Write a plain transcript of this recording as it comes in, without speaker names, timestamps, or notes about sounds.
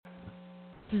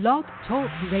Blog Talk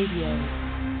Radio.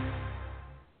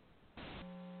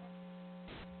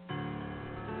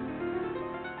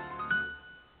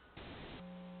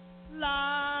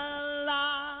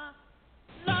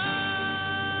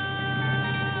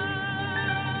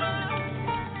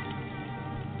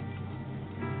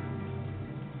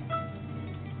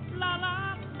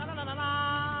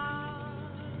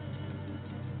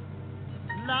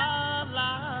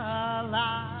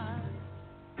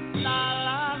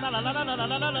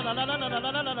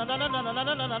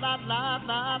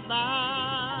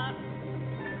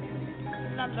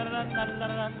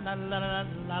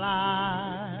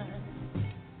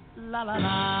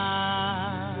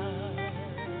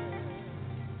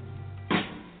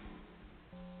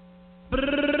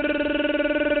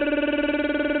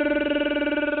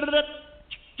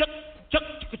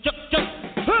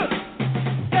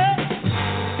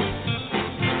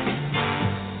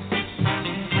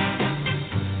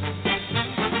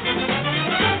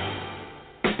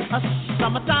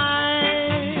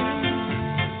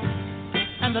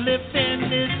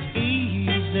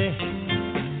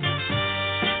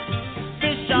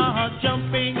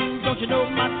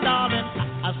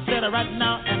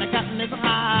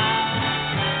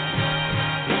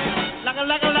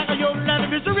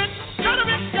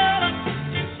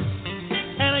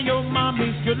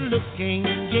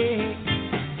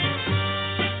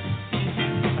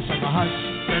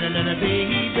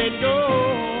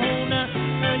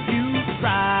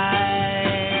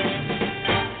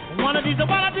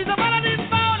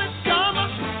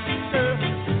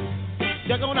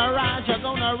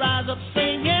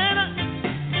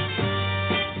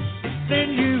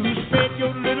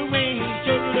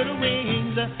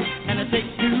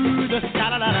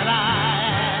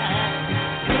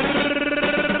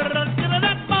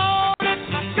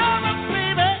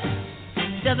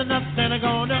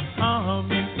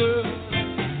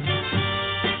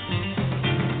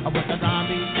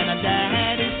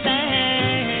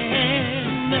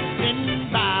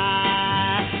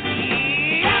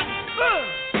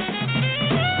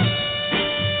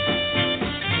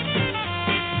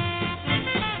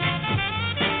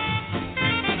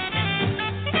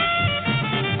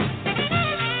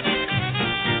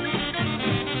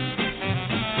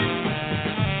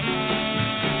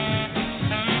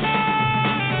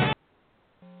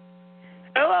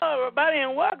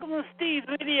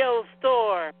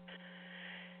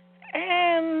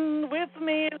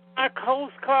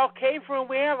 Karl, and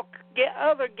we have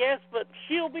other guests, but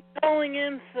she'll be calling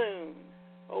in soon,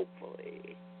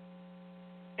 hopefully.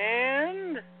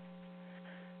 And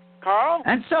Karl?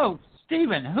 And so,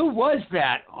 Stephen, who was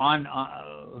that on,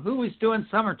 who was doing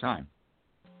Summertime?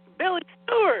 Billy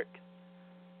Stewart.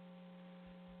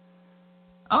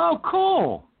 Oh,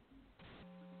 cool.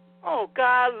 Oh, God,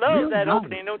 I love really that nice.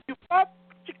 opening. Don't you? Pop,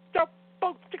 chick, chop,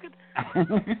 poke, chicken.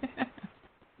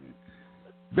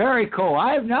 Very cool.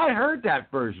 I have not heard that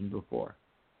version before.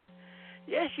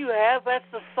 Yes, you have. That's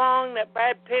the song that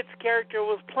Brad Pitt's character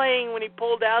was playing when he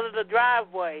pulled out of the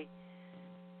driveway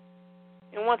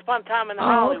in Once Upon a Time in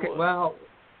Hollywood. Okay. Well,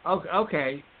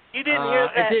 okay. You didn't hear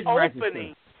that opening.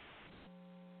 Register.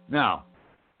 No.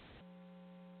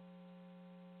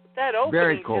 That opening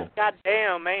Very cool. just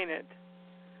goddamn, ain't it?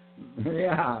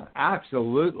 Yeah,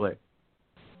 absolutely.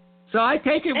 So I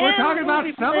take it we're talking about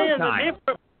Summertime. A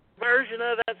different version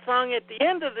of that song at the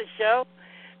end of the show,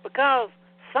 because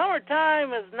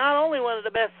Summertime is not only one of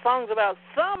the best songs about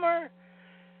summer,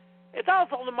 it's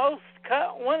also one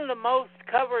of the most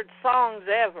covered songs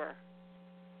ever.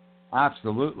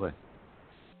 Absolutely.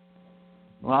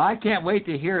 Well, I can't wait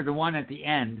to hear the one at the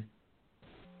end.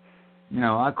 You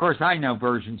know, of course, I know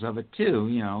versions of it too.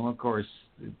 You know, of course,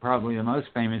 probably the most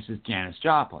famous is Janis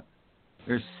Joplin.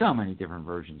 There's so many different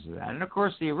versions of that, and of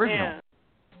course, the original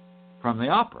from the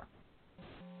opera.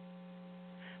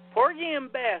 Porgy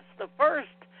and Bess, the first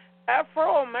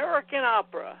Afro-American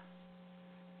opera.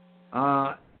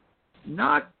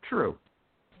 Not true.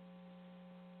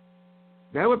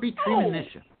 That would be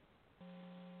premonition.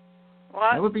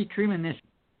 What? That would be premonition.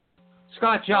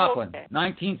 Scott Joplin,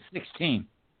 1916.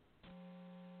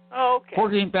 Oh, okay.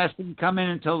 Porgy and Bess didn't come in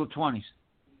until the 20s.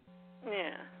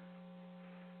 Yeah.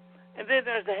 And then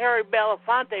there's the Harry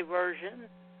Belafonte version,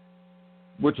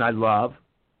 which I love.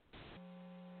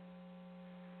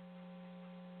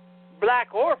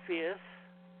 Black Orpheus.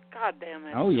 God damn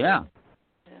it. Oh, yeah.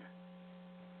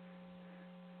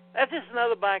 That's just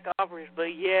another Black Orpheus,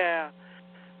 but yeah.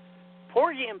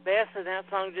 Porgy and Bess and that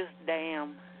song just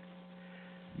damn.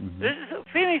 Mm-hmm.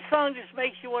 Finished song just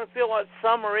makes you want to feel what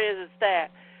summer is. It's that.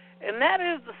 And that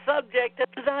is the subject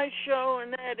of tonight's show,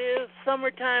 and that is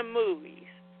summertime movies.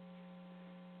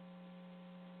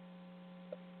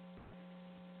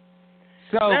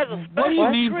 So, what do you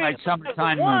mean by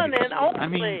summertime one movies? and only I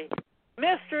mean,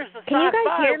 Mistress of Can you guys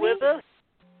Sci-Fi hear me? with us.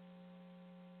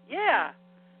 Yeah.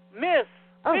 Miss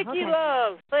Vicki okay.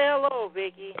 Love. Say hello,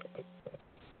 Vicki.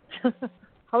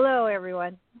 Hello,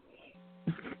 everyone.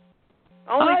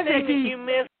 Only Hi, thing Vicki. that you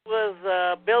missed was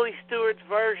Billy Stewart's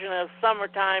version of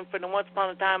Summertime for the Once Upon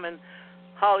a Time in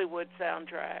Hollywood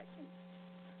soundtrack.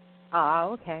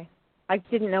 Oh, okay. I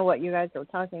didn't know what you guys were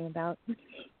talking about.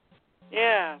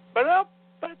 Yeah. I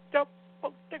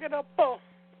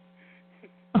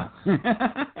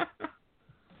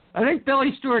think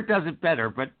Billy Stewart does it better,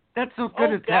 but that's a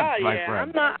good attempt, God, my yeah. friend.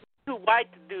 I'm not too white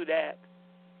to do that.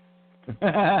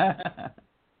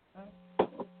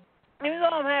 Even though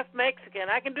I'm half Mexican,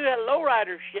 I can do that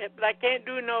lowrider shit, but I can't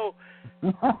do no.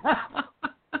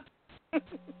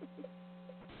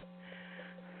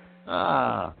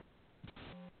 Ah.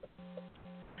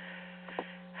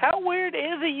 How weird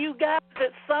is it, you guys,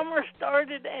 that summer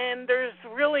started and there's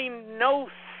really no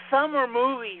summer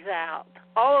movies out?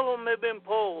 All of them have been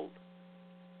pulled.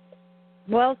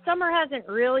 Well, summer hasn't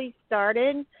really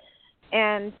started,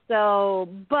 and so,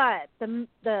 but the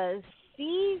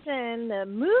season, the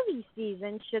movie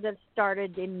season should have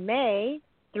started in May,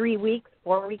 4 weeks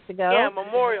ago. Yeah,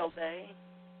 Memorial Day.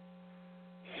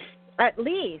 At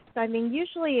least. I mean,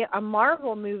 usually a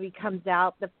Marvel movie comes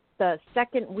out the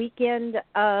second weekend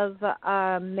of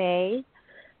May.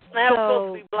 That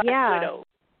was supposed to be Black Widow.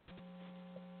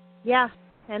 Yeah,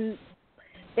 and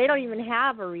they don't even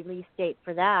have a release date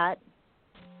for that.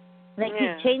 They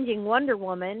keep changing Wonder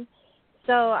Woman.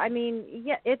 So, I mean,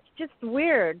 yeah, it's just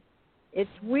weird. It's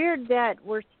weird that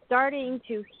we're starting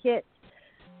to hit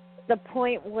the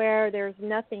point where there's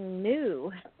nothing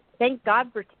new. Thank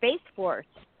God for Space Force.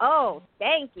 Oh,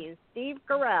 thank you, Steve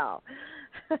Carell.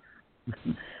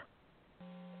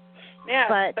 Yeah,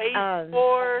 but, Space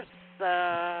Force.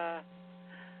 Though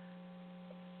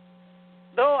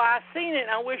I seen it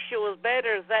and I wish it was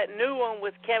better, is that new one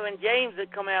with Kevin James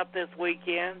that come out this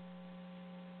weekend.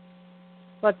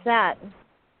 What's that?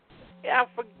 Yeah, I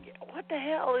forget what the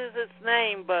hell is its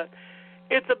name, but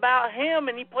it's about him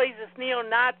and he plays this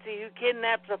neo-Nazi who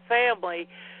kidnaps a family.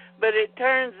 But it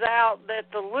turns out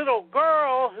that the little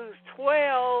girl who's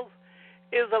 12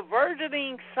 is a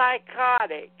virgining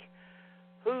psychotic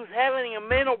who's having a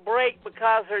mental break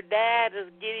because her dad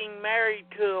is getting married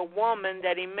to a woman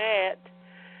that he met,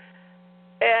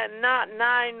 and not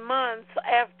 9 months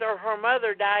after her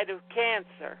mother died of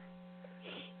cancer.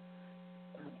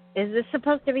 Is this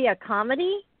supposed to be a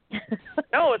comedy?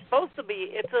 No, it's supposed to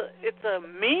be. It's a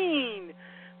mean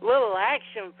little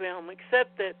action film,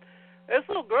 except that this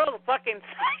little girl's a fucking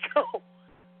psycho.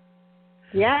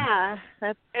 Yeah,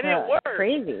 that's and it works.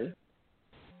 Crazy.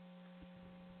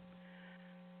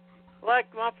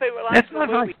 Like my favorite line That's from the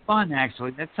not movie. like fun,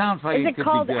 actually. That sounds like Is it could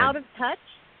called be good. Out of Touch?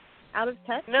 Out of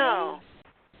Touch? No.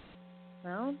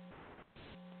 No?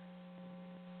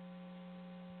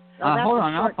 Hold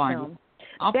on, I'll find it.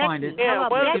 I'll find it. Yeah,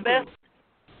 one of the best.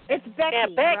 It's Becky, yeah,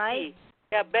 Becky. right?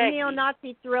 Yeah, Becky.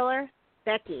 Neo-Nazi thriller?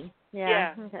 Becky.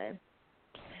 Yeah. Okay.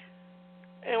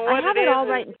 And what I have it all is,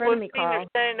 right in front of me, they're Karl.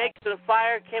 standing next to the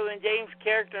fire, Kevin James'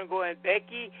 character, and going,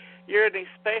 Becky, you're an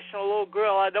exceptional little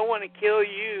girl. I don't want to kill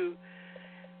you.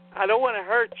 I don't want to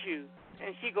hurt you.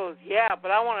 And she goes, yeah, but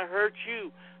I want to hurt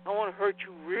you. I want to hurt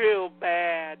you real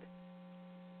bad.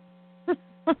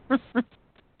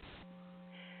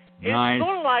 Nice. It's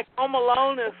sort of like Home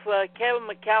Alone if Kevin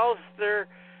McAllister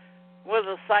was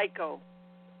a psycho.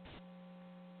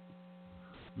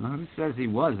 Well, who says he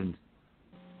wasn't?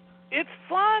 It's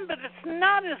fun, but it's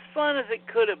not as fun as it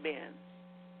could have been.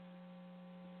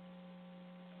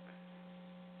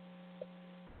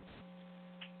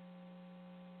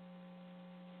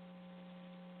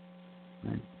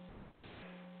 Right.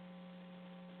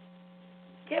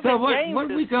 Kevin So what James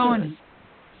are we going?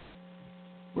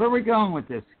 Where are we going with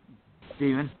this,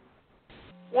 Steven?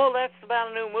 Well, that's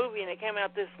about a new movie, and it came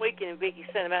out this weekend, and Vicki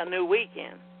said about a new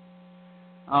weekend.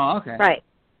 Oh, okay. Right.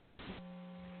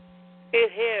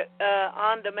 It hit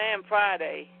On Demand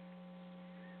Friday.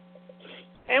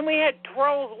 And we had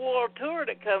Trolls World Tour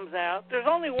that comes out. There's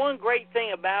only one great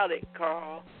thing about it,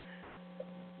 Karl.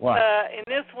 What? In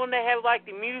this one, they have, like,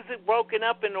 the music broken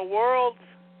up in the worlds,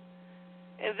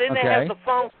 and then they Okay. have the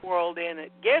funk world in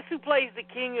it. Guess who plays the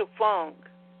king of funk?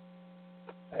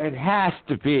 It has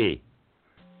to be.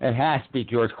 It has to be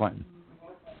George Clinton.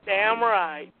 Damn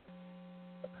right.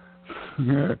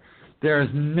 There is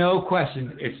no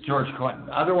question it's George Clinton.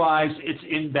 Otherwise, it's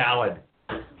invalid.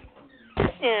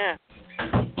 Yeah.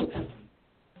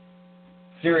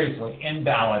 Seriously,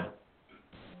 invalid.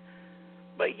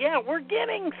 But yeah, we're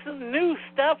getting some new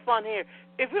stuff on here.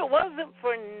 If it wasn't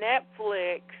for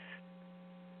Netflix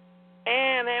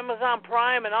and Amazon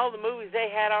Prime and all the movies they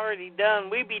had already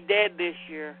done, we'd be dead this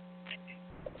year.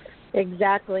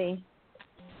 Exactly.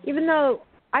 Even though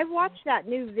I watched that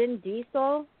new Vin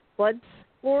Diesel,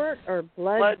 Bloodsport, or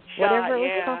Bloodshot, whatever it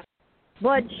was called.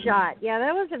 Bloodshot. Yeah,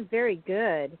 that wasn't very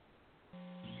good.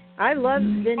 I love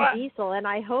Vin Diesel, and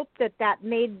I hope that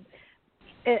made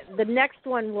it, the next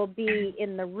one will be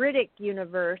in the Riddick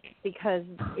universe, because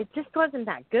it just wasn't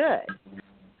that good.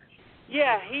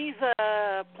 Yeah, he's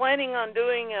planning on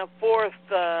doing a fourth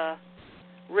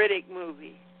Riddick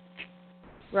movie.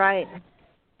 Right.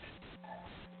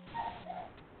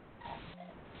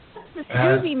 The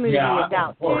Scooby movie is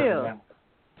out too.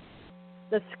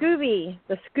 The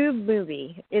Scoob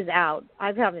movie is out.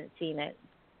 I haven't seen it.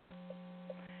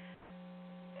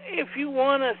 If you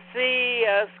want to see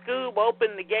Scoob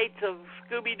open the gates of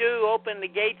Scooby-Doo, open the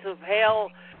gates of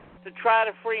hell to try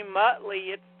to free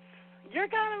Muttley, it's your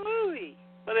kind of movie.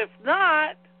 But if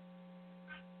not,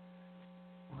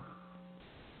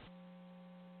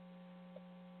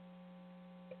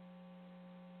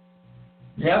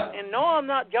 Yep. and no, I'm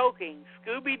not joking,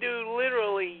 Scooby-Doo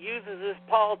literally uses his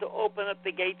paw to open up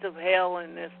the gates of hell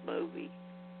in this movie.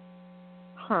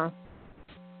 Huh.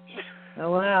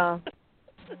 Oh, wow.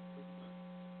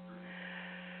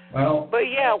 Well. But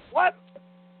yeah, what,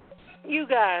 you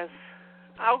guys,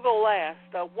 I'll go last.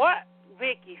 What,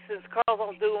 Vicki, since Carl's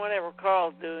on doing whatever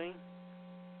Carl's doing.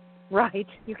 Right.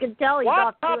 You can tell he's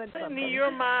off What doing pops something. into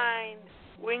your mind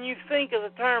when you think of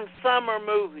the term summer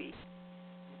movie?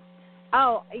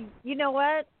 Oh, you know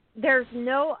what? There's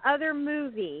no other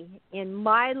movie in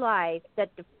my life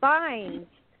that defines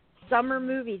summer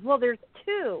movies. Well, there's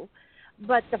two,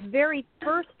 but the very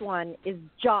first one is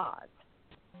Jaws.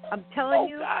 I'm telling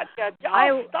you. Oh, God,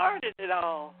 Jaws started it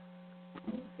all.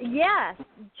 Yes,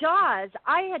 Jaws.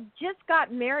 I had just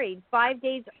got married 5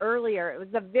 days earlier. It was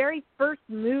the very first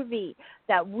movie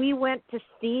that we went to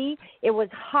see. It was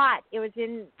hot. It was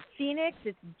in Phoenix.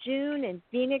 It's June in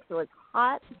Phoenix. It was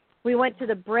hot. We went to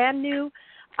the brand new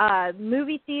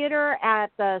movie theater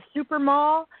at the Super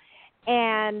Mall,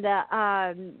 and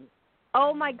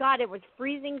oh my God, it was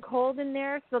freezing cold in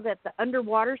there, so that the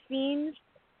underwater scenes,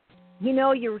 you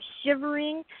know, you're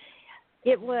shivering.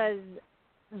 It was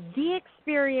the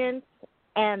experience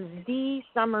and the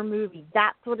summer movie.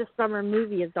 That's what a summer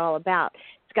movie is all about.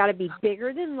 It's got to be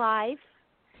bigger than life,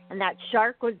 and that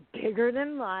shark was bigger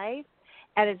than life,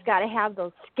 and it's got to have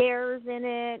those scares in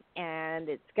it, and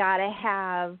it's got to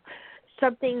have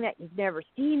something that you've never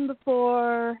seen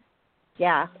before.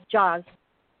 Yeah, Jaws.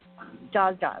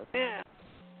 Jaws. Yeah.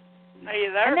 Are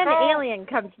you there, And then Carl? Alien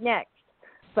comes next.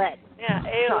 But yeah,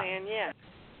 Alien, yeah.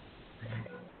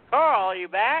 Carl, are you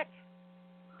back?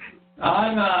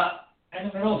 I'm in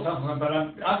the middle of something, but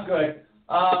I'm good.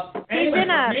 He's in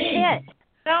a pit.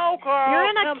 No, Carl, You're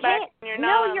in a come pit. back. You're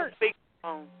not on you're... the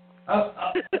speakerphone.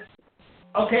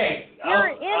 Okay. You're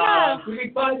in a... Give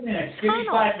me 5 minutes. Give me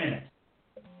 5 minutes.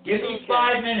 Give me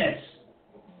 5 minutes.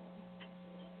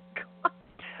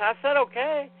 I said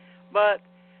okay, but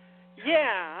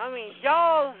yeah, I mean,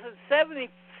 Jaws in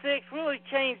 '76 really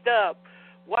changed up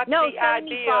what the 75.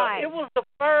 idea. It was the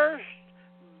first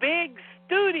big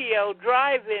studio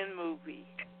drive-in movie.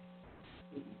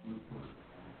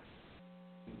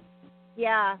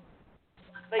 Yeah.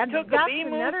 They and took that's a B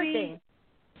another movie. thing.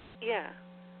 Yeah.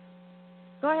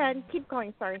 Go ahead. Keep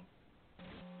going. Sorry.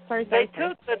 They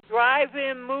took the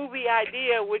drive-in movie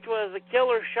idea, which was a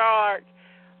killer shark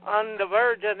on the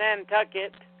verge of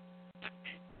Nantucket,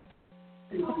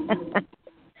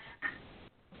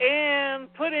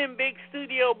 and put in big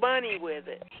studio money with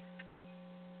it.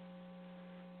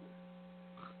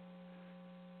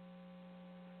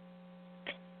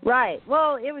 Right.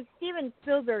 Well, it was Steven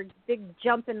Spielberg's big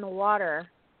jump in the water.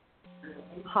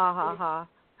 Ha ha ha.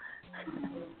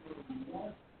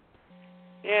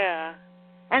 Yeah.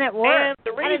 And it worked.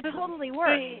 And, and it totally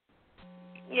worked.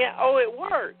 It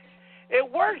worked. It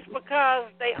works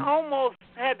because they almost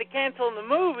had to cancel the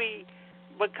movie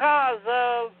because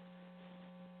of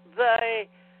the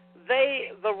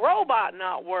robot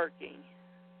not working.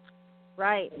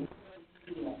 Right.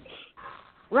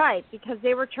 Right, because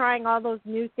they were trying all those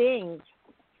new things,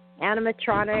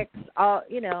 animatronics, all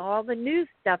the new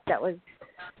stuff that was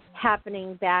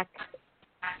happening back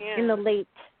in the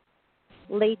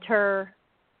later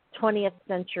 20th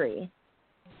century.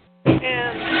 And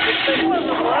if they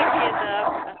wasn't lucky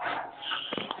enough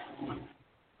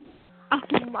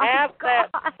to have that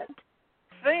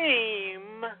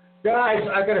theme. Guys,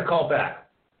 I got to call back.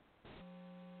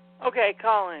 Okay,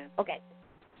 call in. Okay.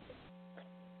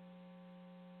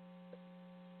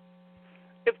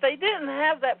 If they didn't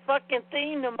have that fucking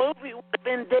theme, the movie would have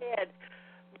been dead.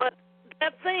 But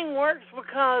that thing works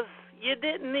because you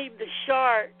didn't need the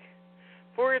shark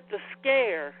for it to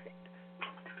scare.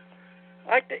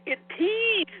 It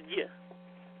teased you.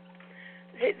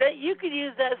 That you could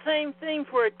use that same thing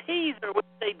for a teaser, which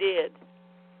they did.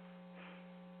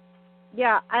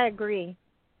 Yeah, I agree.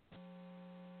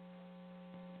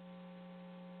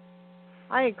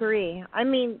 I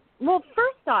mean, well,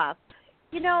 first off,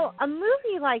 a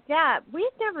movie like that, we've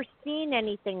never seen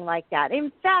anything like that.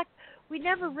 In fact, we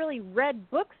never really read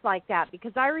books like that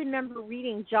because I remember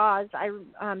reading Jaws,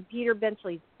 Peter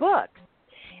Benchley's book,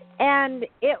 and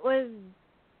it was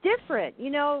different.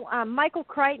 Michael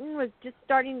Crichton was just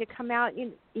starting to come out.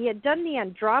 He had done the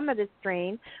Andromeda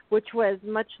Strain, which was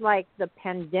much like the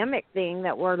pandemic thing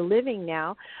that we're living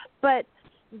now, but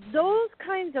those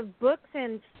kinds of books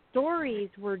and stories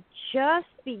were just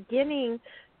beginning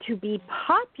to be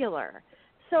popular.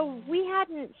 So we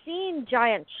hadn't seen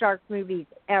giant shark movies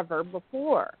ever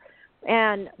before.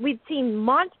 And we'd seen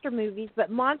monster movies,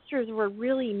 but monsters were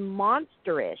really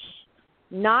monsterish,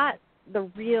 not the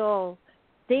real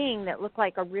thing that looked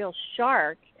like a real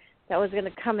shark that was going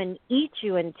to come and eat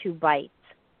you in 2 bites.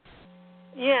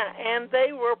 Yeah, and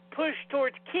they were pushed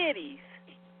towards kiddies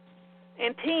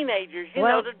and teenagers,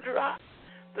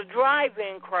 the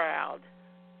drive-in crowd.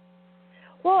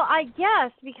 Well, I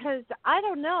guess because, I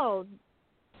don't know,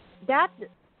 that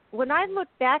when I look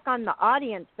back on the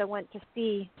audience that went to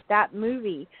see that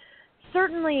movie,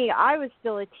 certainly I was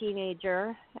still a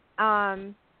teenager.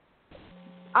 I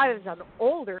was an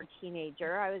older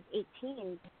teenager. I was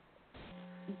 18.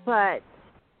 But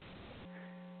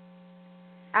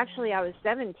actually I was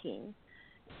 17.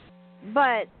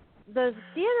 But the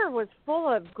theater was full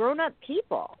of grown-up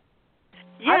people.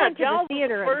 Yeah, I went to Jaws the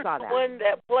theater was and saw the that. first one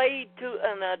that played to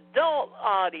an adult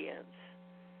audience.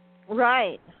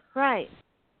 Right.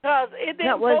 Because it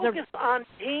didn't focus on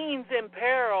teens in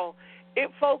peril. It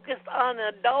focused on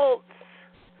adults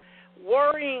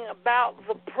worrying about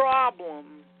the problem.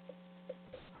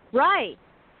 Right.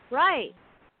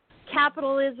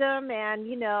 Capitalism and,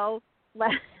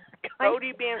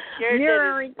 Brody being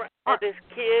scared that his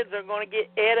kids are going to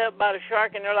get ate up by the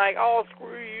shark, and they're like, oh,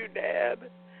 screw you, Dad.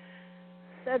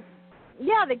 The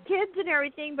kids and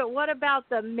everything, but what about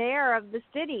the mayor of the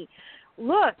city?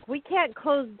 Look, we can't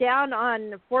close down on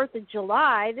the 4th of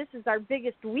July. This is our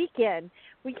biggest weekend.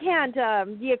 We can't,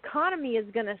 the economy is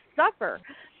going to suffer.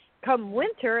 Come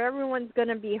winter, everyone's going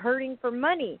to be hurting for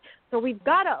money. So we've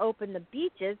got to open the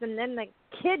beaches, and then the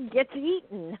kid gets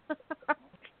eaten.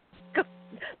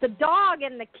 The dog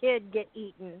and the kid get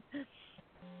eaten.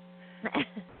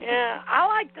 Yeah, I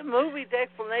like the movie's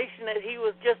explanation that he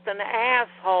was just an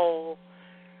asshole,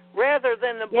 rather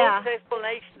than the book's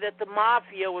explanation that the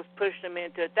mafia was pushing him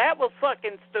into it. That was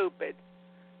fucking stupid.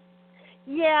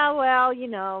 Yeah, well,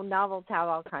 novels have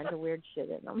all kinds of weird shit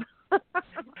in them.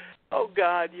 Oh,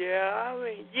 God, yeah. I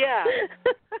mean, yeah.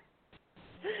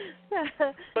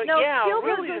 But, no, yeah,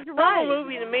 Spielberg really, the right. summer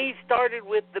movie to me started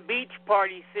with the Beach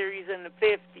Party series in the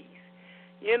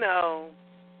 50s.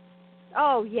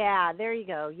 Oh, yeah, there you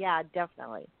go. Yeah,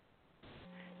 definitely.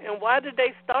 And why did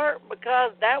they start?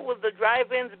 Because that was the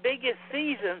drive-in's biggest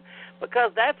season,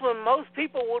 because that's when most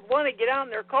people would want to get out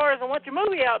in their cars and watch a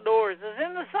movie outdoors. It's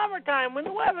in the summertime when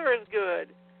the weather is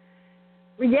good.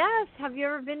 Yes. Have you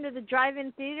ever been to the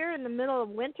drive-in theater in the middle of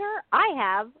winter? I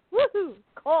have. Woohoo!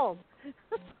 Cold.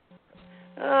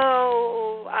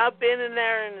 Oh, I've been in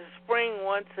there in the spring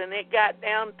once, and it got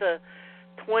down to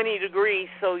 20 degrees,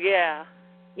 so yeah.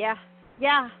 Yeah.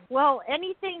 Well,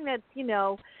 anything that's, in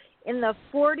the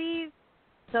 40s,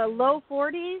 the low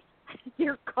 40s,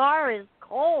 your car is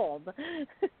cold.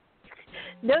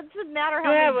 Doesn't matter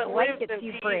how many blankets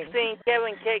you bring. You've seen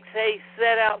Kevin Cakes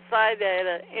set outside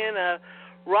in a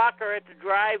rocker at the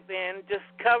drive-in, just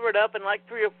covered up in like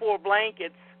 3 or 4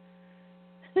 blankets.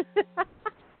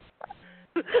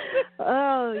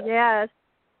 Oh, yes.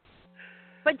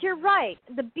 But you're right.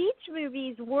 The beach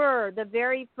movies were the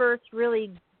very first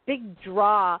really big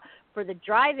draw for the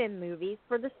drive-in movies,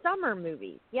 for the summer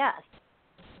movies. Yes,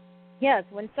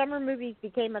 when summer movies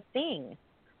became a thing.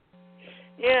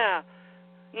 Yeah.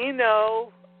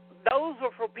 Those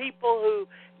were for people who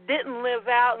didn't live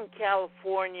out in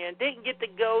California and didn't get to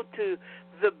go to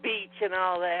the beach and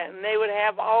all that, and they would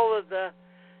have all of the,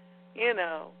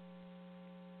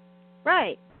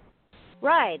 Right.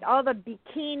 All the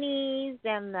bikinis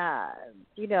and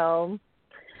the,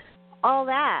 all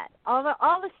that. All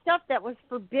the stuff that was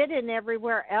forbidden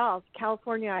everywhere else.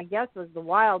 California, I guess, was the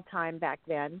wild time back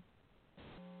then.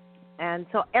 And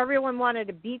so everyone wanted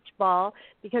a beach ball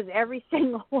because every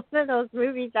single one of those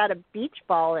movies had a beach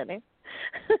ball in it.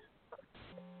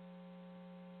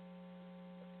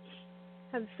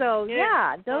 And so,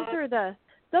 those are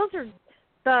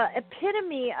the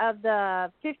epitome of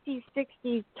the 50s,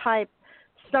 60s type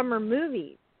summer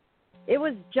movies. It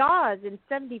was Jaws in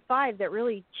 '75 that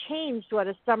really changed what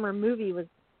a summer movie was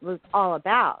all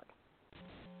about.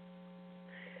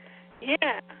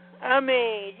 Yeah, I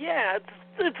mean,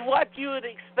 it's what you would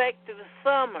expect in the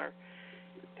summer,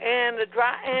 and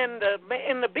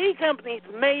the B companies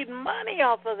made money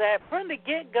off of that from the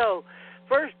get-go.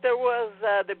 First, there was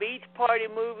the beach party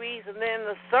movies, and then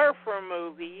the surfer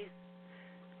movies.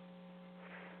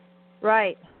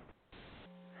 Right.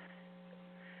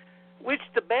 Which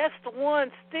the best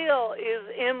one still is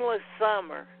Endless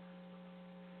Summer.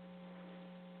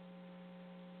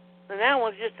 And that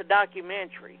one's just a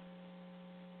documentary.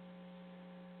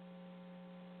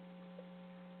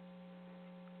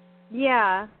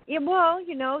 Yeah. Well,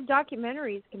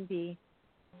 documentaries can be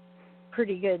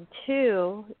pretty good,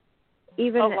 too.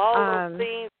 Even of all those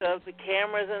scenes of the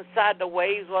cameras inside the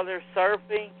waves while they're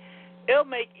surfing, it'll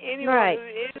make anyone who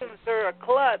isn't a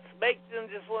klutz, make them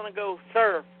just want to go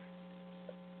surf.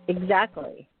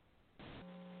 Exactly.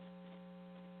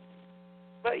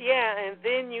 But and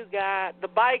then you got the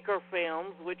biker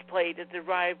films, which played at the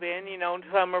drive-in,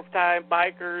 summertime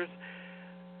bikers.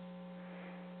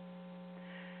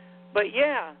 But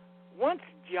once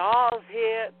Jaws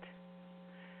hit,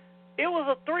 it was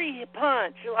a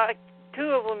three-punch, like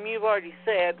two of them you've already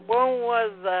said. One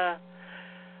was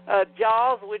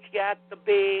Jaws, which got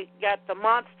the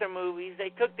monster movies. They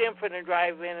took them from the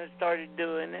drive-in and started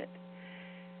doing it.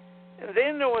 And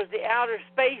then there was the outer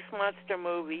space monster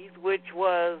movies, which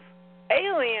was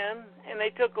Alien, and they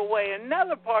took away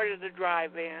another part of the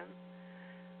drive-in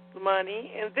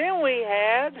money. And then we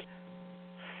had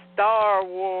Star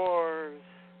Wars.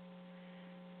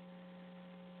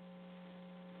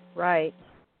 Right.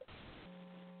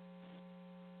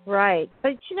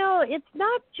 But, it's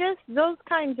not just those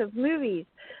kinds of movies.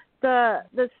 The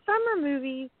summer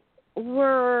movies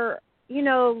were,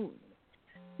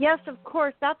 yes, of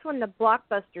course, that's when the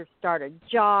blockbusters started,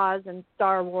 Jaws and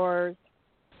Star Wars.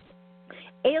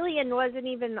 Alien wasn't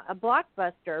even a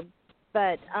blockbuster,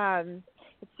 but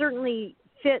it certainly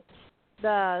fits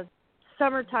the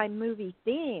summertime movie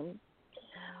theme.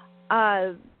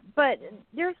 But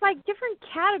there's different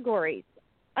categories.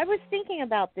 I was thinking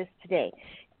about this today,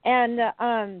 and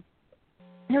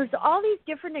there's all these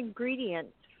different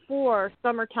ingredients for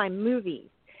summertime movies.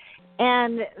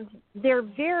 And they're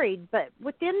varied, but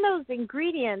within those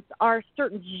ingredients are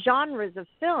certain genres of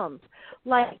films.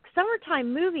 Like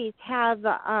summertime movies have,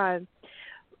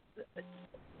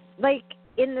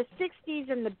 in the 60s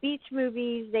and the beach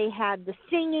movies, they had the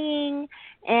singing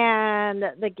and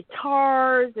the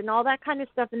guitars and all that kind of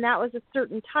stuff, and that was a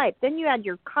certain type. Then you had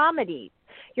your comedies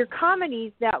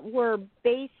that were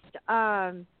based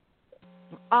on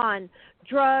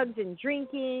drugs and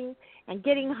drinking and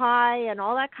getting high and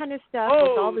all that kind of stuff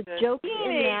with all the jokes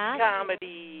in that.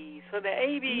 Comedies for the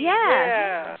 80s. Yes.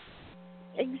 Yeah.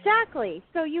 Exactly.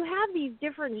 So you have these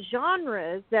different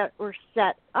genres that were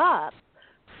set up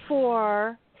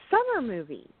for summer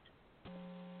movies.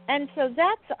 And so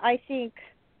that's, I think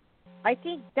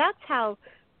that's how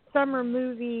summer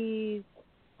movies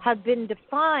have been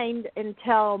defined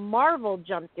until Marvel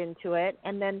jumped into it,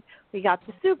 and then we got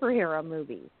the superhero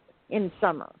movies in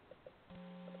summer.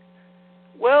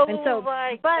 Well, and so,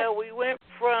 we went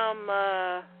from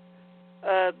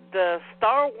the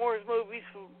Star Wars movies,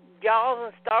 from Jaws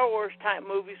and Star Wars type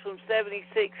movies from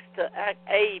 76 to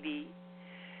 80,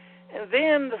 and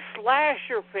then the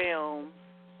slasher films.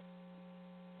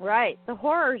 Right, the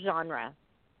horror genre,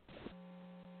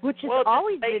 which has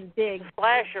always been big.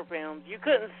 Slasher films. You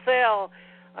couldn't sell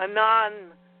a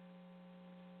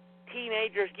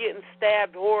non-teenagers getting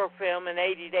stabbed horror film in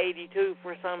 80 to 82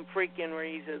 for some freaking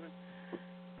reason.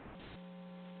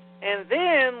 And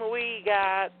then we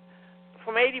got,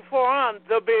 from 84 on,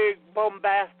 the big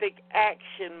bombastic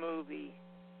action movie.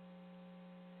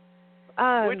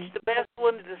 Which the best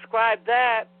one to describe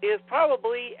that is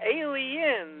probably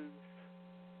Aliens.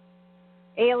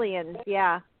 Aliens,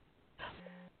 yeah.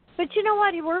 But you know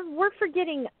what? We're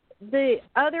forgetting the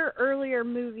other earlier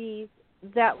movies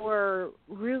that were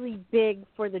really big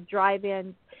for the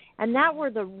drive-ins, and that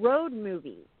were the road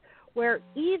movies, where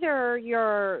either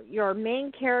your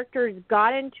main characters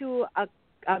got into a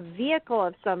vehicle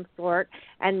of some sort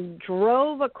and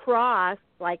drove across,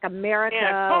 like America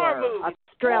or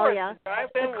Australia.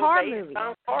 The car movies.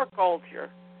 On car culture.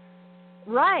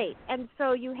 Right. And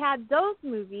so you had those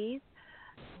movies,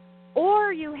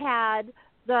 or you had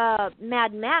the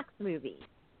Mad Max movies,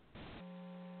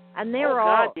 and they were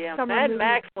all summer Mad movies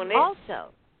Max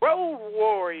also. Road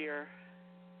Warrior,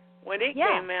 when it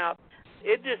came out,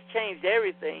 it just changed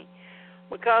everything.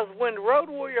 Because when Road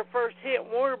Warrior first hit,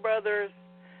 Warner Brothers,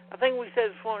 I think we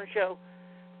said before on the show,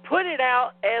 put it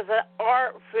out as an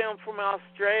art film from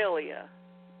Australia.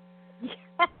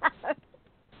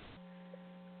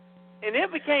 And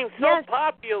it became so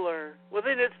popular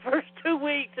within its first 2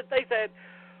 weeks that they said,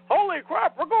 holy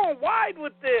crap, we're going wide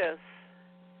with this.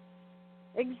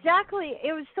 Exactly.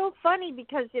 It was so funny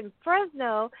because in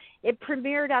Fresno, it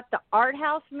premiered at the Art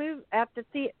House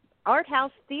Art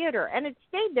House Theater, and it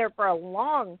stayed there for a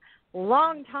long,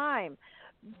 long time.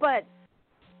 But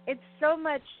it's so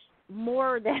much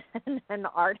more than an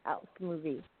art house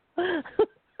movie.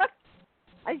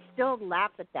 I still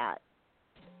laugh at that.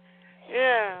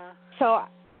 Yeah. So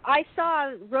I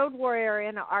saw Road Warrior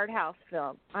in an art house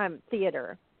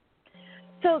theater.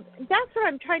 So that's what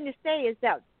I'm trying to say is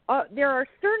that there are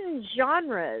certain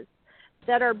genres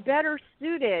that are better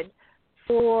suited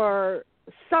for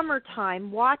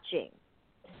summertime watching.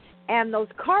 And those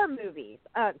car movies,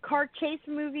 car chase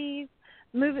movies,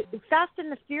 Fast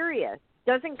and the Furious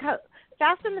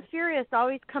Fast and the Furious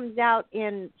always comes out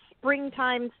in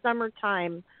springtime,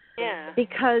 summertime. Yeah.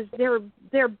 Because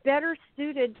they're better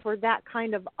suited for that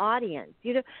kind of audience.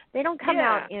 They don't come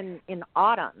out in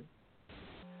autumn.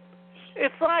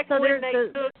 It's like when they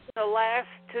took the last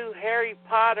two Harry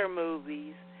Potter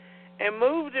movies and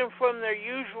moved them from their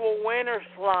usual winter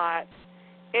slot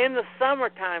in the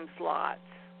summertime slots.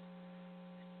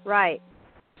 Right.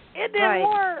 It didn't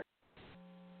work.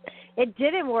 It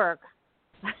didn't work.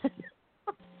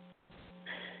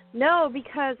 No,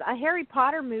 because a Harry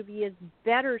Potter movie is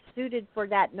better suited for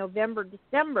that November,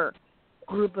 December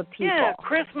group of people. Yeah,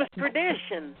 Christmas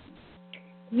tradition.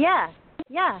 Yeah.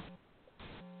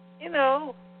 You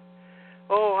know,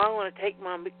 I want to take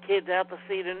my kids out to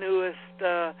see the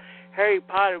newest Harry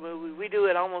Potter movie. We do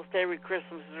it almost every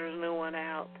Christmas. There's a new one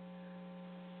out.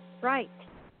 Right.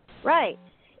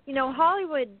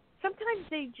 Hollywood, sometimes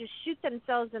they just shoot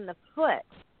themselves in the foot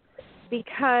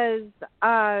because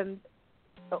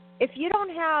if you don't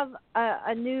have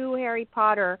a new Harry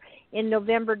Potter in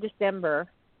November, December,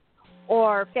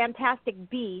 or Fantastic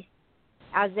Beasts,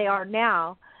 as they are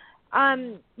now,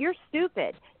 you're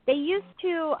stupid. They used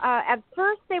to, at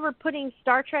first they were putting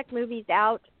Star Trek movies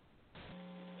out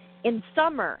in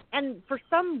summer, and for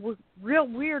some real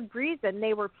weird reason,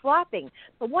 they were flopping.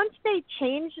 But once they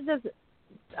changed the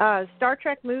Star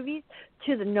Trek movies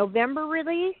to the November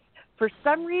release, for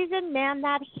some reason, man,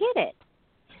 that hit it.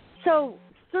 So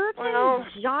certain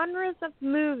genres of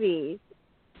movies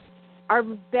are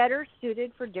better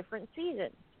suited for different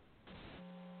seasons.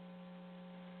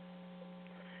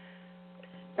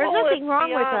 There's nothing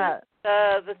wrong with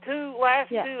the last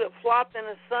two that flopped in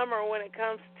the summer when it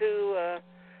comes to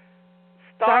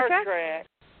Star Trek.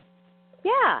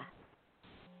 Yeah.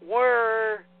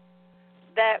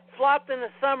 That flopped in the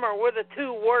summer were the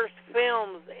two worst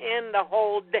films in the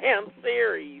whole damn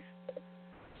series.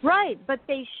 Right, but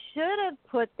they should have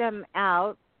put them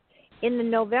out in the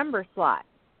November slot.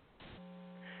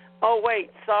 Oh,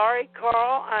 wait, sorry,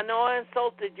 Karl. I know I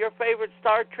insulted your favorite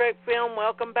Star Trek film.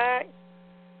 Welcome back.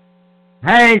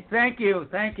 Hey, thank you.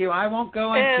 I won't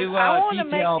go into detail. I want to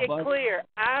make it clear.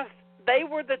 They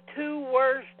were the two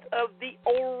worst of the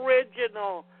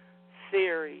original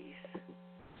series.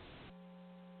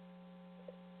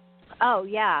 Oh,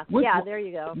 yeah. There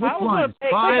you go. Which one?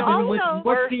 5 and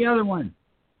what's the other one?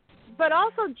 But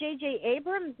also J.J.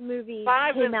 Abrams' movie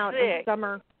came out 6. in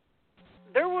summer.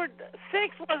 6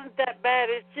 wasn't that bad.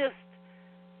 It's just...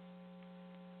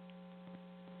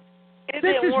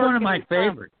 This is one of my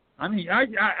favorites. I mean,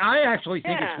 I actually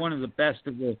think it's one of the best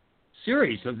of the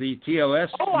series of the TOS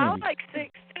movies. I like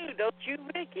 6 too, don't you,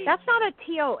 Vicki? That's not a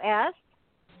TOS.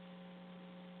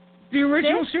 The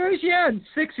original series, yeah.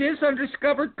 6 is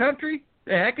Undiscovered Country.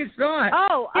 The heck it's not.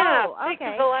 Okay. 6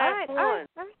 is the last one. All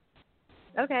right.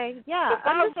 Okay, yeah.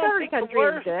 Undiscovered Country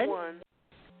is good.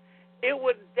 It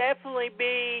would definitely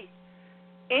be,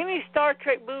 any Star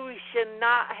Trek movie should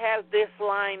not have this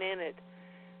line in it.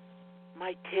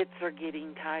 My tits are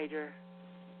getting tighter.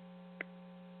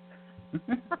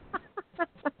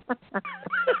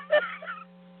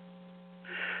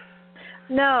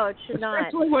 No, it should not.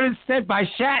 Especially when it's said by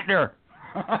Shatner.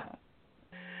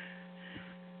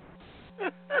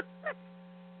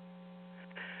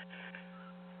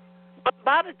 But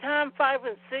by the time 5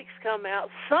 and 6 come out,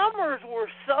 summers were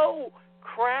so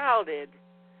crowded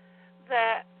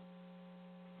that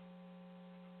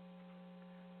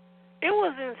it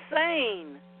was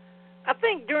insane I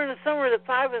think during the summer that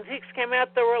 5 and 6 came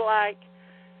out, there were like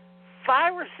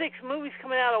 5 or 6 movies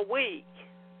coming out a week.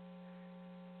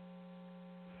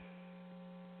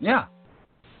 Yeah.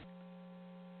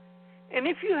 And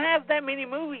if you have that many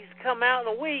movies come out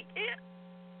in a week,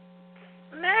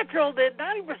 it's natural that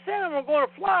 90% of them are going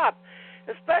to flop,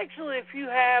 especially if you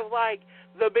have, like,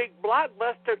 the big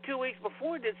blockbuster 2 weeks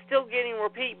before that's still getting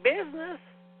repeat business.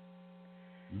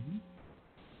 Mm-hmm.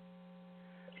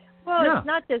 Well, Yeah. It's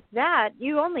not just that.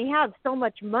 You only have so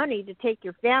much money to take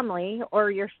your family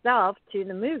or yourself to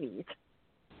the movies.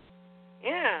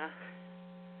 Yeah.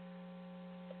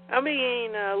 I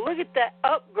mean, look at that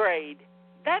Upgrade.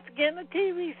 That's getting a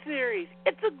TV series.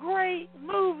 It's a great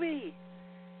movie.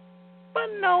 But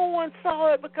no one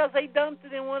saw it because they dumped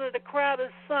it in one of the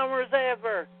crowdest summers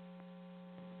ever.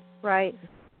 Right.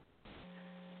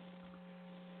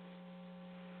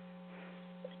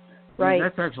 Right.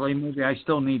 That's actually a movie I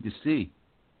still need to see.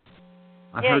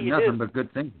 I've Yeah, heard you nothing do. but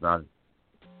good things about it.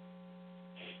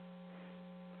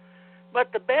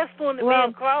 But the best one that me Well-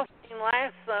 and Karl seen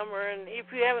last summer, and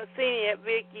if you haven't seen it yet,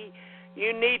 Vicki,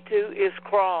 you need to, is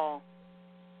Crawl.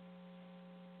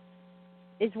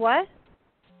 Is what?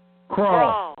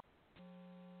 Crawl.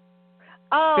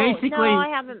 Oh, Basically- no, I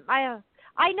haven't. I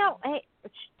know. Hey,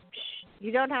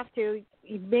 you don't have to.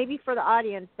 Maybe for the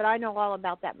audience, but I know all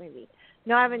about that movie.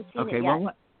 No, I haven't seen Okay, it yet.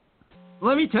 well,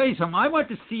 let me tell you something. I went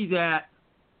to see that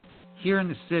here in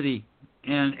the city,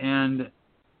 and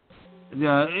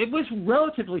it was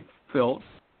relatively filled.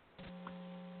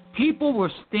 People were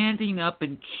standing up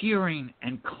and cheering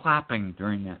and clapping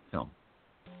during that film.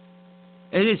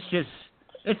 It is just,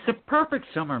 it's the perfect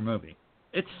summer movie.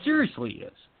 It seriously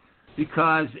is,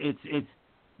 because it's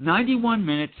 91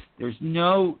 minutes. There's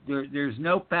no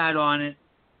fat on it.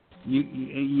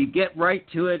 You get right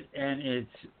to it, and it's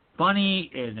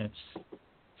funny, and it's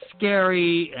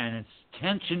scary, and it's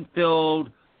tension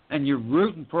filled, and you're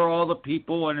rooting for all the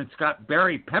people, and it's got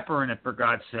Barry Pepper in it, for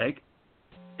God's sake.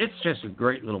 It's just a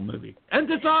great little movie, and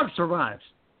the dog survives.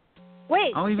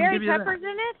 Wait, I'll even Barry give you that. Pepper's in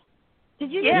it?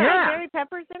 Did you Yeah. know Barry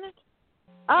Pepper's in it?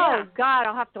 Oh, Yeah. God,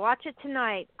 I'll have to watch it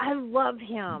tonight. I love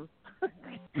him.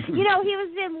 You know, he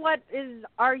was in what is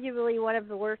arguably one of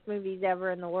the worst movies ever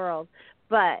in the world.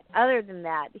 But other than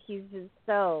that, he's just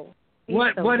so...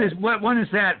 What so one good.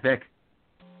 is that, Vic?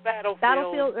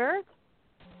 Battlefield Earth?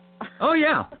 Oh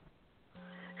yeah.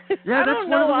 Yeah, I that's don't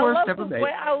one of know. the worst I ever love the made.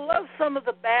 way, I love some of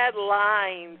the bad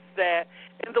lines that,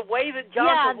 and the way that John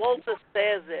Yeah. Travolta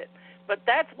says it. But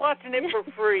that's watching it for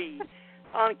free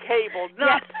on cable,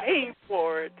 not paying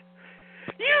for it.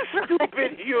 You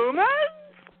stupid humans!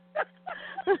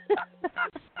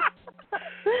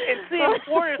 And seeing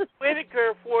Forrest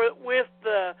Whitaker with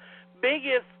the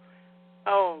biggest,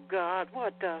 oh God,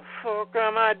 what the fuck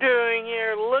am I doing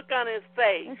here? Look on his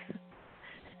face.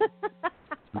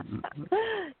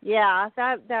 Yeah,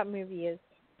 that movie is,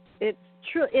 it's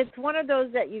true. It's one of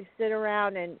those that you sit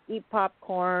around and eat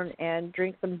popcorn and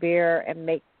drink some beer and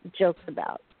make jokes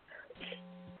about.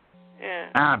 Yeah.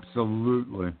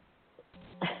 Absolutely.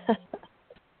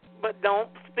 But don't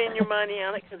spend your money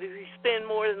on it, because if you spend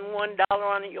more than $1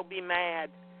 on it, you'll be mad.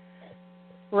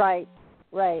 Right.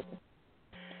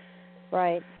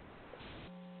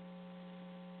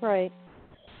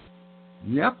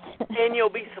 Yep. And you'll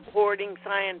be supporting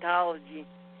Scientology.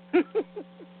 Isn't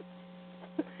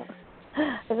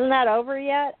that over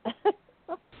yet?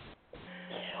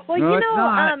 Well, No, you it's know,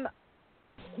 not.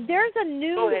 there's a Go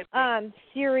new ahead.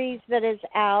 series that is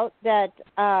out that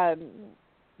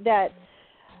that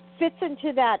fits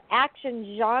into that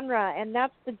action genre, and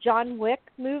that's the John Wick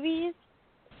movies.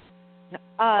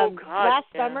 Oh, God, last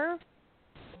yeah. summer.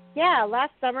 Yeah,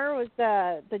 last summer was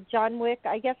the John Wick.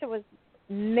 I guess it was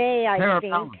May, I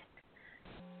Terrifying. think.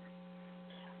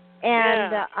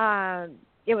 And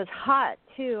it was hot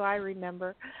too, I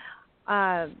remember.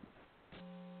 And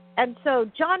so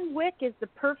John Wick is the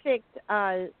perfect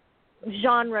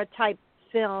genre type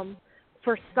film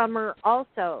for summer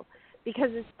also, because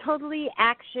it's totally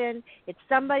action. It's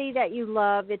somebody that you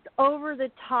love. It's over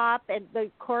the top, and the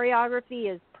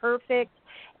choreography is perfect.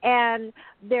 And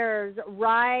there's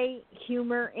wry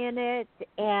humor in it,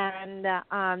 and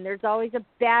there's always a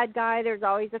bad guy. There's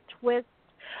always a twist.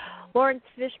 Lawrence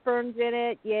Fishburne's in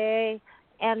it, yay!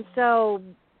 And so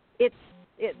it's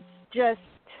just,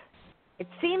 it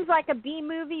seems like a B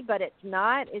movie, but it's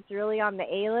not. It's really on the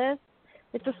A list.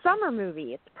 It's a summer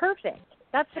movie. It's perfect.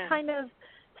 That's the kind of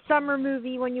summer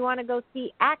movie when you want to go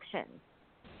see action.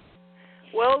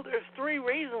 Well, there's 3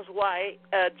 reasons why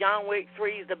John Wick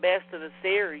 3 is the best of the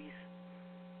series.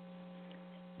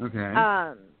 Okay.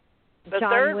 The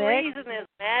John third Wick. reason is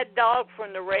Mad Dog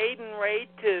from the Raid and Raid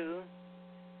 2.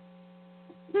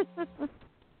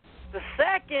 The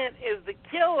second is the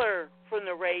Killer from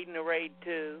the Raid and the Raid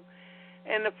 2.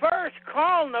 And the first,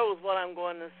 Karl knows what I'm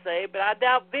going to say, but I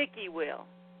doubt Vicki will.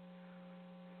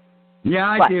 Yeah,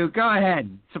 I do. Go ahead.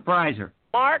 Surprise her.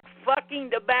 Mark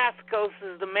fucking Dabascos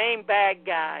is the main bad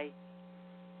guy.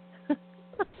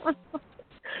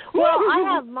 Well,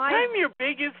 I have my... I'm your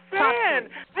biggest fan.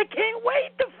 I can't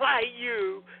wait to fight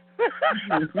you.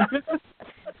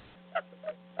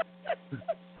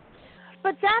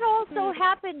 But that also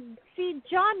happened. See,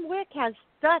 John Wick has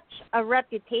such a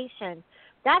reputation.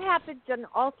 That happens in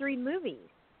all three movies.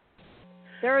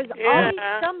 There is always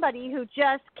somebody who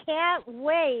just can't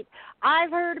wait. I've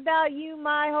heard about you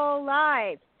my whole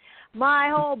life, my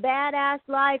whole badass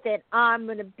life, and I'm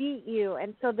going to beat you.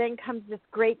 And so then comes this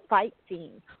great fight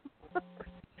scene.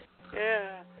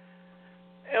 Yeah.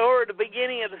 Or at the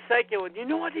beginning of the second one, you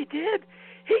know what he did?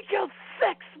 He killed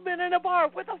 6 men in a bar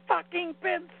with a fucking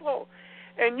pencil.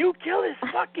 And you kill his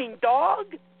fucking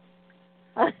dog?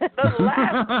 The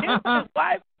last kid his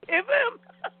wife gave him?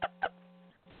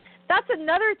 That's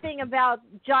another thing about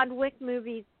John Wick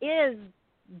movies is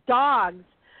dogs.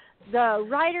 The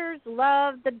writers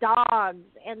love the dogs.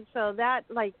 And so that,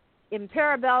 like, in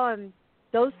Parabellum,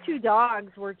 those 2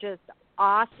 dogs were just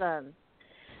awesome.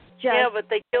 Yeah, but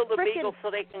they killed the beagle so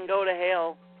they can go to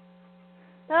hell.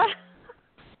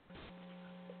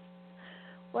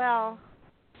 Well...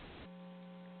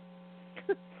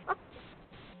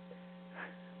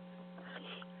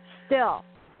 Still,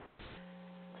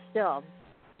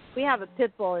 we have a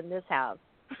pit bull in this house.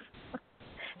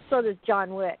 So does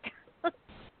John Wick.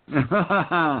 Yeah,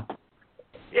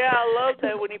 I love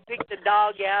that when he picked the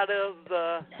dog out of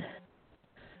the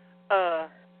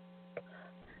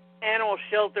animal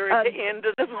shelter at the end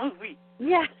of the movie.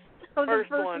 Yes, the first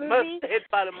one. Must hit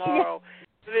by tomorrow.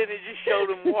 And then it just showed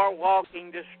him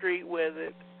walking the street with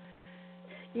it.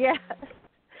 Yeah.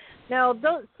 No,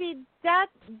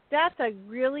 that's a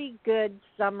really good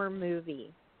summer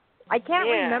movie. I can't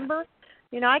remember.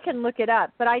 You know, I can look it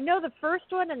up, but I know the first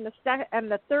one and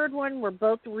the third one were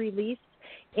both released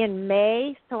in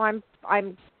May. So I'm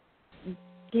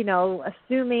you know,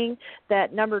 assuming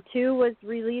that number 2 was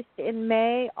released in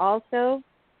May also.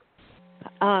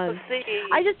 Let's see.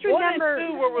 I just remember 1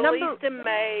 and 2 were released in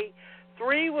May.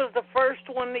 3 was the first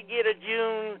one to get a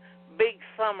June big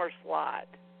summer slot.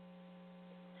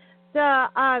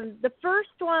 The first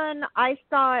one, I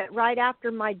saw it right after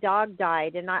my dog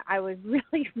died, and I was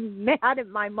really mad at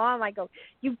my mom. I go,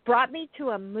 you brought me to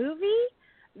a movie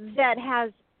that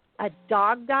has a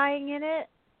dog dying in it?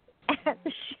 And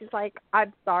she's like,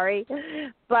 I'm sorry,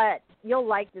 but you'll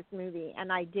like this movie.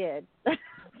 And I did.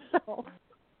 So,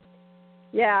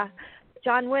 yeah,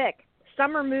 John Wick,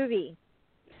 summer movie.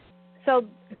 So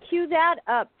cue that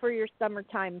up for your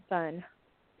summertime fun.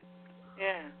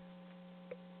 Yeah.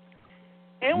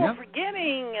 And we're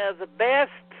forgetting the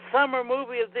best summer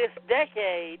movie of this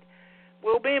decade.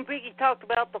 Well, me and Piggy talked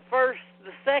about the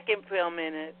second film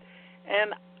in it.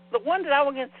 And the one that I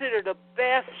would consider the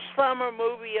best summer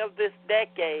movie of this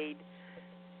decade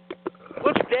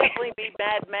would definitely be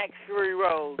Mad Max Fury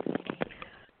Road.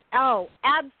 Oh,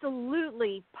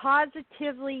 absolutely.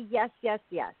 Positively, yes.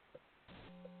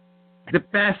 The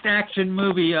best action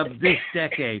movie of this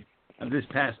decade, of this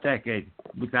past decade,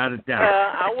 without a doubt.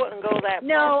 I wouldn't go that far.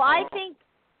 No, I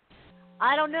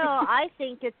don't know. I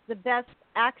think it's the best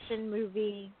action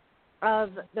movie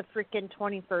of the freaking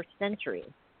 21st century.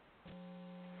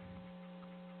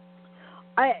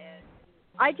 And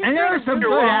there are some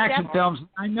good action films.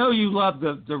 I know you love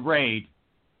the Raid,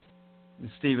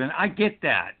 Stephen. I get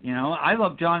that. You know, I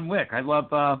love John Wick. I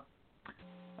love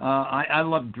I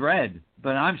love Dredd.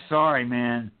 But I'm sorry,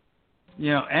 man.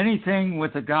 You know, anything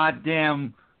with a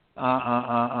goddamn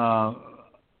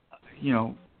you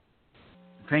know,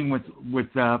 thing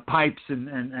with pipes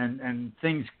and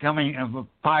things coming of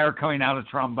fire coming out of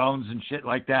trombones and shit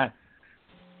like that.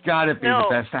 Gotta be the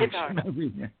best action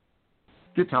movie.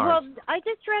 Guitars. Well, I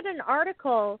just read an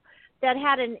article that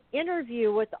had an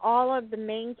interview with all of the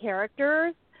main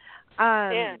characters.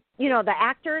 You know, the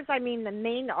actors. I mean, the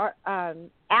main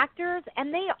actors,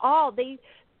 and they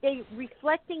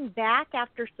reflecting back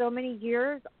after so many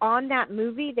years on that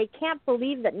movie, they can't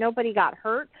believe that nobody got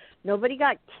hurt, nobody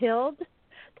got killed,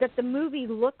 that the movie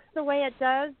looks the way it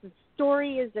does, the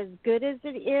story is as good as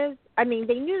it is. I mean,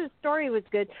 they knew the story was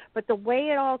good, but the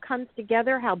way it all comes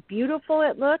together, how beautiful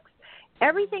it looks,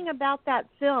 everything about that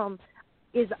film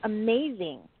is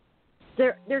amazing.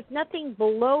 There's nothing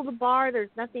below the bar, there's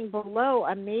nothing below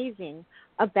amazing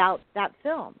about that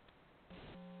film.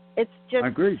 It's just, I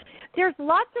agree. There's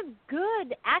lots of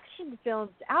good action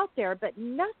films out there, but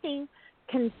nothing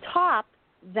can top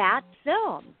that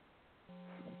film.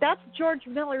 That's George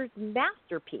Miller's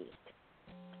masterpiece.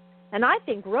 And I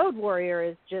think Road Warrior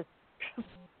is just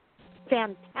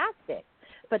fantastic.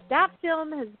 But that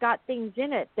film has got things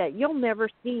in it that you'll never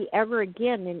see ever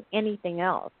again in anything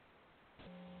else.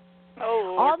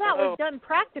 Oh, all that was done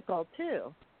practical,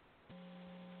 too.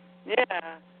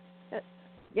 Yeah.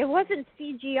 It wasn't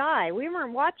CGI. We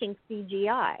weren't watching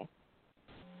CGI.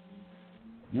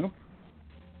 Nope.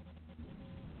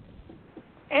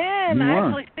 And I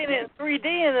actually seen it in 3D,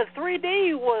 and the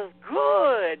 3D was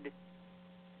good.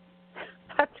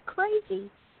 That's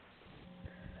crazy.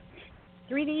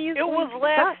 3D. It was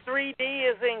less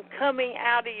 3D as in coming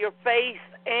out of your face,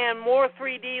 and more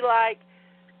 3D like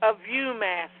a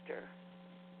Viewmaster.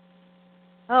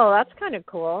 Oh, that's kind of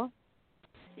cool.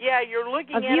 Yeah, you're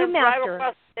looking at it right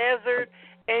across the desert,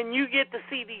 and you get to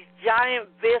see these giant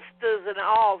vistas and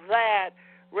all that,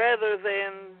 rather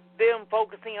than them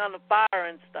focusing on the fire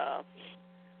and stuff.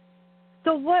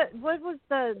 So what was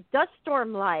the dust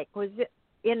storm like? Was it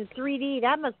in 3D?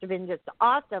 That must have been just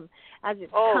awesome as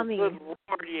it's coming. Oh, good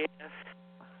Lord, yes.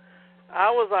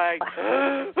 I was like,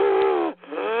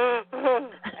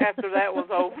 after that was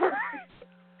over.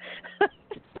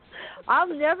 I'll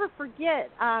never forget,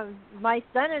 my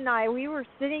son and I, we were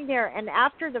sitting there, and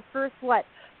after the first,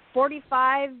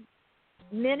 45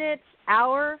 minutes,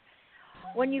 hour,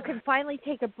 when you can finally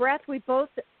take a breath, we both,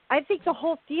 I think the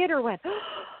whole theater went,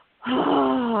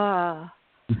 I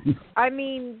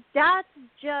mean, that's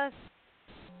just,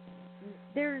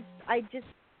 I just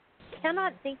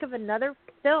cannot think of another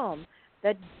film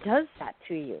that does that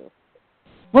to you.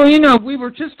 Well, we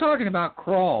were just talking about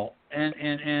Karl,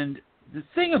 and the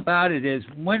thing about it is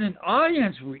when an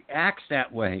audience reacts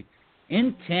that way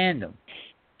in tandem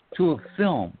to a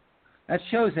film, that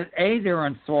shows that, A, they're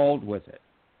enthralled with it.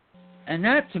 And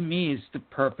that, to me, is the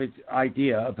perfect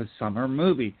idea of a summer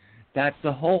movie, that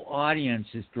the whole audience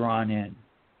is drawn in.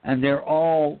 And they're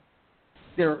all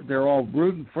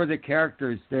rooting for the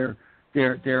characters. They're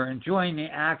enjoying the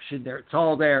action. It's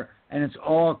all there, and it's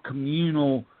all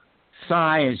communal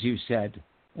sigh, as you said,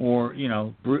 or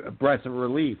a breath of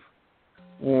relief,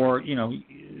 or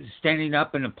standing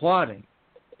up and applauding.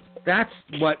 That's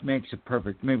what makes a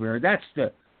perfect movie. Or that's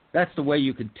the way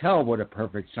you can tell what a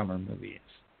perfect summer movie is.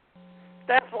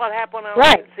 That's what happened on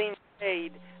right. that scene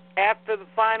made. After the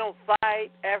final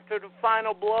fight, after the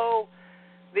final blow,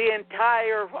 the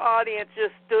entire audience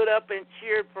just stood up and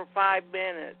cheered for 5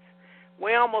 minutes.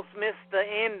 We almost missed the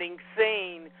ending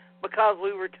scene because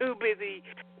we were too busy.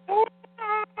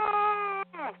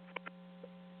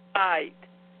 Right.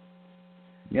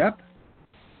 Yep.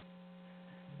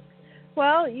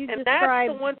 Well, you and described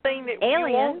that's the one thing that Alien.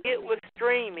 you won't get with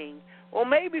streaming. Well,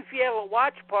 maybe if you have a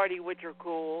watch party, which are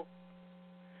cool.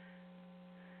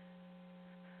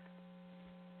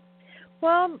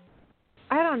 Well,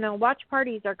 I don't know. Watch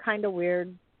parties are kind of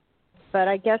weird, but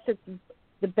I guess it's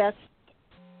the best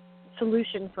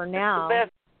solution for now. It's the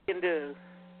best you can do.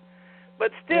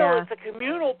 But still, Yeah. It's a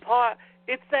communal part.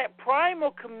 It's that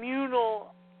primal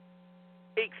communal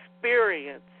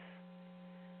experience.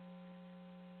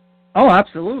 Oh,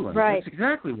 absolutely. Right. That's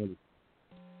exactly what it is.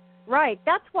 Right.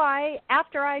 That's why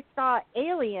after I saw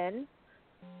Alien,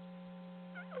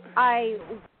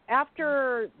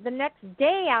 after the next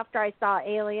day after I saw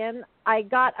Alien, I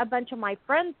got a bunch of my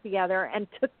friends together and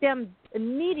took them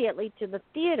immediately to the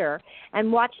theater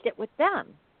and watched it with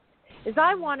them. As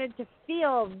I wanted to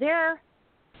feel their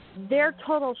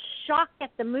total shock at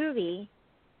the movie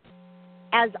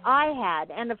as I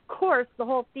had. And, of course, the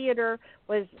whole theater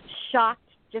was shocked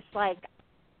just like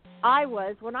I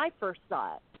was when I first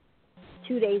saw it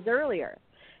 2 days earlier.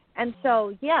 And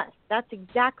so, yes, that's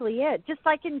exactly it. Just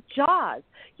like in Jaws.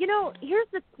 Here's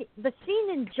the scene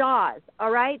in Jaws,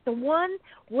 all right? The one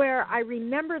where I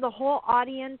remember the whole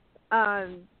audience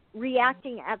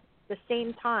reacting at the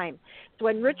same time. So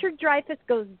when Richard Dreyfuss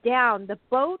goes down, the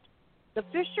boat, the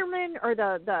fisherman, or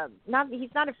he's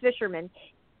not a fisherman,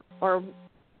 or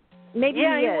maybe he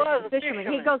is was a fisherman.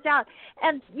 He goes out,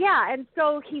 and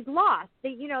so he's lost.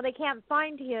 They can't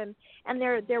find him, and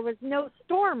there was no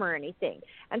storm or anything.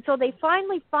 And so they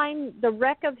finally find the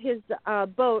wreck of his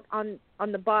boat on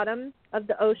the bottom of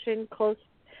the ocean, close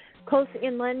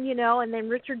inland, and then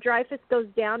Richard Dreyfuss goes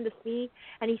down to see,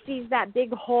 and he sees that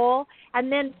big hole,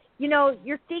 and then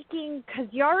you're thinking, because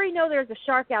you already know there's a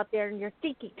shark out there, and you're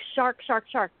thinking shark,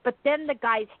 but then the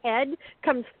guy's head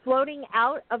comes floating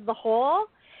out of the hole,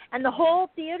 and the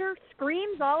whole theater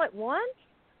screams all at once.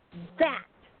 That's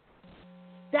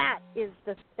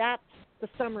the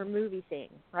summer movie thing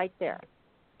right there.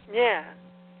 Yeah.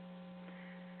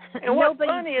 And what's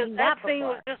funny is that thing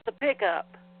was just a pickup.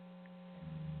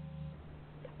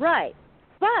 Right.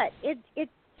 But it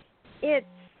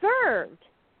served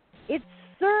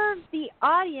the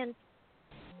audience.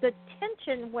 The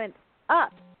tension went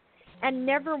up and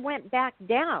never went back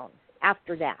down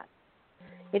after that.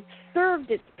 It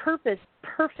served its purpose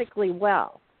perfectly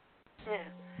well. Yeah.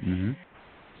 Mm-hmm.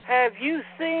 Have you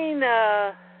seen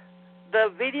the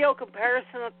video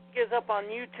comparison that is up on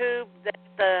YouTube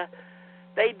that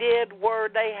they did where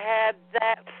they had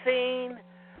that scene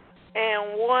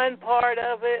and one part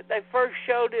of it, they first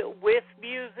showed it with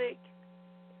music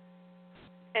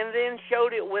and then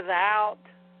showed it without?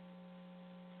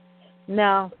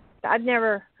 No, I've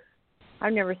never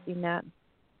seen that.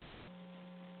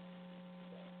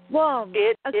 Well,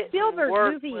 a Spielberg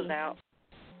movie without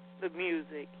the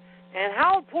music. And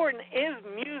how important is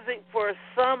music for a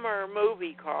summer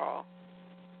movie, Karl?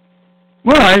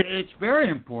 Well, it's very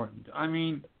important. I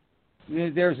mean,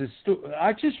 there's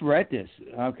I just read this.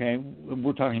 Okay,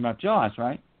 we're talking about Jaws,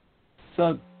 right?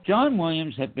 So John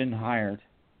Williams had been hired,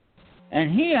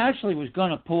 and he actually was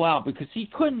going to pull out because he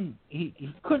couldn't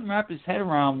wrap his head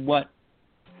around what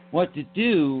to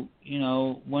do,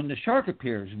 when the shark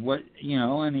appears.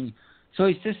 So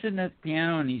he's just sitting at the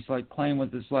piano and he's like playing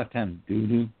with his left hand, doo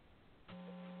doo,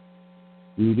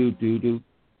 doo doo doo doo,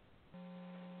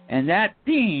 and that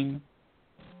theme,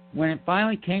 when it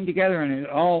finally came together and it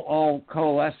all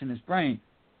coalesced in his brain,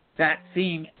 that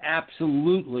theme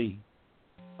absolutely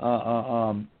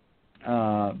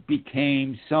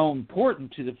became so important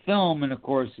to the film and, of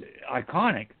course,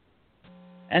 iconic.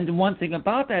 And the one thing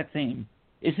about that theme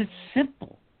is it's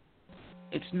simple.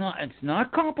 It's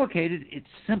not complicated. It's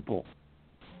simple,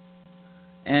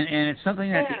 and it's something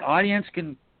that the audience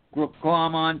can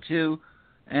glom onto,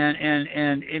 and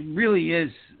it really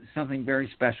is something very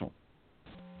special.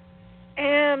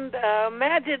 And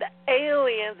imagine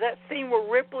Aliens, that scene where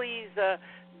Ripley's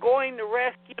going to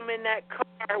rescue him in that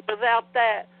car without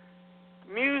that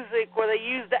music where they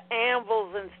use the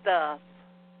anvils and stuff.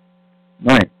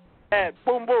 Right. That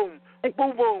boom, boom,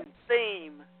 boom, boom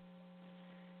theme.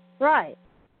 Right.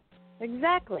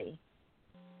 Exactly.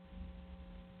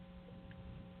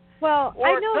 Well, or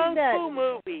I know Kung that... Fu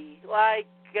movie, like,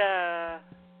 the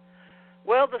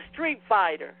Street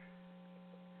Fighter.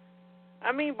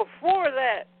 I mean, before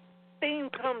that theme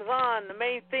comes on, the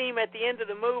main theme at the end of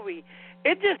the movie,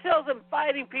 it just shows them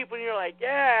fighting people, and you're like,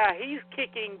 yeah, he's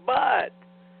kicking butt.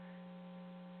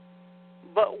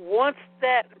 But once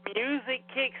that music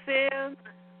kicks in,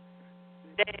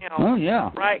 damn. Oh, yeah.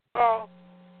 Right, Karl?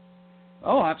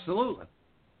 Oh, absolutely.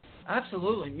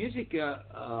 Absolutely. Music,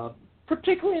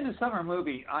 particularly in a summer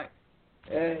movie,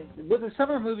 with a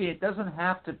summer movie, it doesn't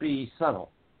have to be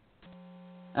subtle.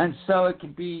 And so it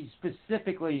can be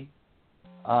specifically,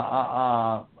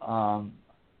 like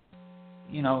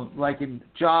in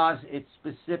Jaws, it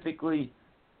specifically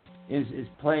is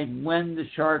played when the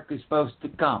shark is supposed to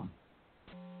come.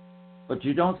 But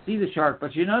you don't see the shark,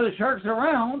 but you know the shark's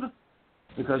around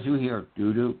because you hear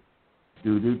doo-doo,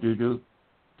 doo-doo, doo-doo.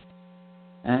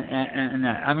 And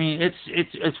I mean,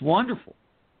 it's wonderful.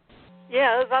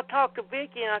 Yeah, as I talked to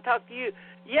Vicki and I talked to you,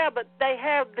 yeah, but they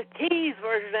have the Keys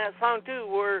version of that song too,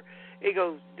 where it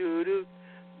goes doo doo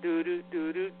doo doo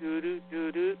doo doo doo doo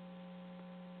doo doo,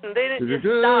 and then it just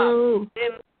stops.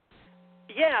 And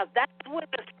yeah, that's when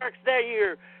the shark's there. You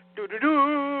hear doo doo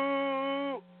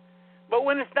doo, but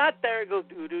when it's not there, it goes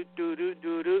doo doo doo doo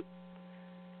doo doo,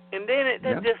 and then it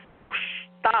just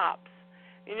stops.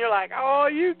 And you're like, oh,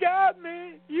 you got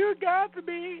me. You got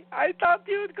me. I thought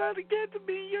you was going to get to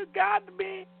me. You got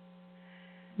me.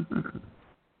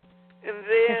 And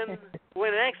then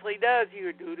when it actually does, you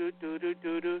hear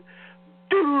doo-doo-doo-doo-doo-doo,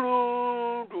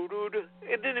 doo-doo-doo-doo-doo,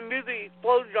 and then the music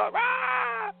explodes. You're like,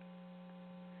 ah!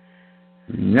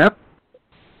 Yep.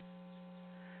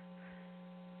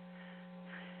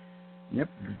 Yep.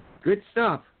 Good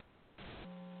stuff, to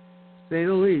say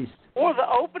the least. Or the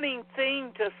opening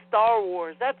theme to Star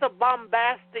Wars. That's a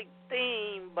bombastic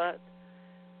theme, but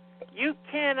you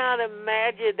cannot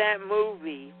imagine that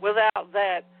movie without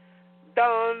that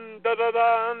dun da da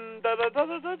dun da da da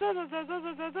da da da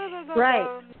da da da da.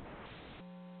 Right.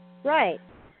 Right.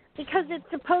 Because it's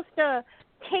supposed to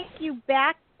take you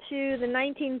back to the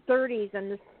 1930s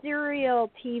and the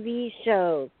serial TV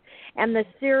shows and the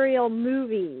serial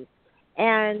movies,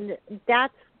 and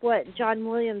that's what John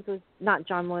Williams was, not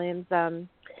John Williams, what's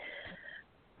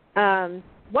John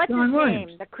his Williams.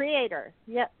 name? The creator.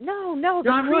 Yeah, no,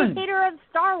 John the creator of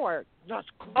Star Wars. Star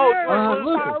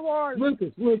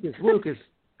Lucas. Wars. Lucas.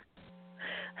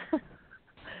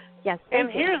 Yes. And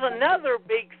thank you. here's another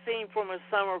big scene from a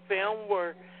summer film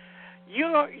where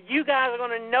you guys are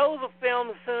going to know the film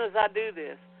as soon as I do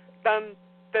this. Dun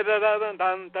da da da dun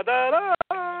dun da da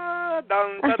da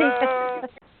dun da da.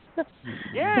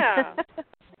 Yeah.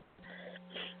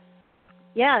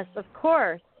 Yes, of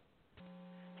course.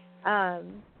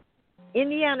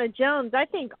 Indiana Jones. I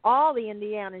think all the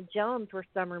Indiana Jones were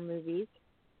summer movies.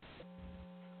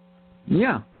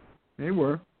 Yeah, they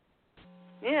were.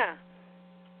 Yeah.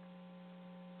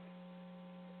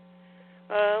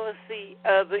 Let's see.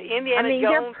 The Indiana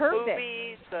Jones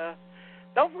movies.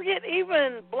 Don't forget,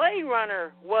 even Blade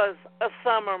Runner was a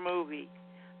summer movie.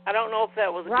 I don't know if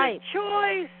that was a good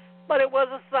choice, but it was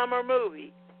a summer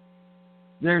movie.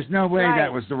 There's no way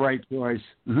that was the right choice.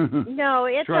 No,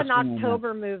 it's Trust an me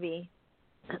October movie.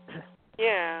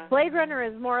 Yeah. Blade Runner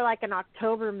is more like an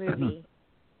October movie.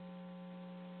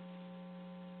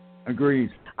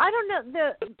 Agreed. I don't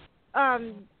know,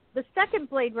 the second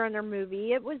Blade Runner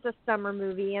movie, it was a summer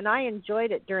movie, and I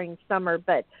enjoyed it during summer,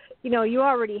 but, you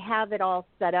already have it all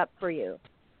set up for you.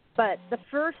 But the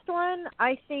first one,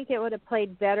 I think it would have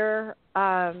played better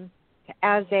as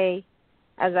a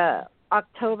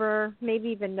October, maybe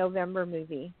even November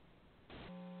movie.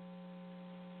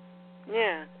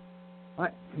 Yeah.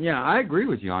 I agree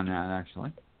with you on that,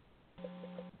 actually.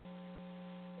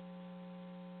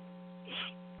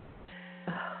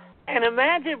 And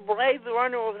imagine Blade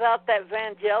Runner without that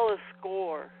Vangelis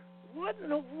score.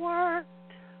 Wouldn't have worked.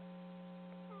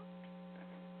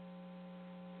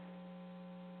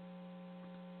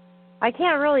 I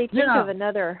can't really think of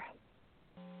another.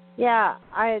 Yeah,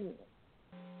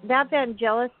 that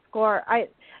Vangelis score.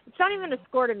 It's not even a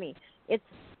score to me.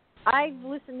 I've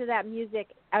listened to that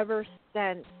music ever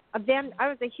since. I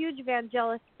was a huge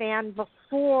Vangelis fan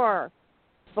before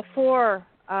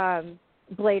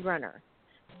Blade Runner,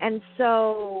 and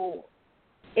so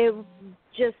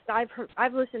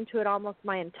I've listened to it almost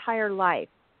my entire life,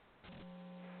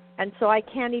 and so I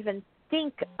can't even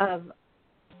think of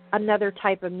another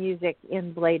type of music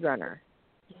in Blade Runner.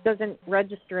 It doesn't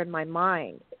register in my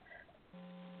mind.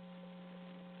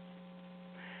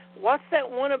 What's that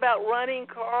one about running,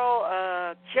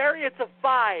 Karl? Chariots of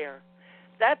Fire.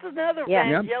 That's another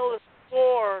Vangelis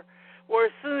score where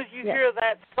as soon as you hear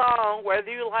that song,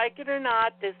 whether you like it or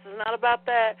not, this is not about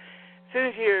that, as soon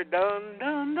as you hear dun,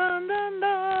 dun, dun, dun,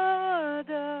 dun,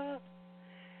 dun,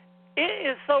 it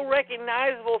is so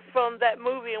recognizable from that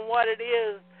movie and what it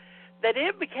is that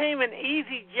it became an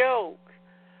easy joke.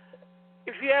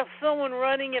 If you have someone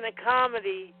running in a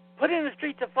comedy, put in the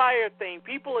Streets of Fire theme.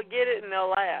 People will get it and they'll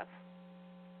laugh.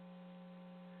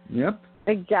 Yep.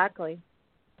 Exactly.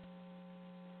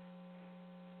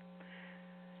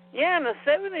 Yeah, in the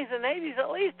 70s and 80s,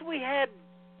 at least we had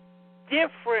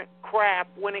different crap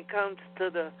when it comes to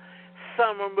the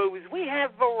summer movies. We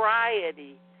had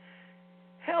variety.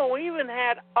 Hell, we even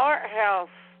had art house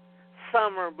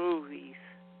summer movies.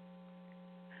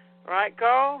 Right,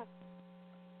 Karl?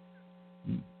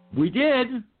 We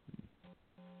did.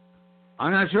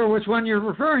 I'm not sure which one you're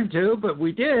referring to, but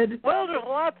we did. Well, there's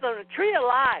lots of them. Tree of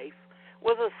Life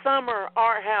was a summer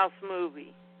art house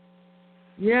movie.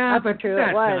 Yeah, that's but true,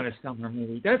 that's not a summer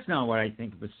movie. That's not what I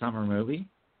think of a summer movie.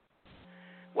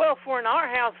 Well, for an art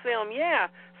house film, yeah.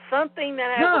 Something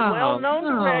that has a well-known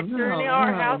director in the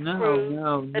art house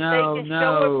crew that they can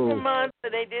show it for months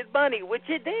and they did money, which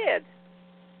it did.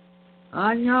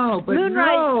 I know, but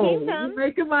Moonrise Kingdom. You're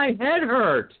making my head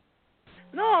hurt.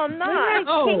 No, I'm not. Moonrise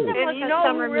Kingdom was and you a know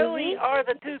summer who really movie. are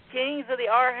the two kings of the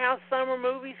art house summer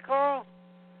movies, Karl?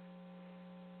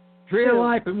 Tree of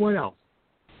Life and what else?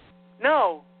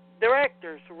 No,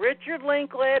 directors. Richard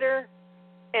Linklater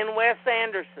and Wes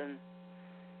Anderson.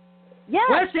 Yes,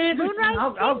 Wes Anderson. Moonrise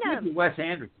I'll Kingdom. give you Wes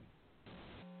Anderson.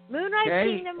 Moonrise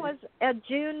Kingdom was a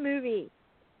June movie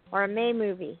or a May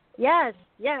movie. Yes.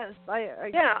 I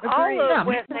all agree. of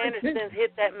Wes Anderson's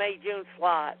hit that May-June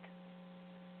slot.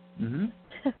 Mm-hmm.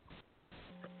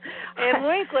 And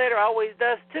Linklater always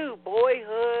does too.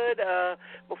 Boyhood,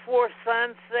 Before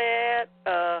Sunset,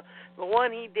 the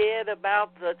one he did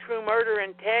about the true murder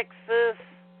in Texas,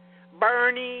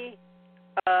 Bernie,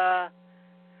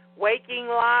 Waking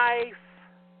Life,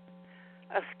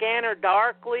 A Scanner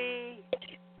Darkly.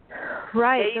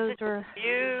 Right, those were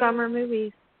summer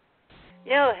movies.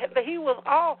 Yeah, he was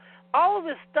all of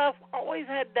his stuff always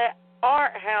had that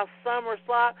art house summer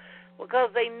slot because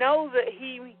they know that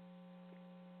he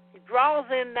draws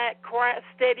in that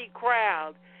steady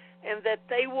crowd and that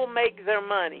they will make their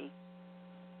money.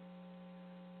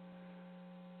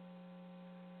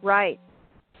 Right.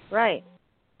 Can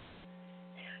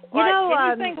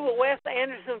you think of a Wes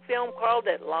Anderson film, Karl,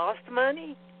 that lost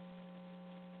money?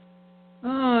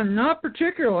 Not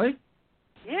particularly.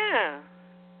 Yeah.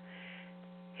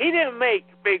 He didn't make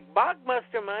big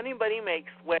blockbuster money, but he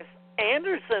makes Wes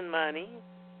Anderson money.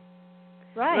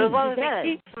 Right. And as long as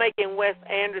he he keeps making Wes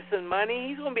Anderson money,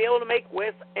 he's going to be able to make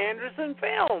Wes Anderson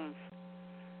films.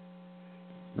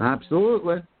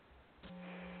 Absolutely.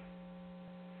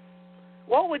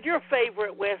 What would your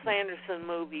favorite Wes Anderson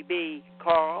movie be,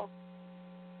 Karl?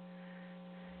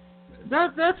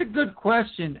 That's a good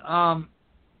question.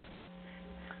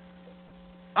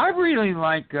 I really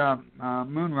like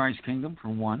Moonrise Kingdom, for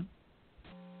one.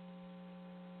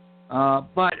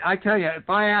 But I tell you, if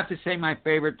I have to say my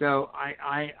favorite, though,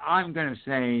 I'm going to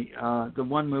say the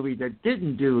one movie that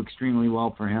didn't do extremely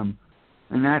well for him,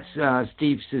 and that's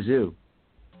Steve Zissou.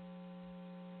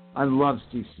 I love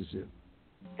Steve Zissou.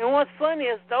 And what's funny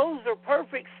is those are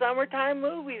perfect summertime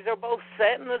movies. They're both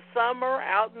set in the summer,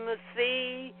 out in the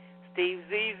sea. Steve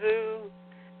Zissou,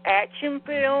 action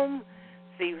film.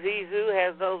 Steve Zissou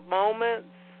has those moments.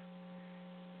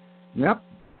 Yep.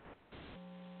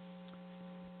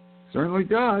 Certainly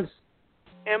does.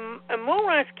 And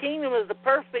Moonrise Kingdom is the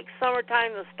perfect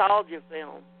summertime nostalgia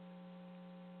film.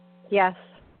 Yes,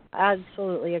 I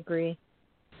absolutely agree.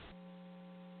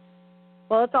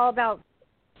 Well, it's all about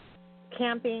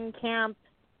camping, camp,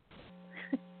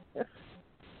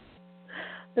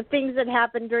 the things that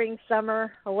happen during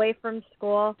summer, away from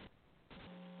school.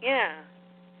 Yeah.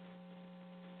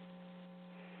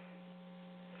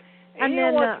 And you know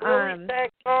then, what's really sad,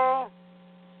 Karl?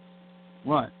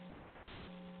 What?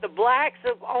 The blacks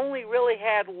have only really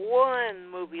had one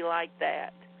movie like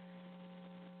that,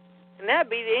 and that'd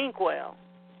be The Inkwell.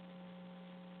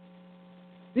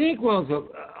 The Inkwell's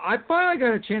I finally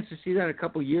got a chance to see that a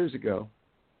couple years ago.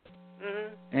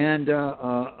 Mm-hmm. And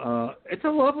it's a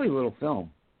lovely little film.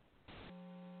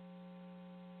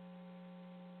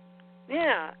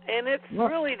 Yeah, and it's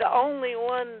really the only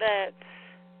one that's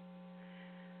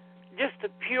just a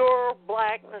pure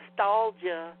black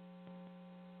nostalgia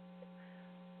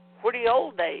for the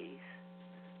old days.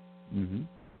 Mm-hmm.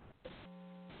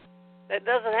 That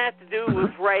doesn't have to do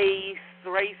with race,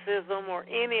 racism, or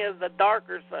any of the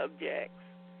darker subjects.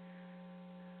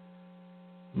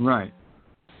 Right.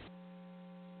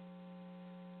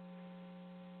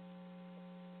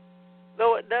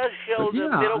 Though it does show the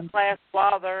middle-class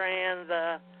father and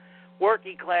the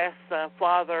working-class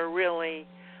father really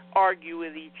argue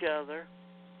with each other.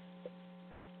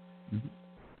 Mm-hmm.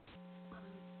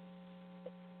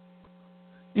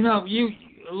 You know,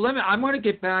 I'm going to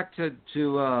get back to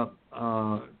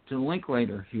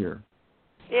Linklater here.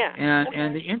 Yeah.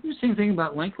 And the interesting thing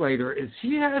about Linklater is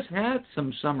he has had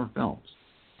some summer films.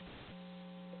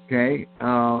 Okay,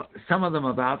 some of them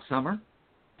about summer,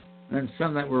 and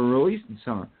some that were released in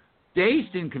summer.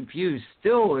 Dazed and Confused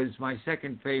still is my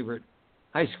second favorite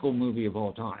high school movie of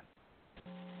all time.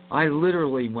 I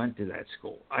literally went to that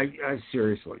school. I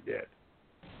seriously did.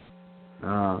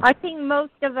 I think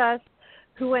most of us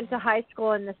who went to high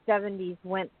school in the 70s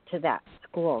went to that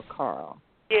school, Karl.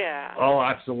 Yeah. Oh,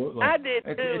 absolutely. I did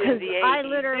too in the 80s. I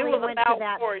literally it was went about to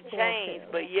that before it school changed,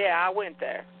 too. but yeah, I went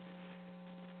there.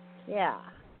 Yeah.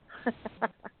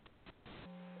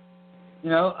 You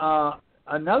know,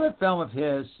 another film of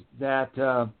his that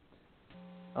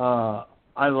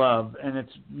I love, and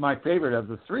it's my favorite of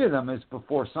the three of them, is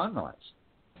Before Sunrise.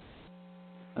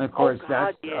 And of course,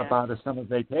 that's about a summer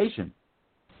vacation.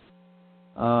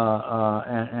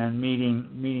 And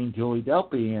meeting Julie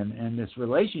Delpy and this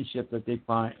relationship that they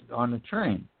find on the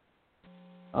train.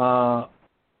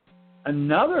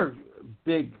 Another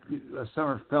big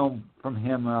summer film from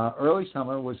him, early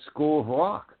summer, was School of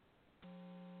Rock,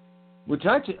 which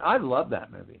I love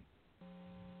that movie.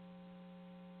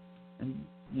 And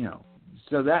you know,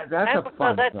 so that's a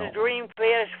fun film. That's a dream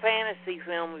fantasy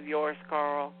film of yours,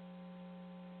 Karl.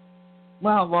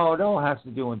 Well, it all has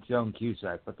to do with Joan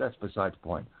Cusack, but that's besides the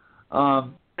point.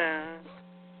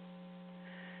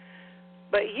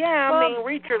 But yeah, I mean,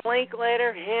 Richard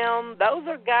Linklater, him, those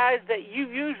are guys that you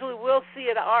usually will see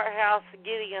at the art house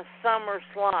getting a summer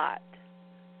slot.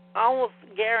 Almost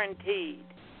guaranteed.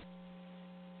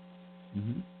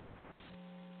 Mm-hmm.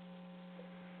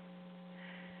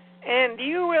 And do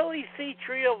you really see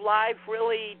Tree of Life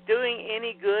really doing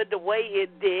any good the way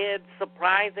it did,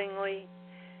 surprisingly,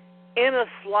 in a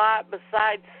slot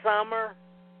besides summer?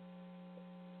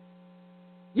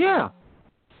 Yeah.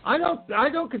 I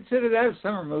don't consider that a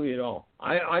summer movie at all.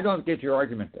 I don't get your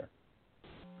argument there.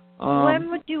 When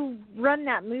would you run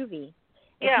that movie?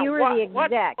 If you were the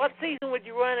exec. What season would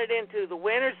you run it into? The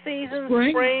winter season?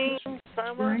 Spring?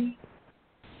 Summer?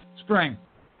 Spring.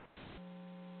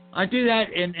 I do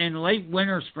that in late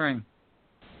winter, spring.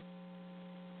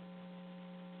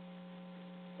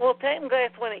 Well, technically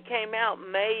that's when it came out,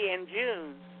 May and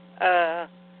June.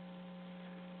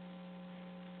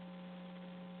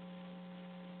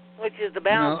 Which is the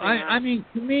balancing act. I mean,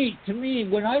 to me,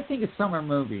 when I think of summer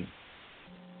movie,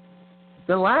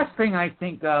 the last thing I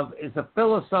think of is a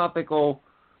philosophical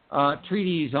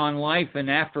treatise on life and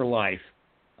afterlife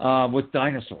with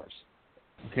dinosaurs.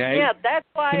 Okay. Yeah, that's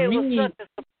why to it me, was such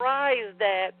a surprise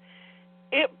that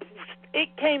it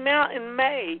came out in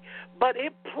May, but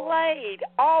it played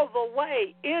all the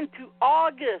way into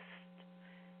August.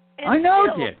 I know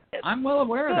it did. I'm well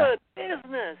aware of that. Good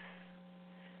business.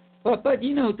 But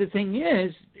the thing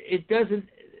is, it doesn't.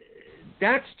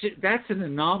 That's an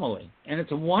anomaly, and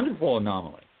it's a wonderful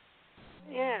anomaly.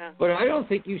 Yeah. But I don't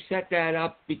think you set that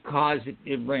up because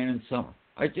it ran in summer.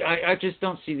 I just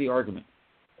don't see the argument,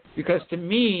 because to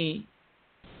me,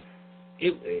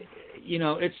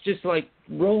 it's just like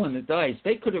rolling the dice.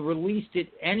 They could have released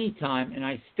it any time, and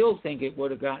I still think it would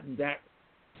have gotten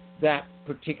that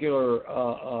particular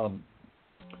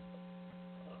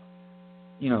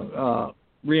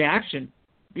reaction,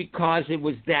 because it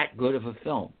was that good of a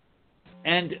film,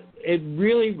 and it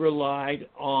really relied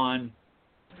on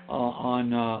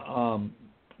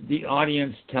the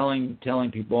audience telling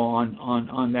people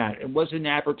on that. It wasn't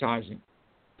advertising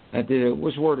that did it. It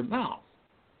was word of mouth.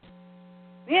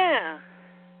 Yeah,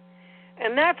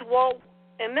 and that's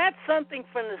something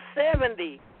from the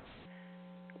 '70s,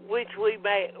 which we've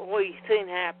seen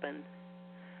happen,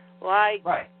 like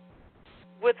right.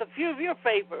 with a few of your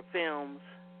favorite films.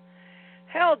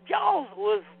 Hell, Jaws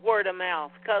was word of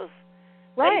mouth, because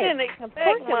they didn't expect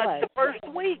much the first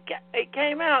week it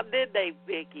came out, did they,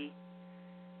 Vicki?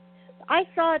 I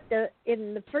saw it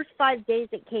in the first 5 days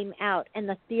it came out, and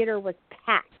the theater was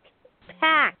packed.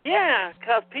 Yeah,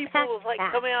 because people was like,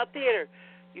 coming out theater,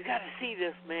 you got to see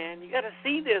this, man. You got to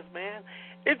see this, man.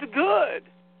 It's good.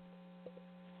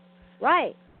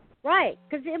 Right,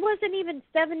 because it wasn't even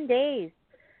 7 days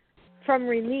from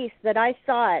release that I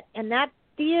saw it, and that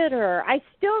theater, I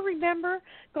still remember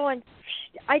going,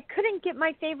 I couldn't get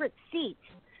my favorite seat.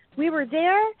 We were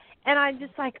there, and I'm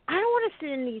just like, I don't want to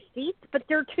sit in these seats, but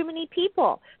there are too many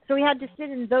people. So we had to sit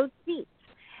in those seats.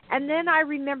 And then I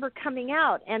remember coming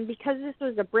out, and because this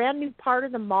was a brand new part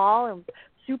of the mall, and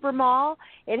super mall,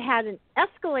 it had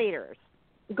escalators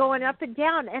going up and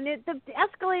down, and the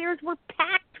escalators were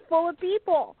packed full of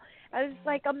people. I was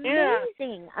like,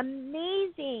 amazing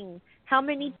how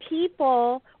many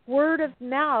people, word of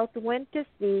mouth, went to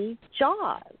see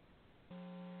Jaws.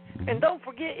 And don't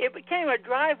forget, it became a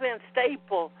drive-in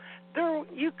staple.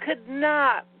 You could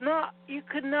not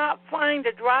find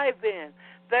a drive-in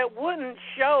that wouldn't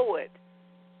show it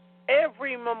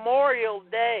every Memorial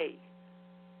Day.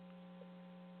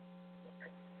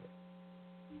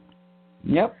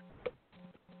 Yep.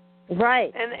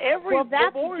 Right. And every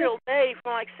Memorial Day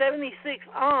from like 76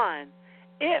 on,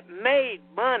 it made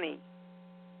money.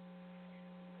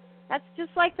 That's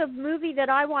just like the movie that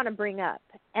I want to bring up,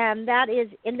 and that is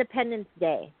Independence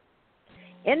Day.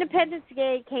 Independence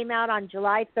Day came out on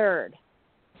July 3rd.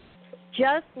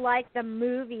 Just like the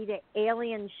movie, the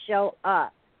aliens show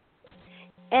up.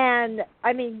 And,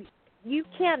 I mean, you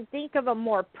can't think of a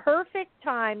more perfect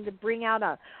time to bring out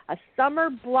a summer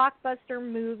blockbuster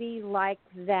movie like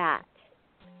that.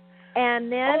 And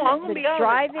then I'm going to be honest,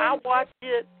 drive-in. I'll watch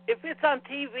it. If it's on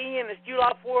TV and it's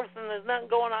July 4th and there's nothing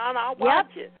going on, I'll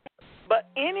watch it. But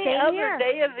any other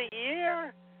day of the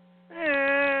year,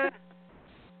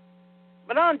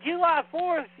 But on July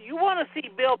 4th, you want to see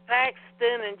Bill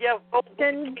Paxton and Jeff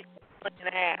Goldblum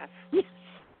kicking ass.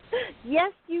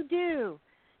 Yes, you do.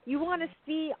 You want to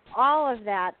see all of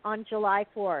that on July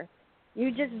 4th.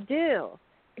 You just do.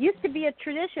 It used to be a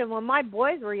tradition when my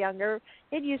boys were younger.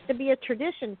 It used to be a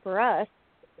tradition for us.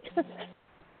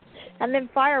 And then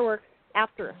fireworks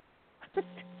after.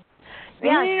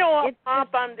 Yeah, you know what,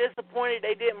 Pop, I'm disappointed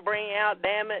they didn't bring out,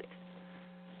 damn it.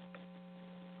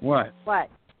 What?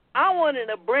 I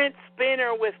wanted a Brent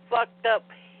Spinner with fucked up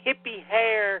hippie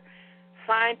hair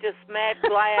signed to Smash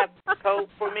Lab coat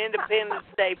from Independence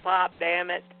Day, Pop,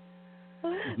 damn it.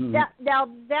 Now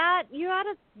that, you ought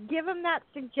to give him that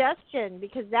suggestion,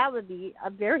 because that would be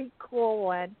a very cool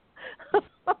one.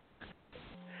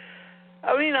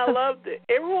 I mean, I loved it.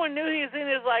 Everyone knew he was in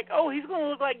it. Like, oh, he's going to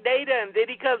look like Data, and then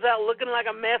he comes out looking like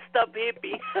a messed up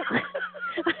hippie.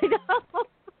 I know.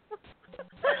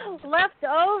 Left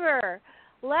over.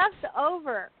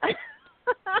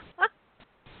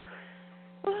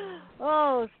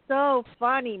 Oh, so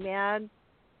funny, man.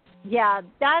 Yeah,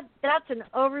 that's an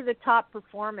over-the-top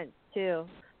performance, too.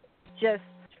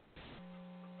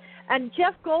 And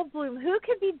Jeff Goldblum, who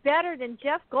could be better than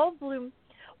Jeff Goldblum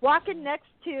walking next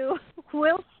to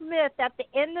Will Smith at the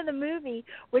end of the movie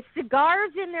with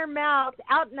cigars in their mouths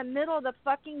out in the middle of the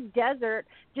fucking desert,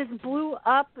 just blew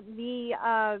up the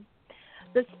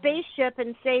spaceship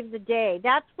and saved the day.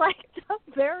 That's like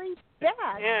very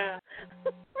bad. Yeah.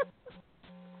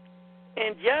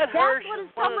 And Judd Hirsch is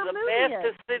one of the best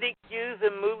acidic Jews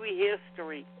in movie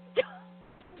history.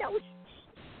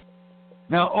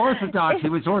 No, Orthodox. He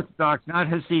was Orthodox, not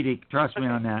Hasidic. Trust me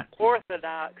on that.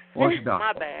 Orthodox.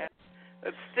 My bad.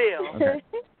 But still. Okay.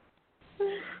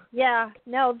 Yeah,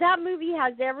 no, that movie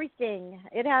has everything.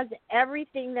 It has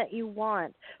everything that you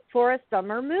want for a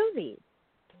summer movie.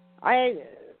 I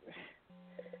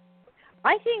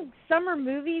think summer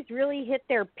movies really hit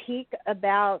their peak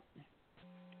about,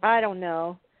 I don't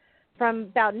know, from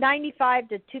about 95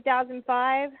 to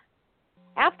 2005.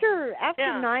 After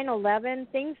 9/11,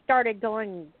 things started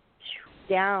going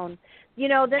down. You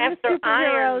know, then after the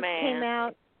superheroes came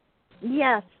out.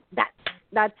 Yes,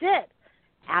 that's it.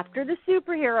 After the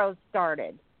superheroes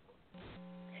started.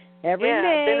 Every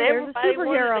May there's a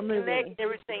superhero movie. Connect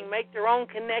everything, make their own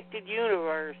connected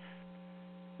universe.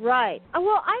 Right.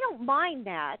 Well, I don't mind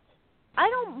that. I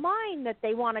don't mind that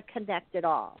they want to connect it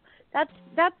all. That's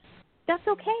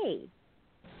okay.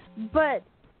 But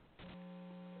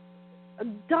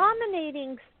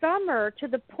dominating summer to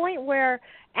the point where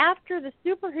after the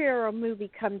superhero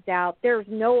movie comes out, there's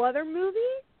no other movie?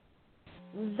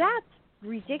 That's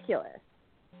ridiculous.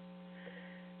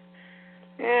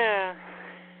 Yeah.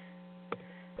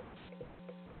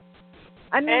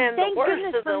 I mean, and thank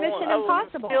goodness for Mission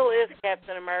Impossible. Still is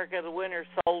Captain America: The Winter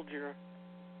Soldier.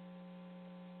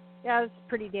 Yeah, it was a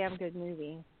pretty damn good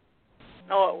movie.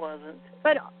 No, it wasn't.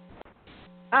 But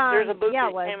there's a book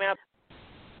that came out.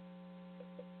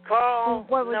 Karl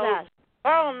what was that?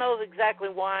 Karl knows exactly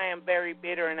why I'm very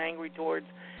bitter and angry towards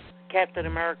Captain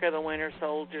America: The Winter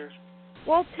Soldier.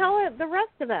 Well, tell the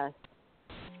rest of us.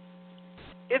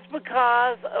 It's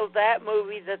because of that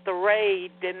movie that The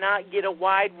Raid did not get a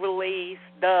wide release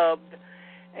dubbed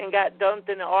and got dumped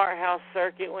in the art house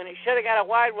circuit when it should have got a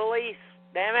wide release.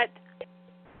 Damn it.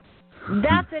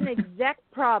 That's an exec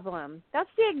problem. That's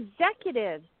the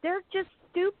executives. They're just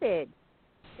stupid.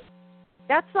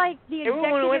 That's like the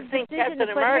executive decision to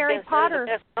put Harry Potter.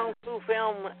 The best kung fu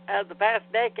film of the past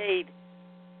decade.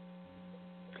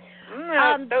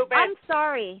 I'm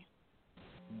sorry.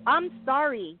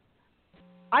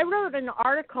 I wrote an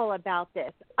article about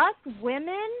this. Us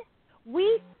women,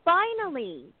 we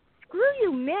finally, screw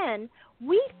you men,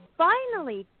 we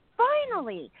finally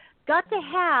got to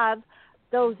have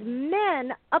those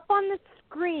men up on the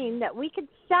screen that we could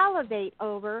salivate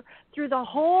over through the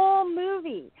whole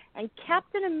movie. And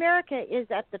Captain America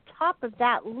is at the top of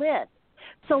that list.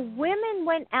 So women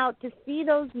went out to see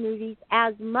those movies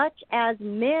as much as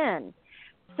men.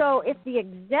 So if the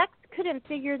execs couldn't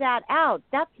figure that out,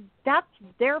 that's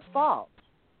their fault.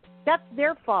 That's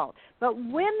their fault. But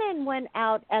women went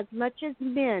out as much as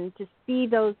men to see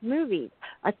those movies,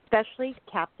 especially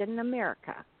Captain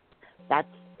America.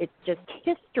 It's just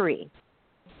history.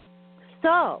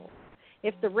 So,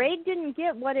 if The Raid didn't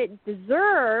get what it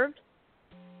deserved,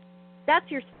 that's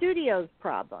your studio's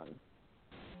problem.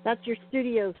 That's your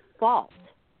studio's fault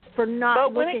for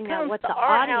not looking at what the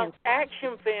audience. But when it comes to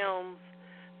action films,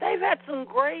 they've had some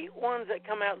great ones that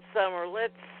come out in summer.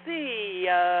 Let's see,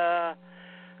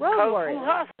 Road Warrior.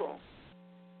 Hustle.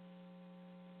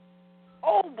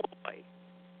 Oh boy!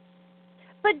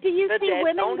 But do you see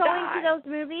women going to those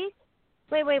movies?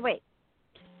 Wait.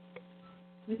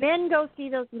 Men go see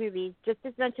those movies just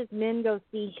as much as men go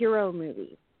see hero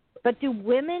movies. But do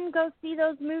women go see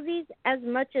those movies as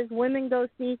much as women go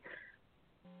see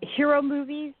hero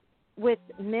movies with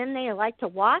men they like to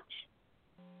watch?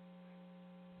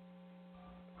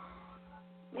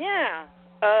 Yeah.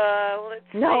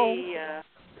 Let's see.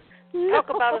 Talk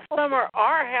about a summer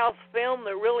art house film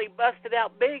that really busted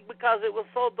out big because it was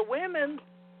sold to women.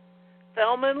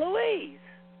 Thelma and Louise.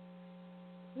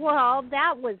 Well,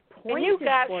 that was pointed. And you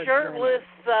got shirtless,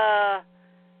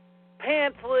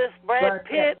 pantsless Brad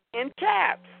Pitt in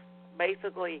chaps,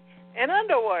 basically, and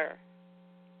underwear.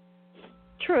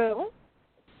 True.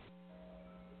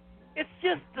 It's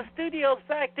just the studio's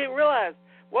fact didn't realize,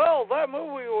 well, that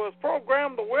movie was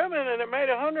programmed to women and it made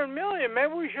 $100 million.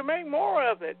 Maybe we should make more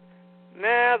of it.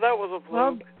 Nah, that was a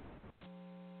fluke.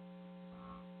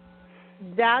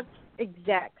 Well, that's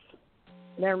execs.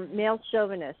 They're male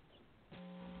chauvinists.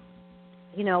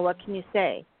 You know, what can you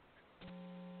say?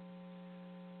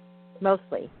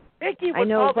 Mostly. Vicki would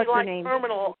probably like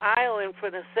Terminal Island for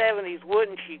the 70s,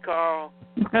 wouldn't she, Karl?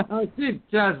 She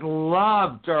just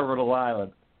loved Terminal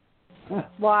Island.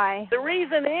 Why? The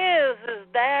reason is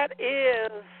that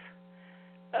is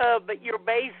but your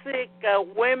basic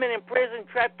women in prison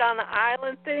trapped on the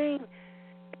island thing.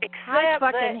 I Except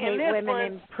fucking that hate in this women one,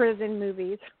 in prison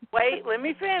movies. Wait, let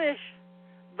me finish.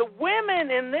 The women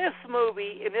in this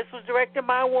movie, and this was directed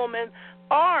by a woman,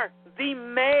 are the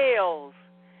males.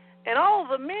 And all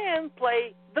the men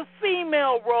play the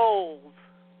female roles.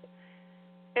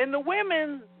 And the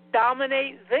women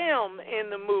dominate them in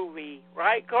the movie.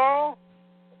 Right, Karl?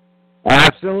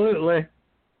 Absolutely.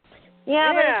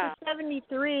 Yeah, but it's a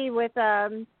 73 with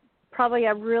probably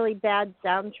a really bad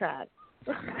soundtrack.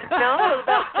 No, it was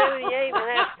about 78 when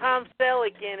it has Tom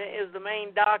Selleck in it as the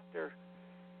main doctor.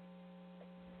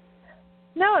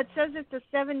 No, it says it's a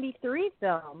 73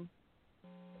 film.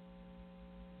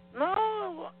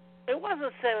 No, it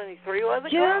wasn't 73, was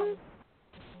it?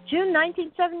 June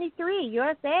 1973,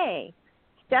 USA.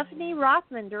 Stephanie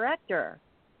Rothman, director.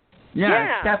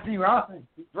 Yeah. Stephanie Rothman.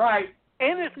 Right.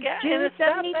 And it's got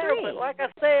there, but like I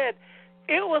said,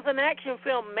 it was an action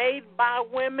film made by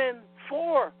women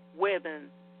for women.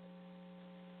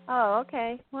 Oh,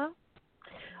 okay. Well,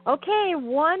 okay,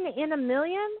 1 in a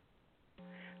million?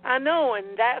 I know,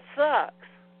 and that sucks.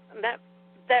 And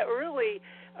that really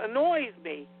annoys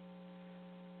me.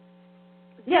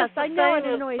 Yes, I know it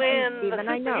annoys me, Stephen.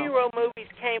 I know. When the superhero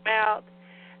movies came out,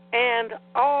 and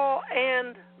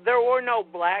there were no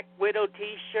Black Widow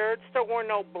T-shirts, there were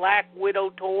no Black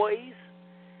Widow toys.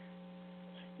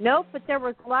 Nope, but there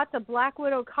was lots of Black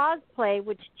Widow cosplay,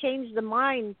 which changed the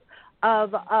minds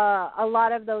of a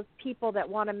lot of those people that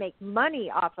want to make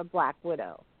money off of Black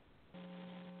Widow.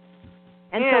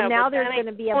 And so now there's going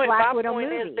to be a Black Widow movie.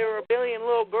 My point is there were a billion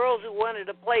little girls who wanted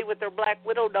to play with their Black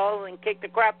Widow dolls and kick the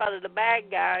crap out of the bad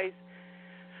guys,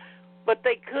 but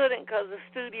they couldn't because the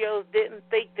studios didn't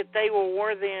think that they were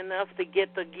worthy enough to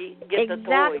get the toys.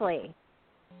 Exactly.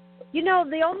 You know,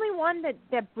 the only one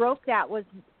that broke that was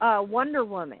Wonder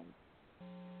Woman.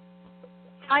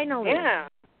 Finally. Yeah.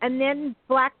 And then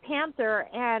Black Panther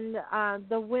and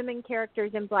the women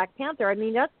characters in Black Panther. I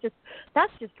mean, that's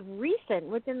just recent,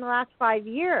 within the last 5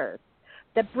 years,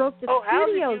 that broke the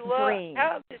studio's brain.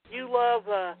 How did you love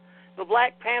the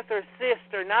Black Panther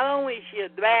sister? Not only is she a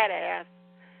badass,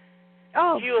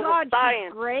 she was a scientist.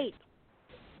 She's great.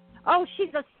 Oh,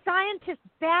 she's a scientist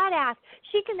badass.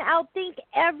 She can outthink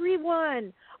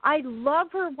everyone. I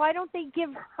love her. Why don't they give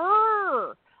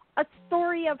her a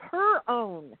story of her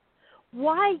own?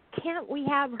 Why can't we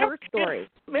have her story?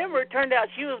 Remember, it turned out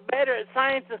she was better at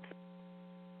science.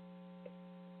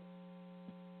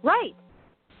 Right.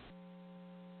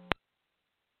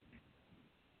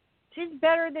 She's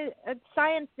better at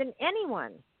science than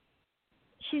anyone.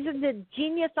 She's a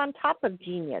genius on top of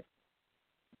genius.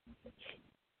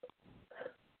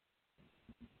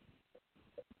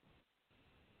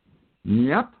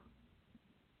 Yep.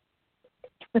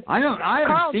 I haven't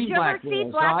Karl, seen Black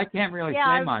Widow, so I can't really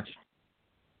say much.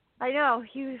 I know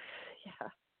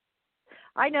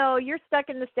I know you're stuck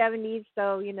in the 70s,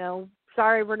 so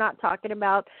sorry, we're not talking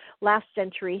about last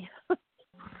century.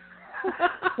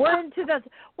 We're in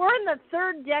the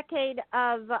third decade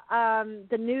of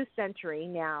the new century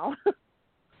now.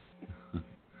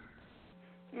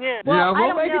 Yeah. Well, we'll I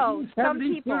don't make know. it to the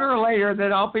 70s sooner or later.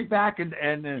 Then I'll be back and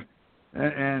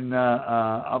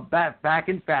back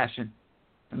in fashion.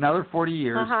 Another 40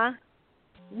 years. Uh-huh.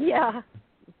 Yeah.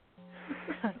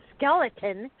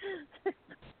 Skeleton.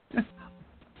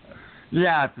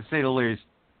 Yeah, to say the least.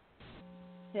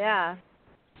 Yeah.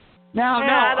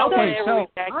 Now, okay, so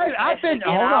I've been,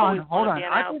 hold on.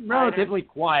 I've been relatively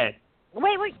quiet.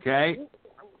 Wait. Okay?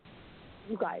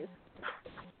 You guys.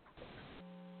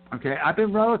 Okay, I've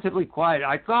been relatively quiet.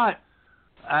 I thought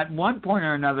at one point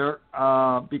or another,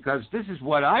 because this is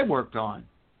what I worked on,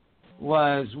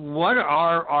 was what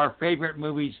are our favorite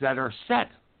movies that are set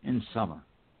in summer?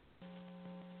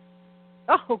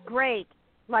 Oh, great.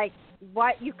 Like,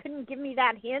 what? You couldn't give me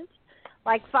that hint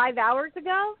like 5 hours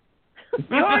ago?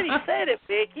 You already said it,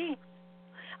 Vicki.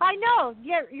 I know.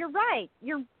 Yeah, you're right.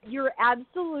 You're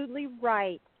absolutely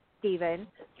right, Stephen.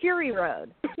 Fury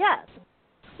Road. Yes.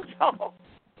 Oh.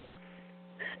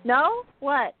 No?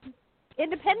 What?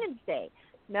 Independence Day.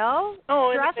 No?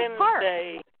 Oh, Jurassic Independence Park.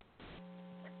 Day.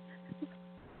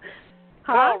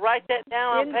 Huh? Well, write that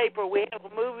down on paper. We have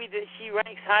a movie that she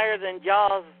ranks higher than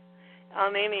Jaws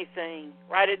on anything.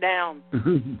 Write it down.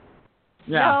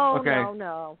 Yeah, okay.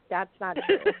 No. That's not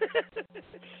true.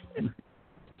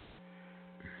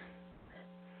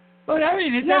 But I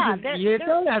mean, you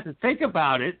don't have to think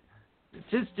about it. It's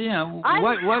just,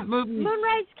 what movie?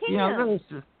 Moonrise Kingdom.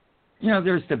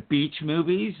 there's the beach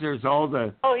movies. There's all of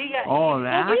that. Well, we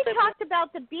talked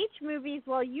about the beach movies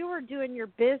while you were doing your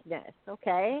business,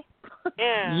 okay?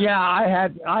 Yeah. Yeah, I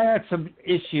had some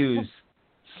issues.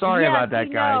 Sorry about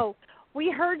that, guys. No, we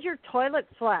heard your toilet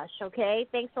flush, okay?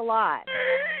 Thanks a lot.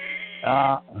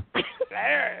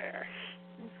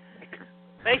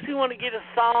 Makes me want to get a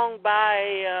song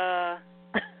by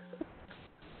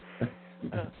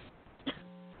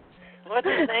what's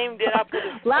his name? Did I put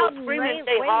his Freeman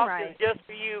J. Hawkins just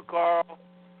for you, Carl?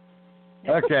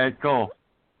 Okay, cool.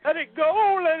 Let it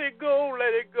go, let it go,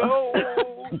 let it go.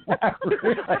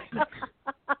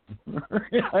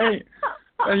 Really?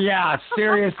 Yeah,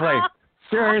 seriously.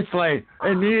 Seriously.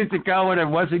 It needed to go and it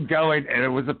wasn't going, and it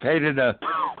was a pain in the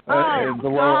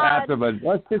lower abdomen.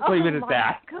 Let's just leave it at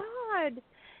that. Oh, my God.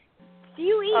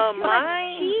 You eat too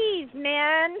much cheese,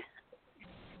 man.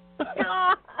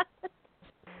 God.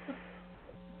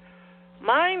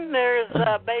 Mine, there's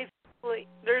basically,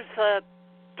 there's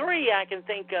three I can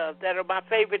think of that are my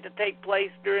favorite to take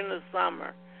place during the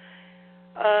summer.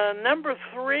 Number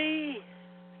 3,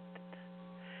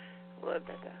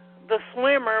 The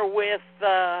Swimmer with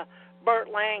Burt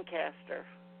Lancaster.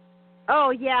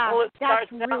 Oh, yeah, well,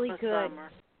 that's really good.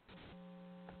 Summer.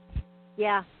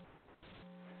 Yeah.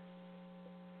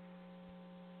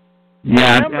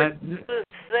 Yeah.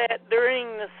 That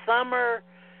during the summer,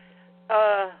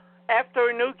 after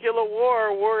a nuclear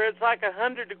war, where it's like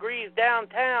 100 degrees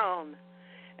downtown,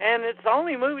 and it's the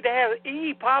only movie to have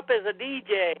Iggy Pop as a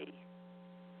DJ.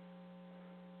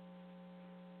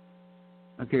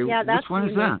 Okay, yeah, which one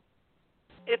is that?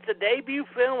 It's a debut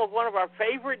film of one of our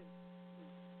favorite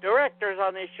directors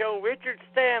on this show, Richard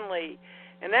Stanley,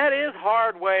 and that is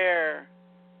Hardware.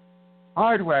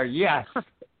 Hardware, yes.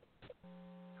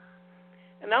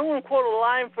 And I'm going to quote a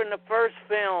line from the first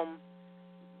film,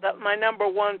 my number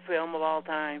 1 film of all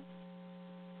time.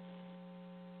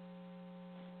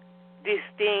 This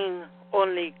thing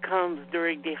only comes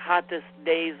during the hottest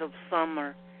days of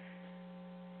summer.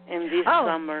 And this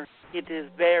summer, it is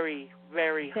very,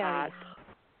 very hot.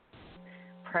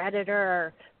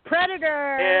 Predator.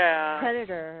 Predator. Yeah.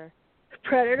 Predator.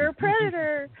 Predator.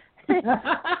 Predator.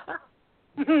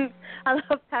 I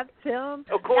love that film.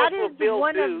 Of course, that with Bill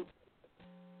Duke.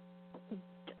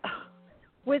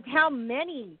 With how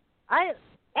many,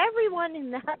 everyone in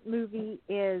that movie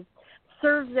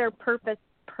serves their purpose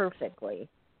perfectly,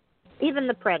 even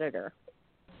the Predator.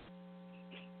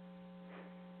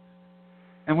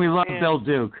 And we love Bill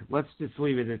Duke. Let's just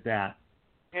leave it at that.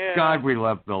 Yeah. God, we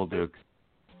love Bill Duke.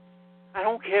 I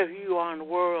don't care who you are in the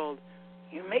world.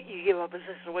 You give up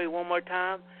position away one more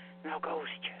time, and I'll ghost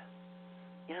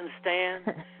you. You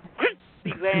understand?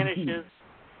 He vanishes.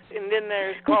 And then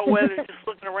there's Carl Weathers just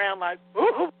looking around like,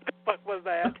 "Ooh, what the fuck was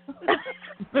that?"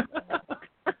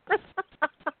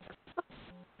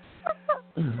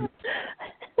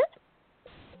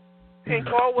 And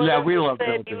Carl Weathers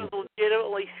said he was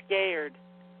legitimately scared.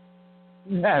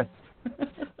 Yes.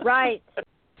 Right.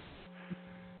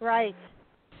 Right.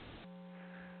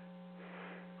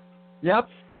 Yep.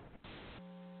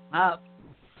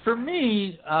 For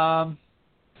me,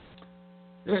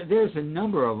 there's a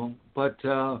number of them, but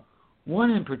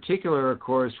one in particular, of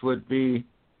course, would be,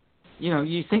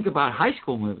 you think about high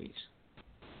school movies.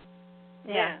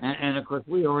 Yeah. And of course,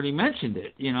 we already mentioned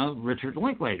it, Richard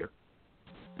Linklater.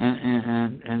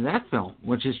 And that film,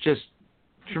 which is just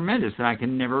tremendous, and I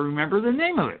can never remember the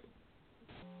name of it.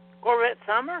 Corvette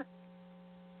Summer?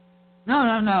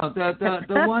 No.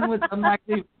 The one with the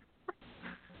Maggie.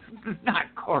 Not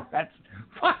Corvettes.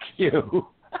 Fuck you.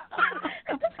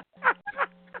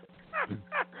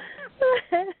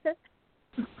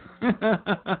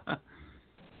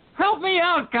 Help me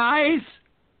out, guys.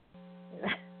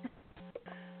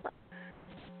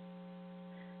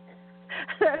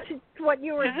 That's what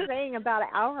you were saying about an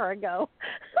hour ago.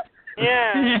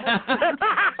 Yeah.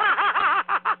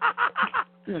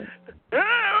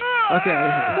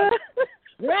 Okay.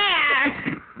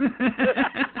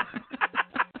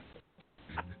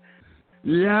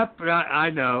 Yep, I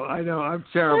know. I'm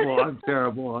terrible.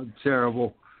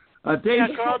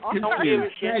 Dave, Carl, don't give a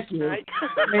shit. Thank you. Right?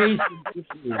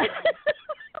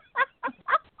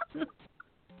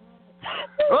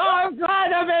 Oh, I'm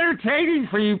glad I'm entertaining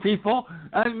for you people.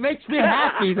 It makes me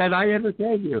happy that I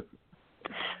entertain you.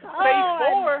 Phase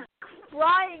 4. I'm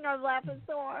crying. I'm laughing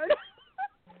so hard.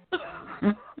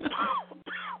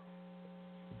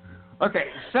 Okay,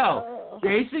 so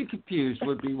Dazed and Confused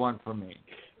would be one for me.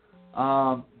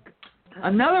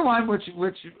 Another one,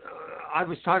 which I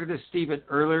was talking to Stephen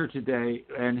earlier today,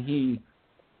 and he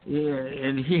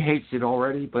hates it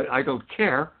already, but I don't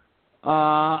care.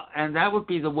 And that would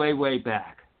be The Way, Way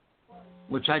Back.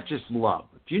 which I just love.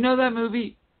 Do you know that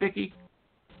movie, Vicki?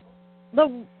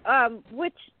 The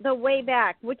Way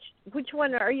Back? Which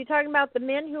one are you talking about? The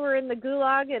men who are in the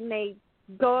gulag and they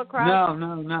go across?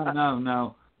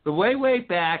 No. The Way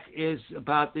Back is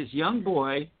about this young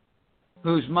boy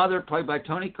whose mother, played by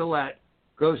Toni Collette,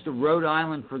 goes to Rhode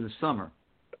Island for the summer,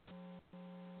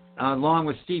 along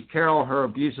with Steve Carell, her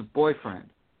abusive boyfriend.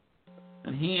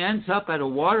 And he ends up at a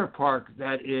water park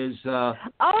that is run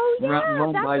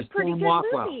by that's a pretty Sam good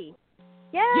Rockwell. movie.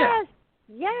 Yes,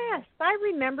 I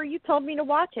remember. You told me to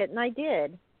watch it, and I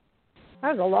did.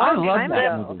 That was a long time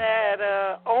ago.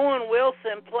 That Owen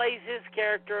Wilson plays his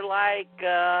character like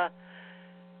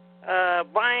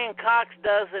Brian Cox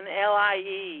does in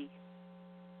LIE.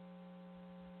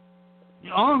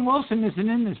 Owen Wilson isn't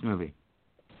in this movie.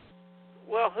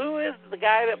 Well, who is the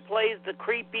guy that plays the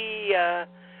creepy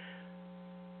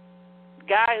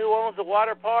guy who owns the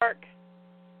water park?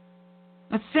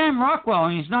 That's Sam Rockwell,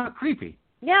 and he's not creepy.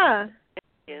 Yeah.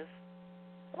 He is.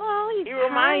 Well, he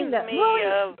reminds me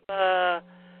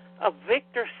of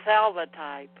Victor Salva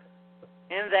type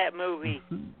in that movie.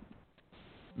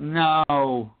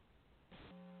 No.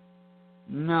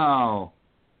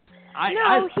 He's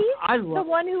the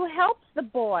one who helps the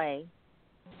boy.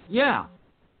 Yeah.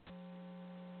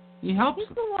 He helps him.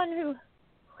 He's the one who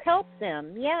helps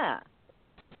him, yeah.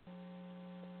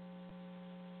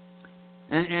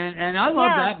 And I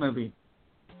love that movie.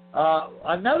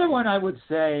 Another one I would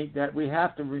say that we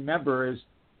have to remember is,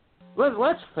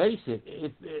 let's face it,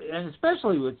 and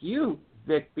especially with you,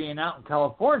 Vic, being out in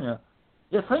California,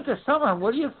 you think of summer,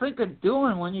 what do you think of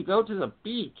doing when you go to the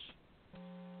beach?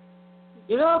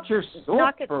 Get out your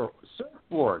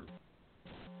surfboard.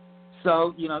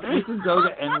 So, you can go to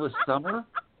Endless Summer.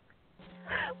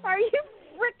 Are you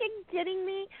freaking kidding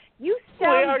me? You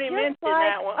sound we already just mentioned like,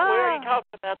 that one. We already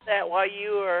talked about that while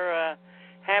you were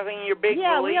having your big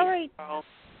yeah, release. We already talked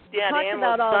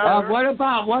about all that.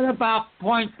 What about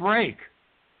Point Break?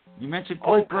 You mentioned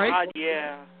Point Break? Oh, God,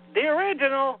 yeah. The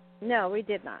original. No, we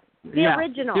did not. The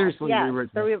original. Seriously, yes. the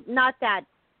original. So not that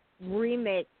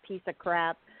remake piece of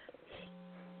crap.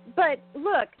 But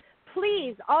look,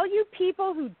 please, all you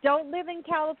people who don't live in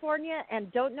California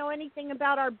and don't know anything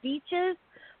about our beaches,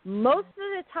 most of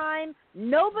the time,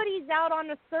 nobody's out on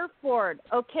a surfboard,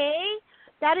 okay?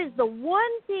 That is the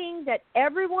one thing that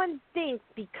everyone thinks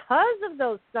because of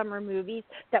those summer movies,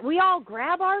 that we all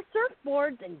grab our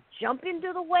surfboards and jump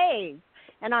into the waves.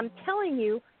 And I'm telling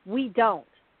you, we don't,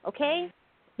 okay?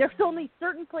 There's only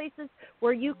certain places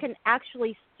where you can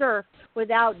actually surf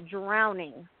without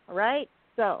drowning, all right?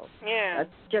 So let's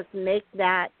just make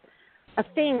that a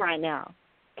thing right now,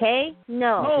 okay?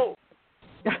 No. Oh,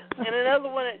 and another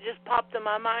one that just popped in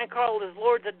my mind, Karl, is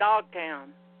Lords of Dogtown.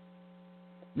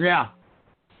 Yeah,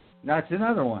 that's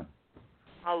another one.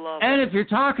 I love it. And if you're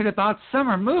talking about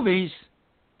summer movies,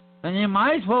 then you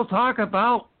might as well talk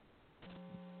about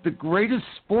the greatest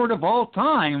sport of all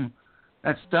time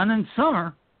that's done in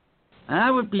summer, and that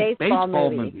would be baseball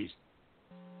movies.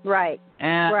 Right.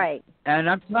 And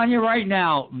I'm telling you right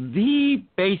now, the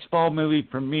baseball movie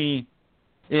for me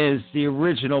is the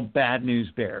original Bad News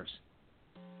Bears.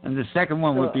 And the second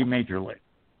one would be Major League.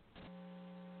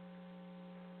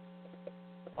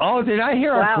 Oh, did I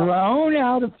hear a groan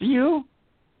out of you?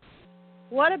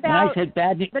 What about I said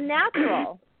Bad The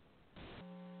Natural?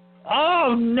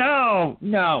 Oh, no.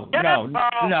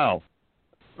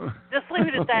 Just leave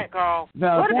it at that, Karl.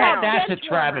 No, that's a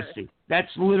travesty. That's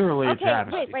literally a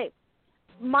travesty. Wait.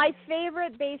 My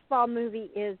favorite baseball movie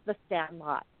is The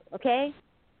Sandlot, okay?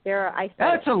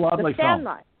 That's a lovely film.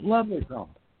 Lovely film.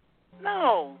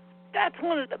 No, that's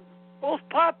one of the most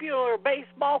popular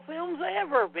baseball films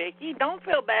ever, Vicki. Don't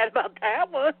feel bad about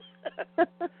that one.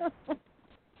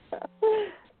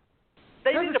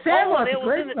 They did a poll, and it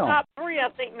was in the top 3. I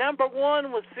think number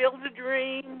 1 was Field of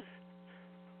Dreams.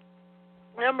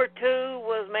 Number 2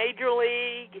 was Major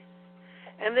League.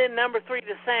 And then number 3,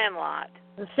 The Sandlot.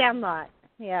 The Sandlot,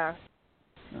 yeah.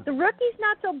 The Rookie's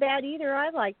not so bad either. I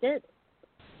liked it.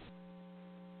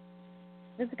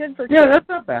 It's good for kids. Yeah, that's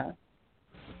not bad.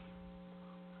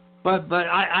 But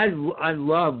I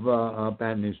love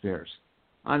Bad News Bears.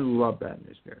 I love Bad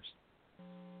News Bears.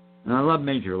 And I love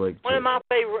Major League, too. One of my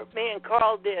favorite, me and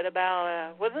Karl did about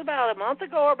a month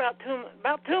ago or about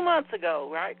 2 months ago,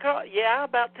 right, Karl? Yeah,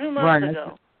 about 2 months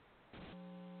ago.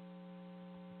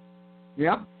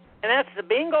 Yep. And that's the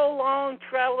Bingo Long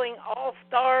Traveling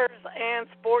All-Stars and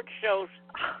Sports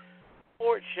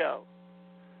Show.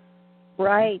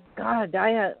 Right. God, I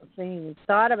haven't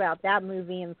thought about that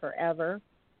movie in forever.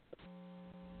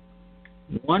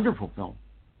 Wonderful film.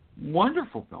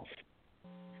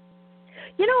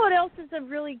 You know what else is a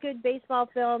really good baseball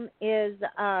film is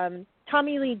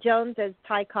Tommy Lee Jones as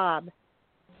Ty Cobb.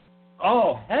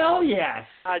 Oh, hell yes.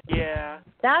 Yeah.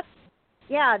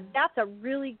 That's a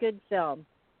really good film.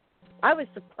 I was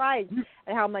surprised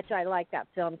at how much I like that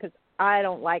film because I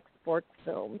don't like sports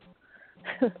films.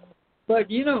 But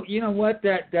you know what?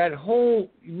 That whole,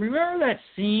 remember that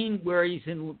scene where he's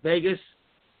in Vegas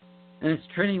and it's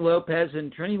Trini Lopez,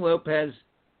 and Trini Lopez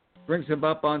brings him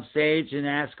up on stage and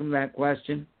asks him that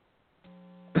question?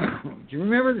 Do you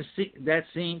remember that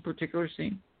particular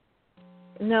scene?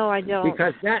 No, I don't.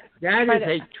 Because that is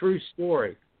a true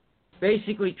story.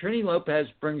 Basically, Trini Lopez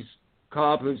brings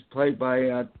Cobb, who's played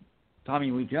by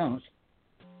Tommy Lee Jones,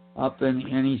 up, and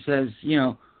he says,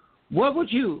 what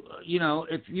would you,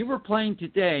 if you were playing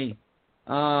today,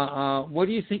 what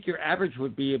do you think your average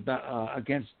would be about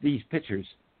against these pitchers?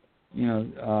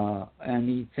 And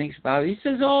he thinks about it. He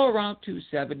says, around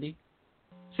 270.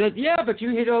 Said, yeah, but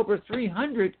you hit over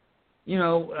 300,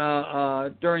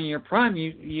 during your prime.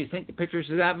 You think the pitchers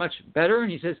are that much better?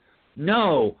 And he says,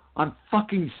 no, I'm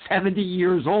fucking 70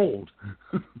 years old.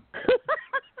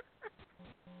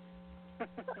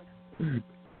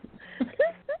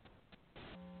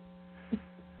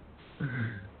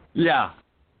 Yeah.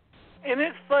 And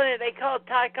it's funny, they called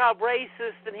Ty Cobb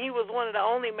racist, and he was one of the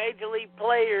only major league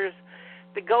players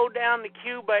to go down to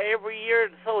Cuba every year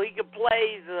so he could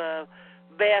play the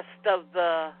best of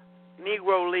the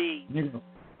Negro League.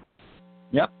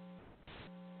 Yep.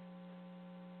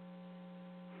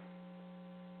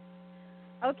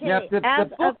 Okay, yeah, the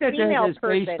book that is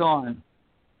person. based on,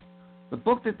 the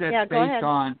book that's based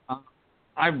on,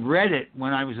 I read it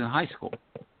when I was in high school.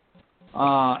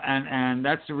 And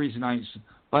that's the reason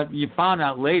but you found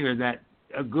out later that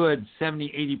a good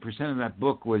 70-80% of that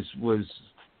book was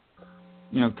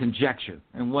conjecture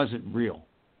and wasn't real.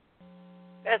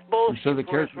 That's bullshit so the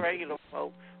for us regular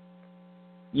folks.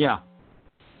 Yeah.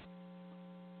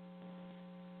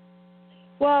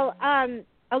 Well,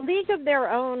 A League of Their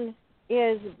Own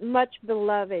is much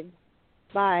beloved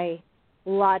by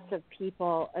lots of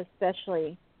people,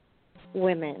 especially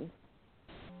women,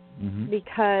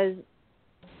 because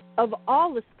of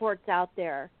all the sports out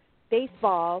there,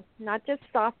 baseball, not just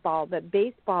softball, but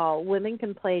baseball, women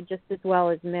can play just as well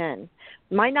as men.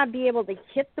 Might not be able to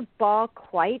hit the ball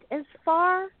quite as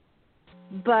far,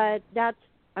 but that's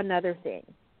another thing.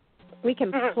 We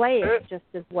can play it just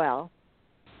as well.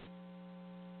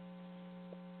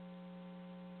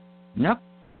 Yep.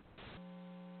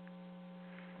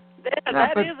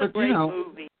 That is a great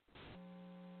movie.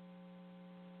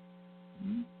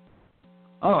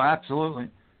 Oh, absolutely.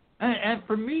 And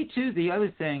for me, too, the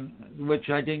other thing, which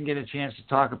I didn't get a chance to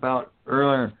talk about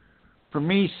earlier, for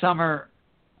me, summer,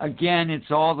 again,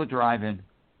 it's all the drive-in.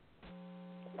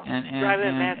 And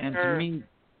to me,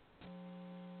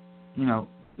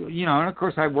 and of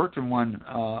course I worked in one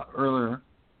earlier,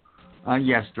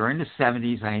 yes, during the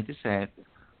 70s, I hate to say it,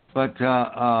 but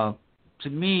to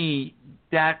me,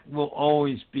 that will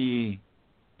always be,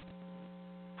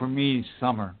 for me,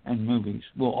 summer and movies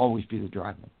will always be the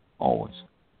drive-in, always.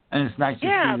 And it's nice to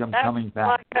see them coming back.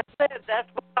 Like I said, that's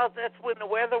because that's when the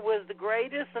weather was the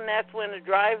greatest, and that's when the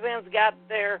drive-ins got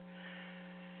their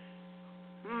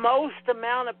most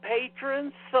amount of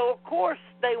patrons. So of course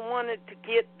they wanted to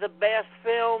get the best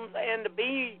films, and the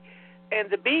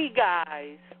B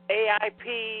guys,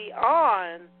 AIP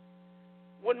on,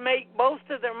 would make most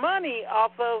of their money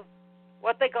off of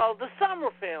what they call the summer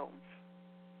films.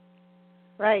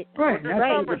 Right. That's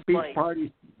where the beach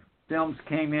party films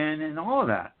came in and all of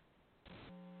that.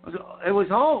 It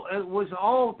was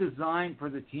all designed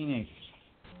for the teenagers.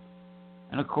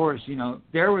 And of course,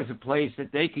 there was a place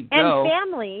that they could go.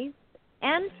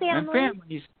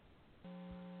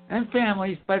 And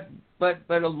families, but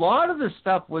a lot of the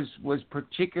stuff was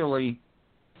particularly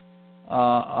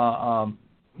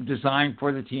designed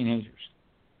for the teenagers.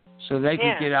 So they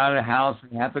could get out of the house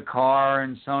and have the car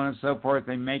and so on and so forth.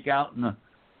 They make out in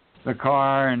the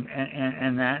car and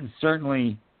that, and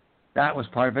certainly that was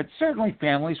part of it. Certainly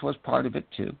families was part of it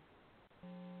too.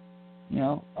 I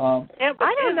don't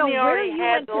know where you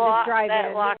went to the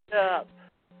drive-in. Locked up.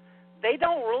 They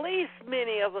don't release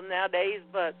many of them nowadays,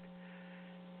 but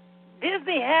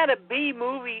Disney had a B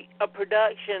movie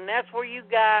production. That's where you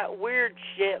got weird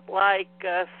shit like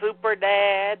Super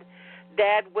Dad,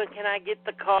 When Can I Get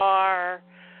the Car,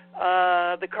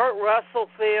 the Kurt Russell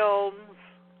films.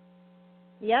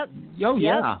 Yep. Oh,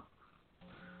 yeah.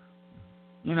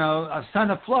 A Son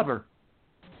of Flubber.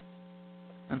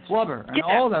 And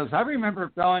all those. I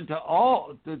remember going to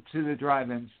the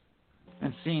drive-ins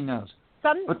and seeing those.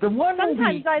 But the one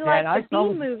sometimes movie I like the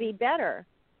B movie better.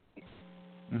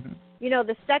 Mm-hmm.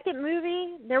 the second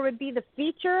movie, there would be the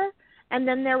feature, and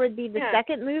then there would be the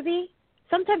second movie.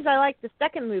 Sometimes I like the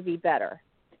second movie better.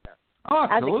 Oh,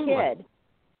 absolutely. As a kid.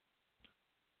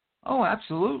 Oh,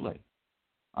 absolutely.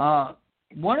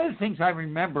 One of the things I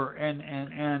remember,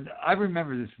 and I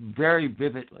remember this very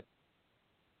vividly,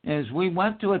 is we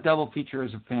went to a double feature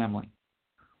as a family.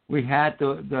 We had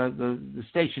the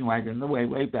station wagon the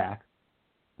way back,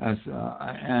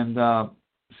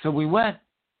 so we went,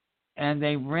 and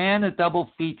they ran a double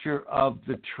feature of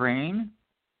The Train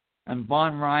and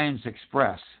Von Ryan's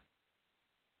Express.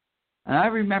 And I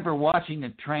remember watching The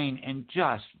Train and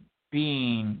just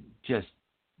being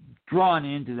drawn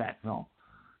into that film.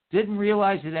 Didn't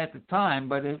realize it at the time,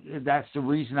 but that's the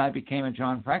reason I became a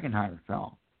John Frankenheimer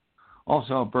fan.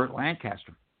 Also a Burt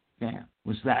Lancaster fan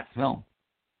was that film.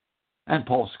 And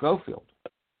Paul Scofield.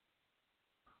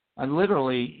 I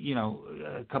literally,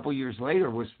 a couple years later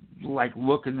was like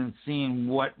looking and seeing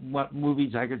what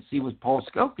movies I could see with Paul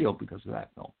Scofield because of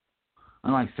that film.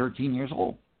 I'm like 13 years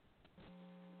old.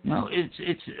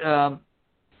 It's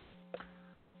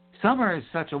summer is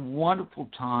such a wonderful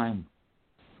time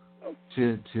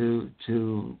to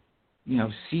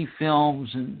see films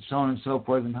and so on and so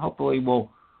forth, and hopefully we'll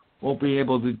be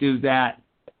able to do that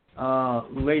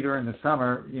later in the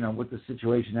summer, with the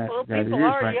situation that it is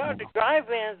right now. The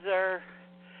drive-ins are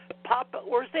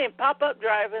we're seeing pop-up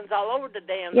drive-ins all over the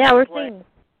damn place. We're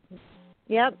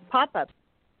seeing pop-up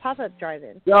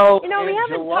drive-ins. So we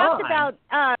haven't talked about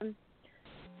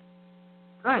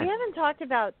we haven't talked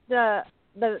about the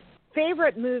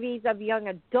favorite movies of young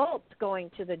adults going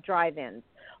to the drive-ins,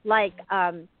 like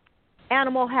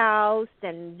Animal House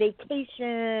and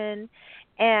Vacation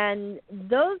and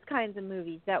those kinds of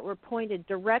movies that were pointed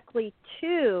directly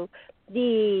to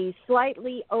the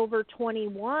slightly over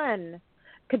 21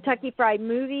 Kentucky Fried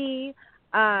Movie,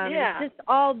 just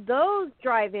all those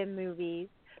drive-in movies,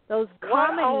 those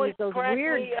comedies, those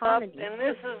weird comedies. And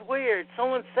this is weird.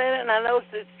 Someone said it, and I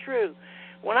noticed it's true.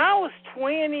 When I was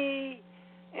 20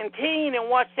 and teen and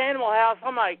watched Animal House,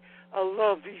 I'm like, I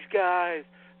love these guys.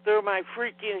 They're my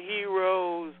freaking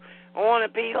heroes. I want to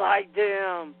be like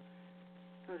them.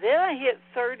 Then I hit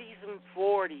 30s and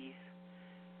 40s.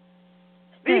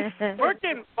 These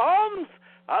freaking bums,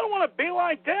 I don't want to be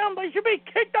like them. They should be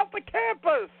kicked off the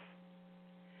campus.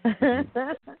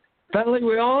 Suddenly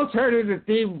we all turned into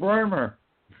Team Bremer.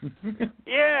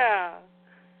 Yeah.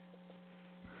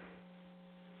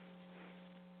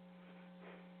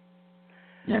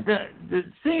 Yeah, the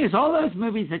thing is, all those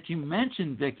movies that you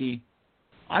mentioned, Vicki,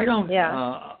 I don't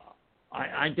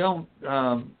I don't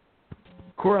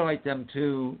correlate them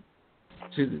to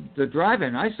the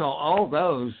drive-in. I saw all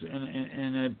those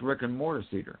in a brick and mortar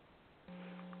theater.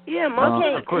 Yeah,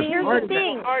 of course, here's the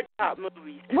thing. Hard top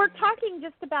movies. We're talking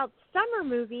just about summer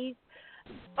movies.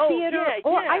 Oh, theater,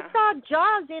 yeah. I saw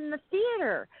Jaws in the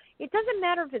theater. It doesn't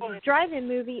matter if it's a drive-in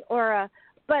movie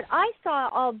but I saw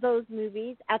all those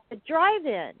movies at the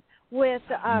drive-in with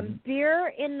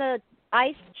beer in the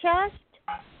ice chest,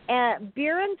 and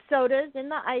beer and sodas in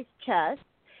the ice chest,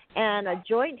 and a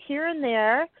joint here and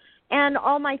there, and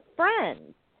all my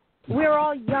friends. We were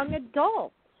all young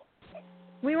adults.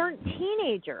 We weren't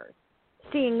teenagers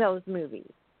seeing those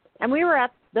movies, and we were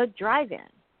at the drive-in.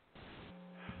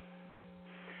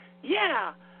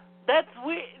 Yeah, that's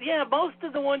weird. Yeah, most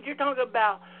of the ones you're talking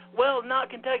about, well, not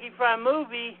Kentucky Fried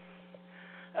Movie,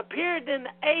 appeared in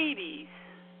the 80s.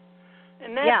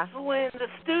 And that's when the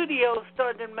studios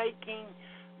started making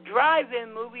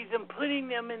drive-in movies and putting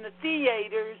them in the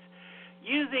theaters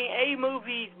using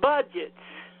A-movies budgets.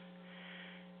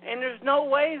 And there's no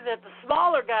way that the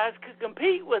smaller guys could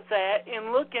compete with that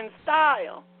in look and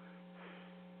style.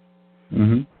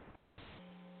 Mm-hmm.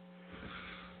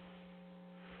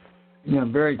 Yeah,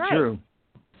 very true.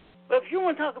 But if you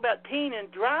want to talk about teen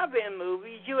and drive-in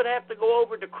movies, you would have to go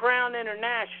over to Crown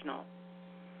International.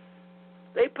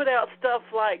 They put out stuff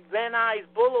like Van Nuys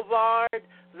Boulevard,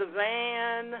 The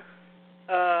Van,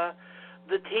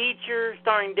 The Teacher,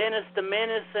 starring Dennis the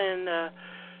Menace and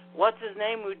what's his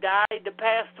name who died the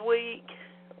past week?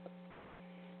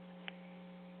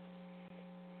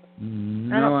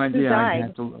 No idea. I'd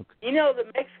have to look. You know the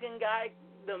Mexican guy,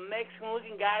 the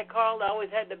Mexican-looking guy, Karl, that always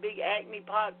had the big acne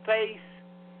pot face?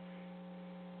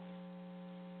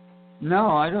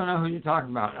 No, I don't know who you're talking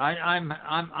about.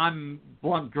 I'm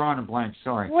drawing a blank.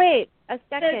 Sorry. Wait a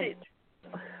second.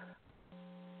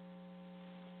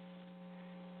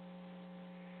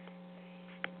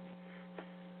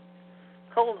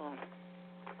 Hold on.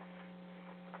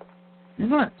 You're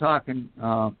not talking.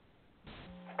 You're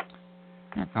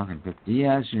not talking Vic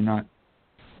Diaz. You're not.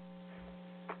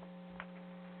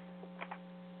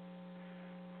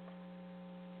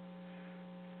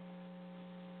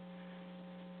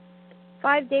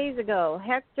 5 days ago.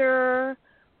 Hector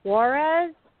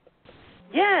Juarez.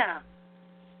 Yeah.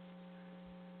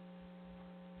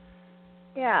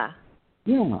 Yeah.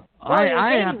 Yeah.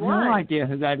 I have no idea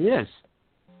who that is.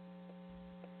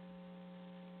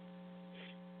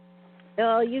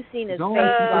 Oh, you've seen his face a Don't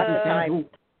lot think of it sounds- times.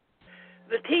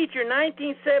 The Teacher,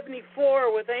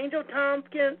 1974, with Angel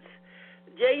Tompkins,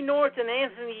 Jay North, and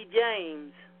Anthony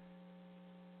James.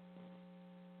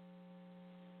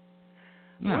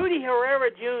 Yeah. Rudy Herrera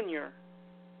Jr.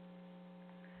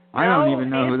 I don't even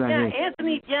know who that is.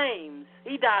 Anthony James.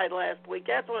 He died last week.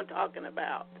 That's what I'm talking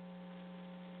about.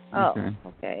 Oh, Okay.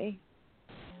 okay.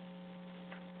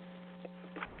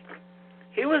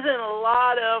 He was in a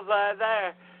lot of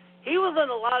He was in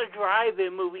a lot of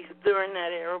drive-in movies during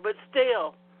that era, but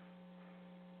still.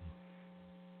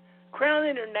 Crown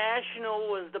International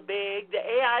was the big. The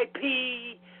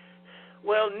AIP,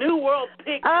 New World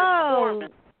Picture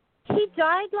Performance. He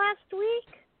died last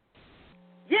week?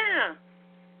 Yeah.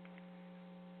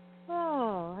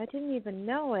 Oh, I didn't even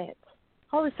know it.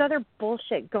 All this other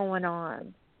bullshit going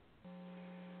on.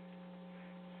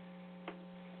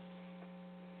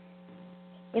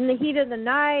 In the Heat of the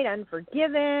Night,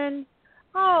 Unforgiven.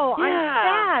 Oh, Yeah.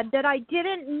 I'm sad that I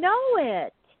didn't know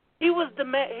it. He was the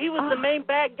main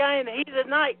bad guy in the Heat of the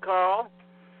Night, Carl.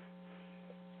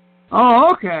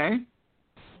 Oh, okay.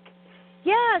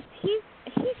 Yes, he's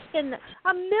in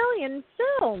a million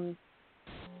films.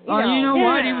 You know Yeah.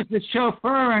 what? He was the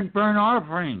chauffeur in Burn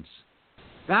Offerings.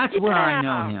 That's where I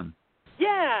know him.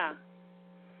 Yeah.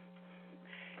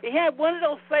 He had one of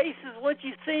those faces, once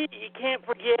you see it, you can't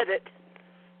forget it.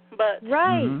 But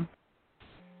Right. Mhm.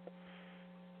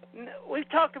 We've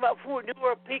talked about before, New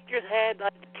World Pictures had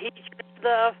like the teacher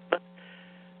stuff, but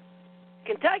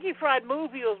Kentucky Fried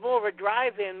Movie was more of a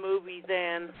drive-in movie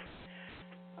than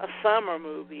a summer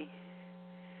movie.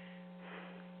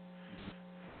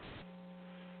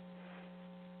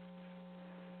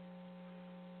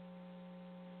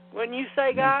 Wouldn't you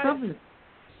say, guys?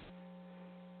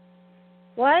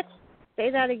 What? Say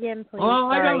that again, please.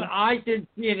 Well, Sorry. I didn't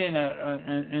see it in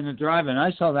a drive-in.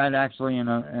 I saw that actually in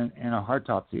a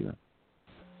hardtop theater.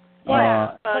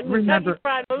 Yeah, remember? Kentucky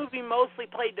Fried Movie mostly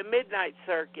played the midnight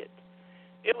circuit.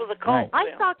 It was a cult I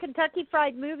film. saw Kentucky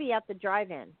Fried Movie at the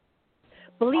drive-in.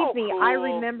 Believe me, cool. I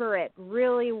remember it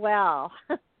really well.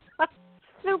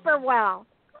 Super well.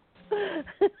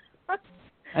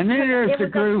 And then there's the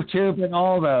was Groove Tube and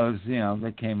all those,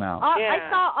 that came out. Yeah. I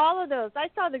saw all of those. I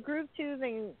saw the Groove Tube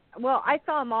and, I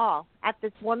saw them all at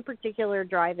this one particular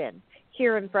drive-in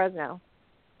here in Fresno.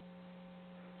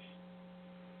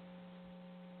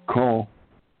 Cool.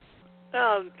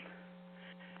 There's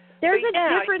But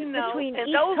a difference between and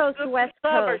East those Coast, good West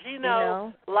summers,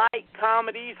 Coast, light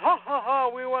comedies. Ha, ha, ha,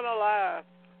 we want to laugh.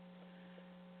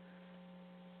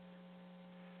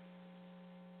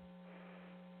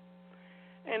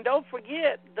 And don't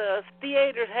forget, the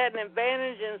theaters had an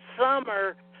advantage in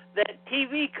summer that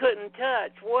TV couldn't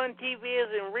touch. One, TV is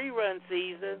in rerun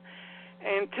season,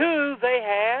 and two, they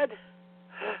had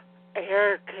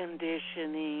air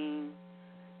conditioning.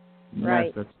 Right.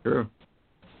 Yes, that's true.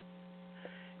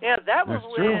 Yeah, that was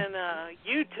That's true. when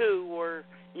you two were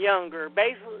younger.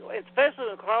 Basically, especially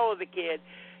when Karl was a kid,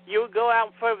 you would go out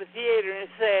in front of a theater and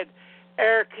it said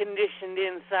air conditioned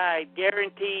inside,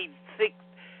 guaranteed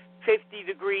 50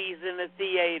 degrees in the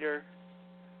theater.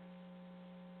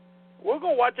 We're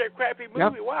going to watch that crappy movie.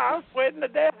 Yep. Wow, I'm sweating to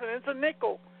death, and it's a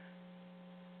nickel.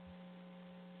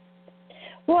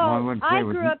 Well, I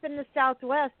grew up in the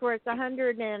Southwest where it's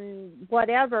 100 and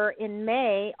whatever in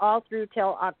May all through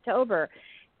till October.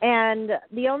 And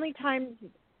the only times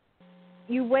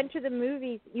you went to the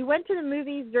movies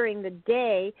during the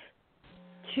day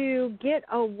to get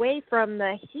away from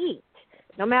the heat,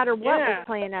 no matter what was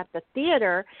playing at the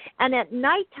theater. And at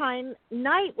nighttime,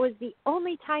 night was the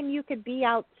only time you could be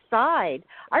outside.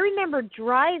 I remember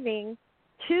driving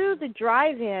to the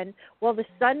drive-in while the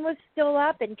sun was still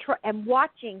up and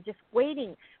watching, just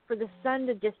waiting for the sun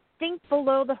to just sink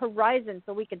below the horizon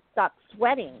so we could stop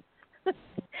sweating.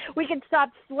 We could stop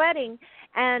sweating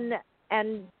and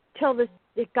till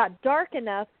it got dark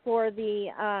enough for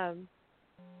the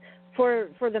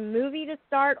for the movie to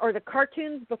start or the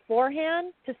cartoons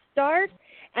beforehand to start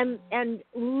and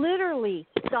literally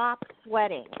stop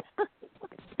sweating.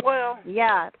 Well,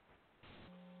 yeah.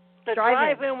 The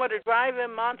drive-in, what a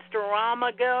drive-in Monsterama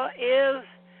is,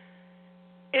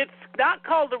 it's not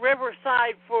called the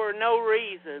Riverside for no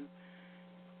reason.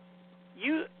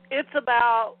 It's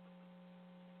about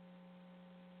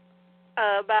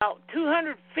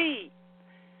 200 feet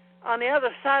on the other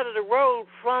side of the road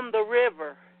from the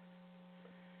river.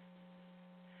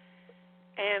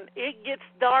 and it gets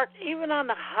dark even on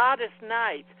the hottest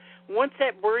nights. Once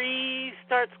that breeze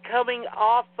starts coming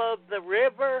off of the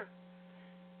river,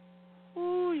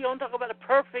 ooh, you want to talk about a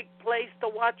perfect place to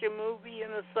watch a movie in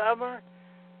the summer?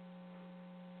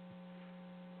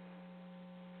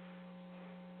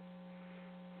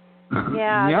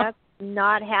 Yeah, Yep. that's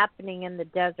not happening in the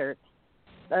desert.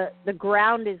 The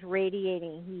ground is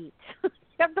radiating heat. You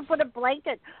have to put a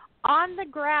blanket on the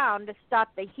ground to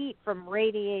stop the heat from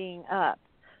radiating up.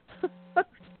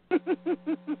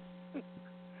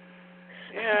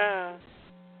 Yeah.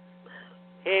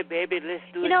 Hey, baby, let's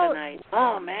do it tonight.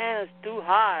 Oh, man, it's too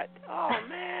hot. Oh,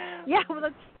 man. Yeah, well,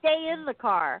 let's stay in the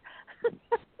car.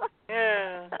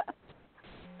 Yeah.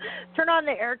 Turn on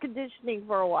the air conditioning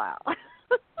for a while.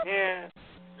 Yeah.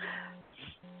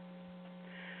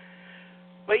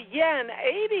 But yeah, in the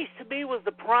 80s to me was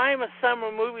the prime of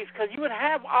summer movies because you would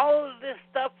have all of this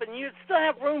stuff and you'd still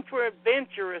have room for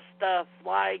adventurous stuff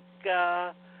like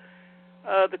the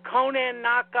Conan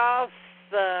knockoffs,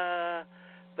 the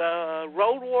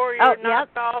Road Warrior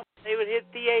knockoffs. They would hit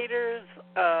theaters.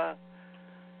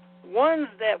 Ones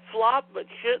that flopped but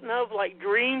shouldn't have, like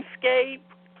Dreamscape.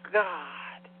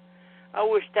 God, I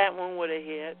wish that one would have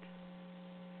hit.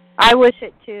 I wish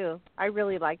it too. I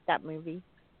really liked that movie.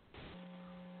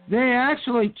 They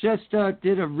actually just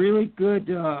did a really good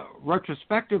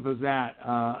retrospective of that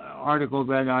article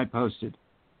that I posted,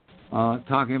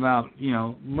 talking about,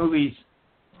 movies,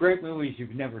 great movies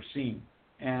you've never seen.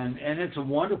 And it's a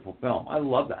wonderful film. I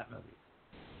love that movie.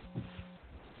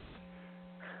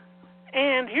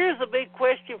 And here's a big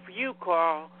question for you,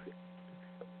 Karl.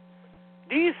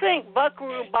 Do you think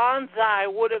Buckaroo Banzai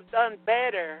would have done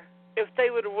better if they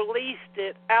would have released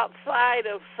it outside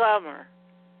of summer?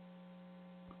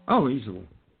 Oh, easily.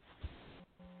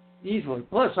 Easily.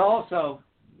 Plus, also,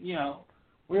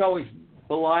 we always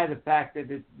belie the fact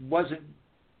that it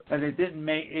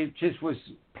just was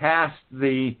past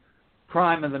the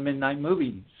prime of the midnight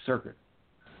movie circuit,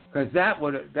 because that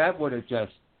would have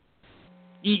just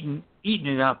eaten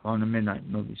it up on the midnight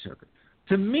movie circuit.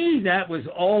 To me, that was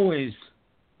always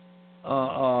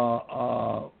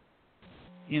a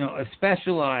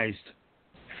specialized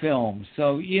film.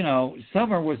 So,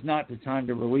 summer was not the time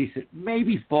to release it.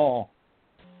 Maybe fall,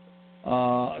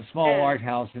 a small art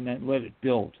house, and then let it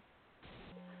build.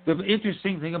 The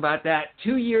interesting thing about that,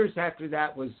 2 years after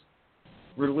that was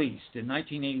released, in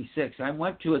 1986, I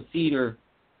went to a theater,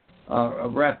 a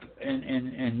rep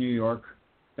in New York,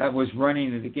 that was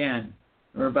running it again.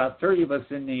 There were about 30 of us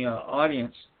in the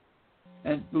audience,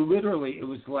 and literally it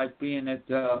was like being at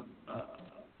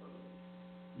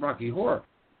Rocky Horror,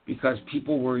 because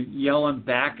people were yelling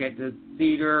back at the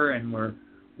theater and were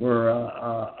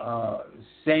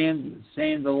saying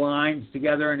the lines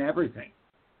together and everything.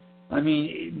 I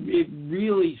mean, it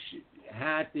really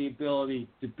had the ability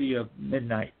to be a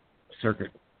midnight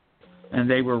circuit, and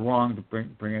they were wrong to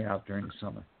bring it out during the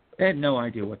summer. They had no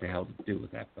idea what the hell to do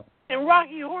with that film. And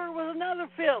Rocky Horror was another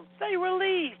film they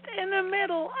released in the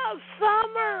middle of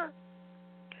summer.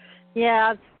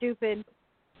 Yeah, it's stupid.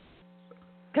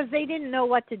 Because they didn't know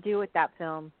what to do with that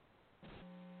film.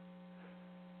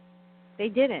 They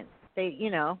didn't.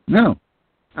 No,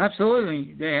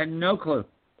 absolutely. They had no clue.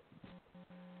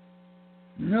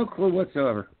 No clue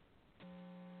whatsoever.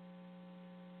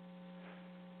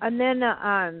 And then,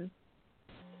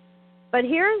 but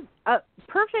here's a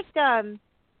perfect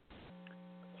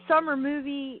summer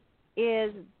movie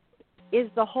is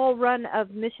the whole run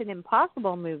of Mission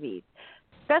Impossible movies,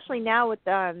 especially now with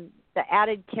the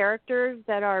added characters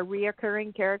that are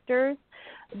reoccurring characters.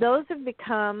 Those have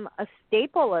become a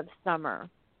staple of summer.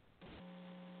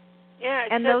 Yeah,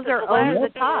 and those are over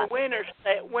the top. Winter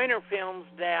films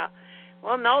now.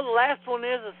 Well, no, the last one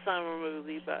is a summer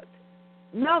movie, but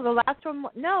no, the last one.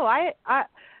 No,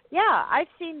 I've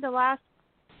seen the last.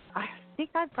 I think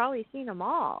I've probably seen them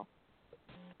all.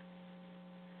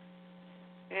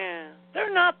 Yeah,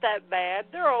 they're not that bad.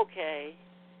 They're okay.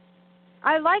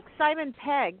 I like Simon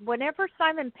Pegg. Whenever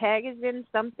Simon Pegg is in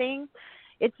something,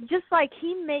 it's just like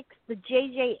he makes the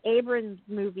J.J. Abrams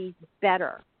movies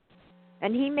better.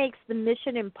 And he makes the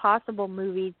Mission Impossible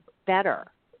movies better.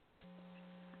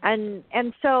 And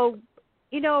so,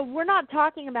 we're not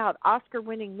talking about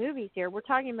Oscar-winning movies here. We're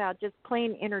talking about just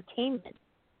plain entertainment.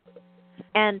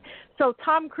 And so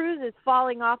Tom Cruise is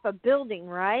falling off a building,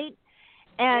 right?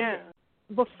 And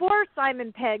before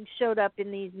Simon Pegg showed up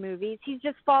in these movies, he's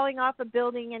just falling off a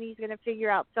building and he's going to figure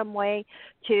out some way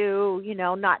to,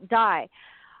 not die.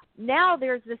 Now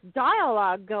there's this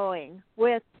dialogue going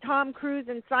with Tom Cruise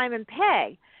and Simon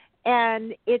Pegg,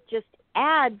 and it just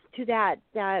adds to that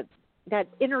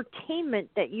entertainment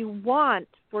that you want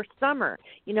for summer.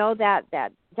 You know, that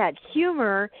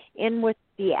humor in with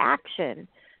the action.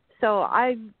 So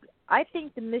I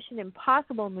think the Mission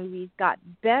Impossible movies got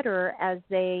better as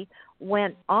they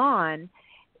went on,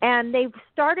 and they've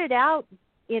started out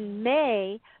in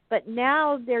May, but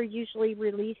now they're usually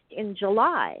released in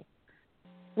July,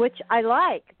 which I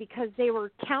like because they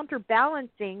were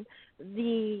counterbalancing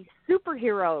the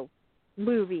superhero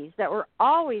movies that were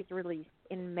always released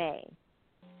in May.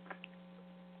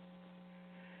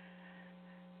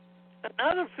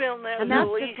 Another film that was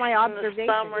released in the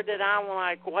summer that I'm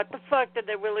like, what the fuck did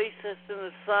they release this in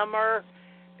the summer,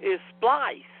 is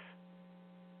Splice.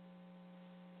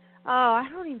 Oh, I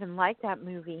don't even like that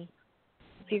movie,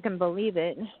 if you can believe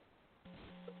it.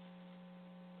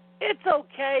 It's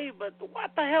okay, but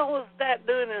what the hell is that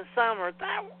doing in summer?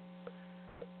 That's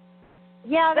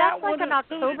like an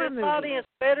October movie. Audience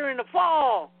better in the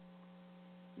fall.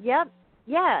 Yep.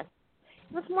 Yes.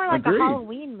 It was more like a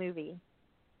Halloween movie.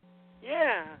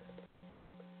 Yeah.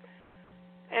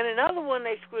 And another one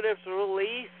they screwed up the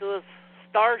release was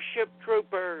Starship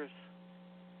Troopers.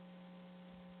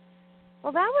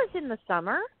 Well, that was in the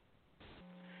summer.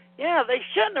 Yeah, they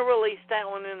shouldn't have released that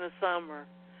one in the summer.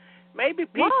 Maybe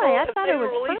people, Why? if they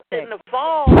released it in the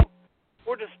fall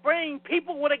or the spring,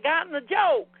 people would have gotten the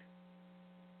joke.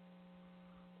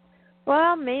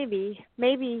 Well, maybe.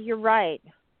 Maybe you're right.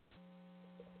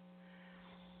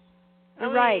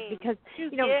 You're right, because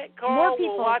Karl, more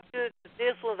people watch it.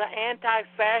 This was an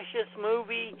anti-fascist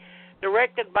movie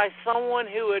directed by someone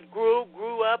who had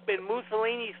grew up in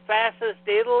Mussolini's fascist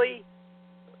Italy.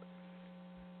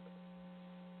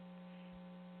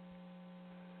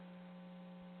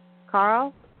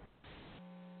 Karl?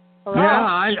 Hello?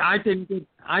 Yeah, I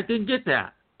didn't get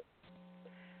that.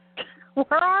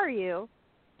 Where are you?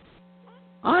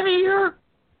 I'm here.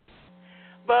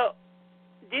 But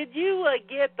did you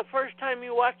get the first time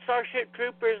you watched Starship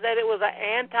Troopers that it was an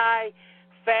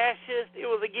anti-fascist? It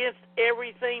was against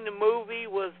everything the movie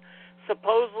was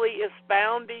supposedly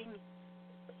expounding?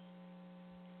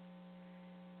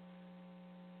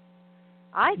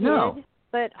 I did,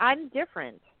 but I'm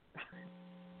different.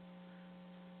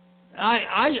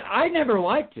 I never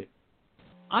liked it.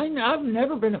 I've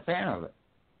never been a fan of it.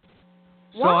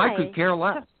 So Why? I could care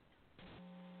less.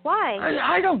 Why?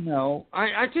 I don't know.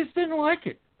 I just didn't like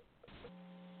it.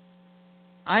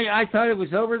 I thought it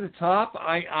was over the top.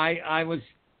 I was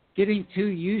getting too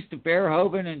used to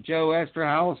Verhoeven and Joe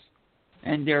Esterhaus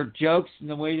and their jokes and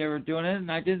the way they were doing it,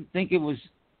 and I didn't think it was.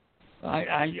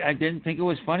 I didn't think it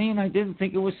was funny, and I didn't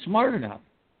think it was smart enough.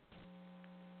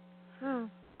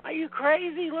 Are you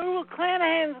crazy? Lulu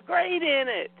Clanahan's great in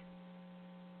it.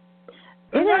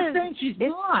 I'm not saying she's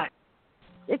not.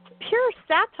 It's pure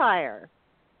satire.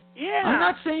 Yeah. I'm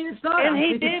not saying it's not. And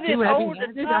he did it over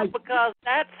the top because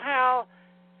that's how.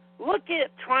 Look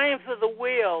at Triumph of the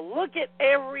Will. Look at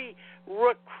every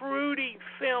recruiting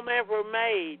film ever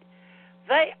made.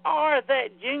 They are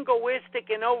that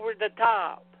jingoistic and over the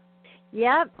top.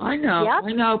 Yep. I know. Yep.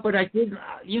 I know, but I didn't.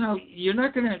 You're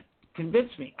not going to convince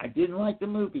me. I didn't like the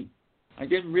movie. I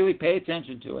didn't really pay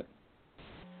attention to it.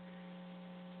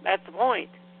 That's the point.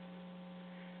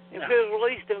 If it was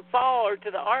released in fall or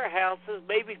to the art houses,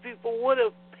 maybe people would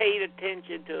have paid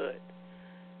attention to it.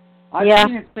 I've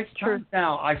seen it 6 times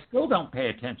now. I still don't pay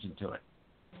attention to it.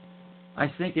 I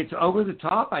think it's over the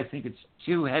top. I think it's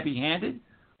too heavy-handed.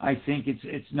 I think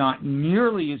it's not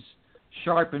nearly as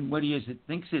sharp and witty as it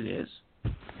thinks it is.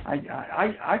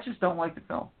 I just don't like the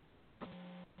film.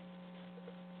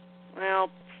 Well,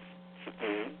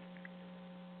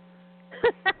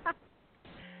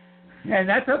 and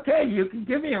that's okay. You can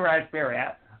give me a raspberry.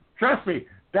 Trust me,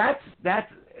 that's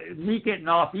me getting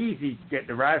off easy getting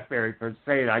the raspberry for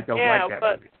saying I don't like that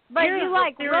movie. But you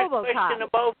like RoboCop. Question to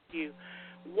both of you.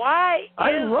 Why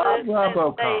I love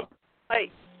RoboCop.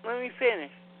 Wait, let me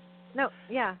finish. No,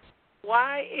 yeah.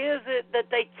 Why is it that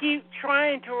they keep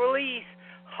trying to release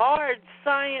hard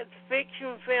science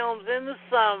fiction films in the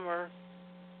summer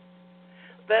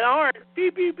that aren't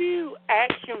pew pew pew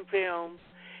action films,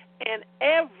 and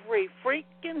every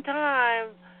freaking time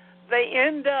they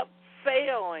end up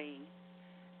failing,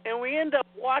 and we end up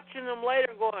watching them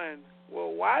later going,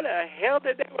 well, why the hell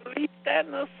did they release that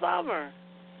in the summer?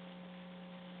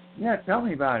 Yeah, tell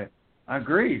me about it.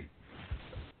 Agreed.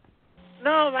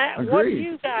 No, Matt, what do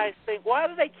you guys think? Why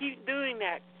do they keep doing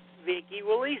that, Vicki,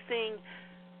 releasing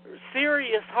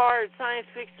serious, hard science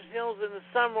fiction films in the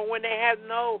summer when they have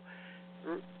no,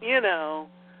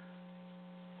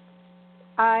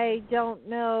 I don't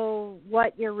know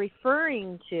what you're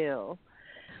referring to.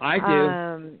 I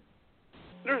do.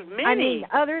 There's many. I mean,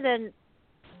 other than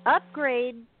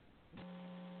Upgrade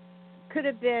could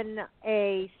have been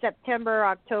a September,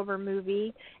 October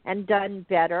movie and done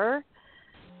better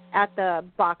at the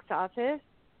box office.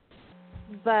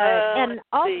 But and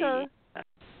also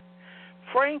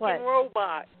Frank and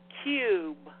Robot,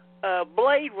 Cube,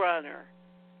 Blade Runner.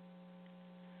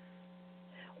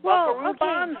 Well,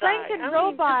 okay, Frank and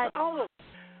Robot.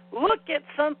 Look at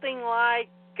something like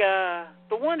the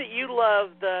one that you love,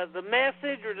 the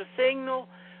Message or the Signal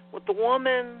with the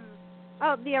woman.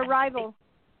 Oh, The Arrival.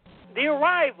 The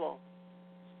Arrival.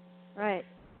 Right.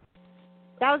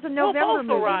 That was a November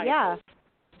movie, Arrivals. yeah.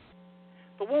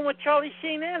 The one with Charlie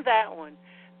Sheen and that one.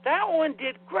 That one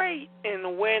did great in the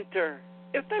winter.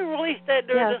 If they released that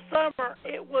during the summer,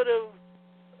 it would have.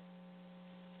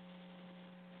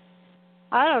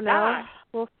 I don't know.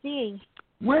 We'll see.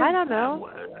 I don't know.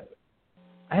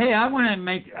 Hey, I want to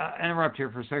interrupt here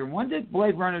for a second. When did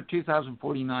Blade Runner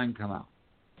 2049 come out?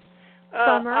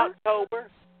 Summer. October.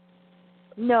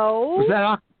 No. Was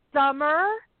that summer?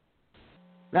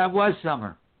 That was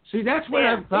summer. See, that's what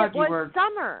I thought you were. It was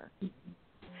summer.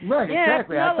 Right,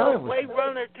 exactly. I thought it was Blade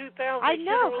Runner 2000. I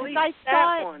know, because I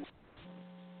saw it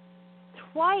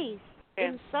twice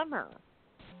in summer.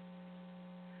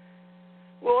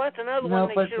 Well, that's another one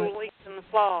they should have released in the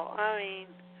fall. I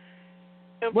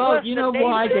mean, well, you know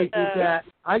why they did that?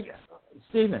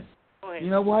 Stephen, you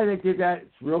know why they did that?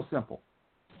 It's real simple.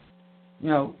 You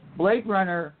know, Blade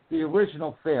Runner, the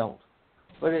original, failed,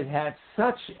 but it had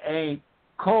such a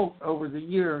cult over the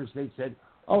years. They said,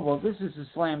 "Oh, well, this is a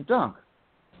slam dunk.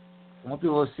 We'll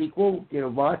do a sequel, get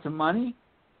lots of money,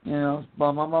 you know,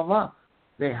 blah blah blah blah."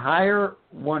 They hire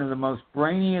one of the most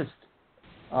brainiest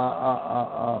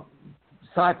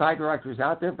sci-fi directors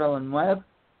out there, Villeneuve,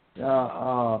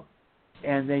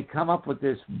 and they come up with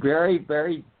this very,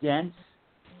 very dense,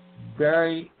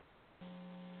 very,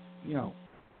 you know,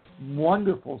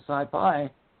 wonderful sci-fi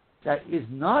that is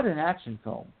not an action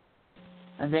film.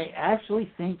 And they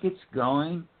actually think it's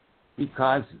going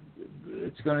because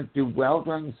it's going to do well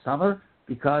during the summer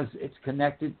because it's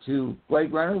connected to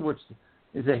Blade Runner, which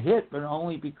is a hit, but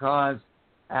only because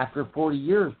after 40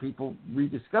 years people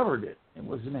rediscovered it. It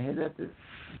wasn't a hit at the,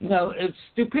 you know, it's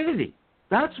stupidity.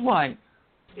 That's why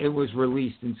it was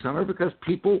released in summer, because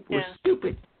people were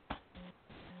stupid.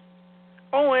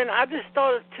 Oh, and I just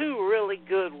thought of two really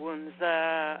good ones.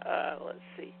 Let's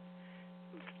see.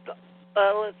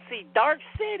 Dark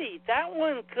City. That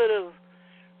one could have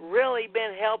really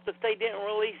been helped if they didn't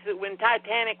release it when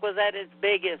Titanic was at its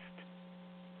biggest.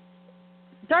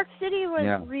 Dark City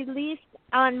was released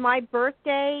on my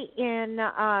birthday in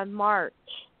March.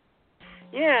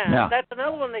 Yeah, that's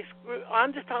another one they screwed.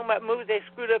 I'm just talking about movies they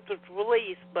screwed up with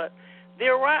release, but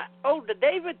the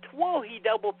David Twohy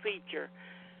double feature,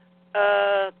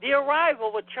 The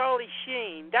Arrival with Charlie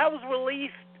Sheen. That was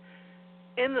released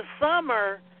in the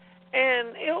summer,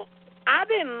 and I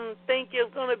didn't think it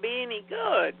was going to be any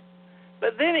good,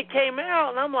 but then it came out,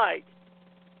 and I'm like,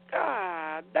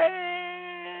 God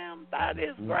damn, that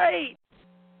is great.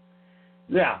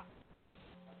 Yeah.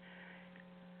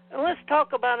 And let's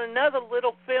talk about another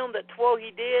little film that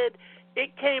Twohy did.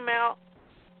 It came out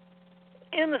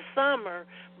in the summer,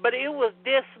 but it was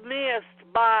dismissed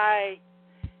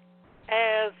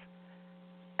as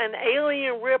an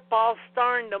alien ripoff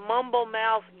starring the mumble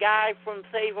mouth guy from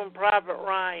Saving Private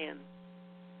Ryan.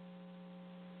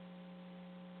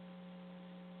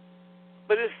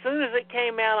 But as soon as it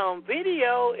came out on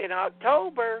video in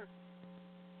October,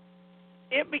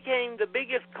 it became the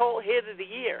biggest cult hit of the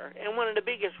year and one of the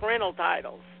biggest rental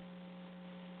titles.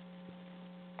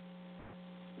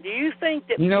 Do you think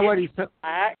that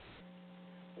Black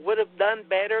would have done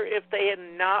better if they had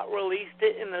not released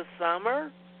it in the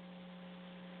summer?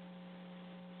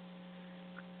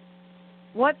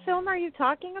 What film are you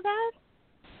talking about?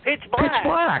 Pitch Black. Pitch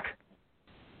Black.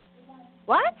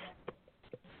 What?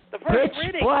 The first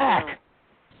Pitch Riddick Black. film.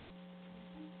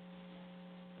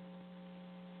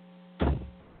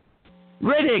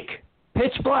 Riddick,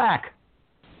 Pitch Black.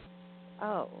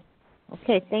 Oh,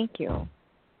 okay, thank you.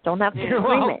 Don't have to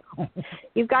scream it.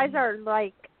 You guys are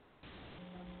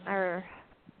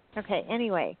okay,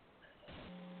 anyway.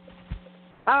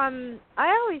 I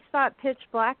always thought Pitch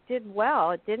Black did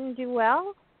well. It didn't do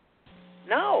well?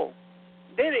 No.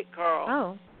 Did it, Karl?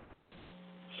 Oh.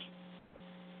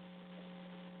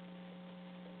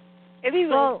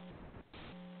 Well,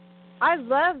 I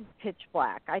love Pitch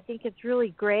Black. I think it's really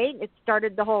great. It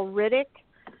started the whole Riddick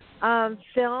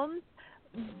films.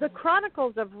 The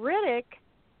Chronicles of Riddick,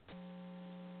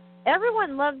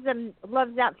 everyone loves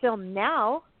that film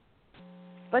now,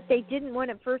 but they didn't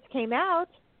when it first came out.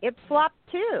 It flopped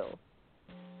too.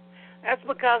 That's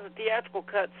because the theatrical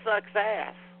cut sucks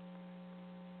ass.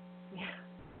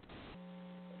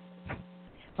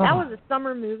 That was a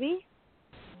summer movie?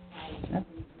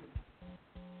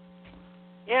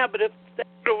 Yeah, but if they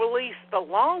released the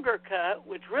longer cut,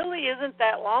 which really isn't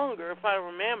that longer, if I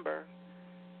remember.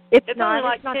 It's not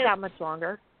not that much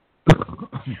longer.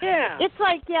 Yeah. It's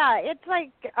like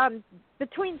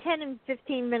between 10 and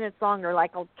 15 minutes longer,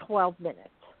 like 12 minutes.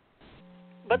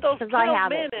 But those 12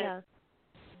 minutes, yeah.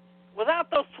 Without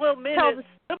those 12 minutes,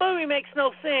 the movie makes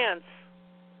no sense.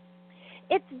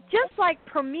 It's just like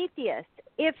Prometheus.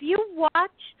 If you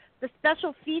watch the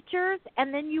special features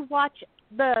and then you watch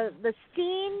the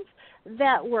scenes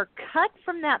that were cut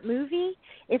from that movie,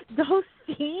 if those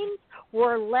scenes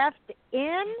were left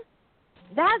in,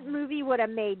 that movie would have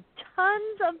made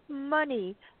tons of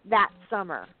money that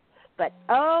summer. But,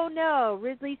 oh, no,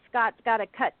 Ridley Scott's got to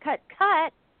cut,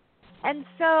 and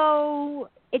so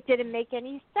it didn't make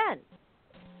any sense.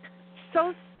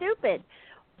 So stupid.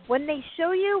 When they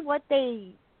show you what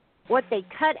they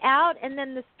cut out and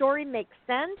then the story makes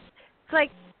sense, it's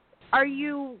like, are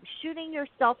you shooting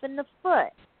yourself in the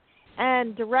foot?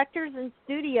 And directors and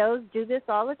studios do this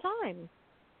all the time.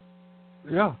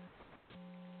 Yeah.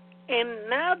 And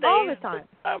nowadays, all the time.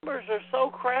 The summers are so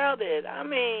crowded. I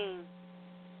mean,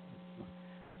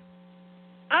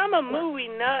 I'm a movie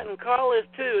nut, and Karl is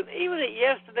too. Even at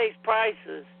yesterday's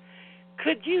prices,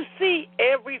 could you see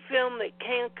every film that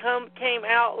came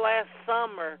out last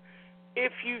summer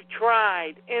if you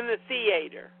tried in the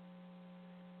theater?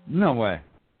 No way.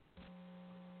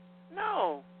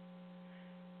 No.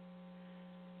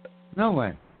 No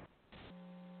way.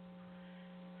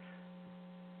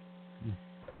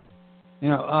 You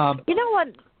know what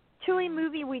Chewy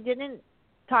movie we didn't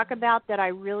talk about that I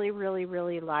really, really,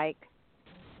 really like?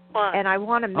 What? And I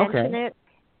want to mention it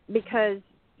because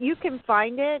you can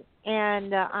find it,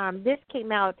 and this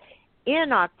came out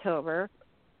in October,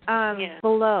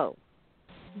 Below,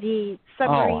 the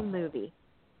submarine movie.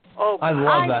 Oh, I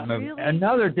love that movie. Really,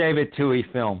 another David Twohy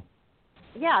film.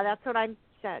 Yeah, that's what I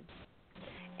said.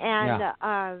 And,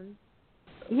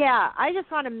 I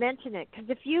just want to mention it because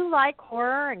if you like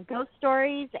horror and ghost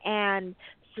stories and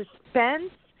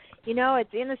suspense,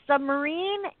 it's in a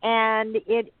submarine and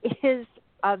it is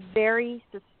a very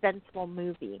suspenseful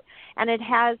movie. And it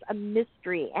has a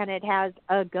mystery and it has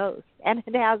a ghost and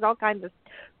it has all kinds of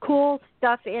cool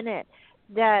stuff in it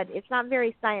that it's not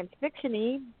very science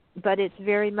fiction-y, but it's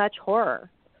very much horror.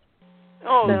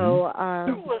 Oh, so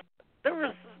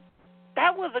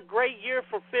that was a great year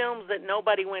for films that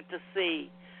nobody went to see.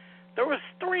 There was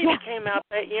 3 that came out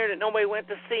that year that nobody went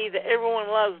to see that everyone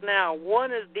loves now.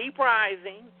 One is Deep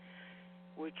Rising,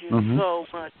 which is so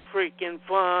much freaking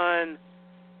fun.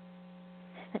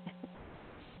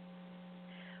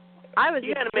 I was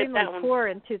extremely poor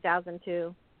in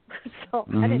 2002, so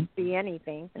I didn't see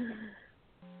anything.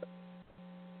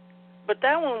 But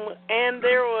that one, and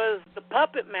there was The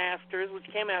Puppet Masters, which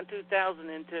came out in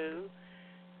 2002,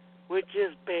 which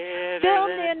is better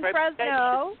filmed than in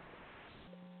Fresno.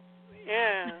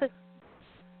 Yeah.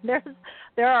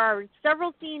 There are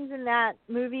several scenes in that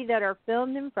movie that are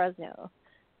filmed in Fresno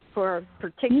for a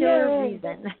particular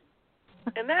reason.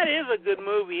 And that is a good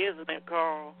movie, isn't it,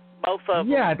 Karl? Both of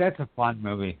them. Yeah, that's a fun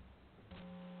movie.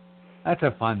 That's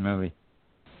a fun movie.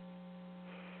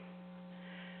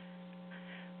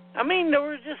 I mean, there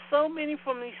were just so many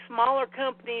from these smaller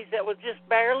companies that was just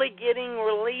barely getting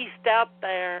released out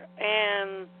there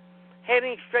and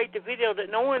heading straight to video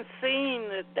that no one's seen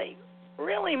that they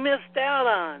really missed out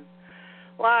on.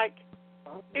 Like,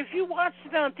 if you watched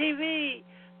it on TV,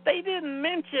 they didn't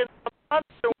mention a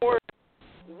mother word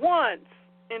once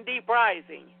in Deep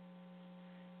Rising.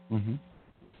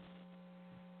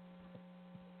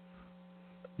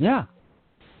 Yeah.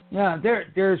 Yeah,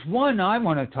 there's one I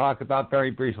want to talk about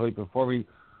very briefly before we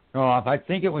go off. I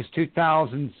think it was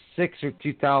 2006 or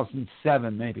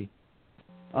 2007, maybe.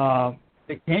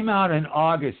 It came out in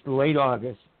August, late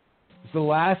August. It's the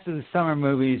last of the summer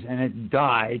movies, and it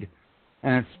died.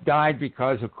 And it's died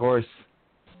because, of course,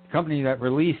 the company that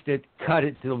released it cut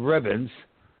it to ribbons.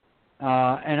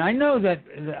 And I know that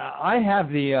I have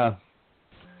the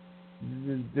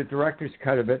director's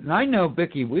cut of it. And I know,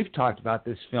 Vicki, we've talked about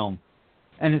this film.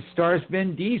 And it stars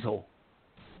Vin Diesel.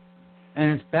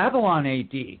 And it's Babylon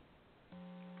AD.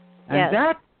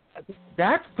 And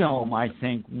that film, I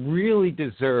think, really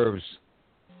deserves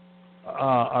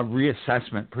a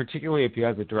reassessment, particularly if you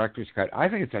have the director's cut. I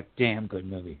think it's a damn good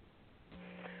movie.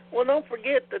 Well, don't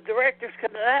forget, the director's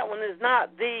cut of that one is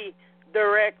not the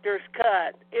director's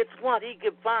cut. It's what he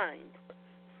could find.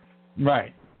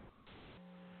 Right.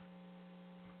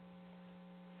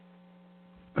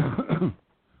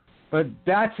 But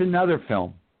that's another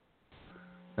film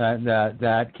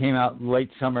that came out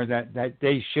late summer that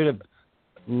they should have,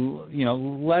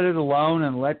 let it alone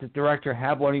and let the director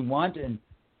have what he wanted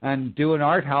and do an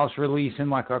art house release in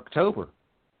like October.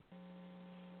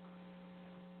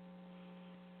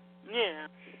 Yeah.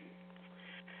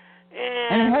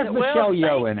 And it has Michelle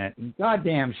Yeoh in it. And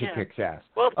goddamn, she kicks ass.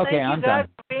 Well, thank okay, you I'm guys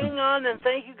done. for being on, and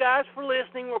thank you guys for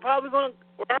listening. We're already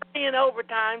in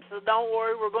overtime, so don't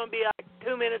worry. We're going to be like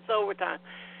 2 minutes overtime.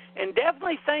 And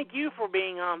definitely thank you for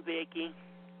being on, Vicki.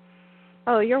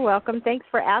 Oh, you're welcome. Thanks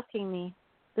for asking me.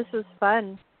 This was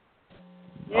fun.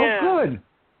 Yeah. Oh, good.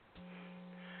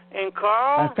 And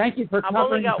Karl, thank you for I've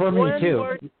only covering got for me, one too.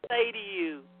 word to say to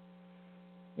you.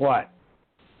 What?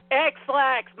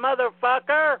 X-Lax,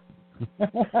 motherfucker.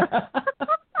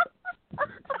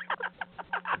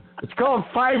 It's called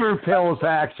fiber pills,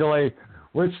 actually,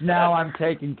 which now I'm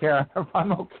taking care of.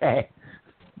 I'm okay.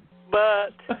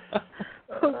 But,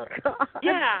 Oh, God.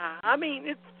 yeah, I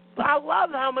mean, I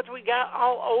love how much we got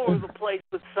all over the place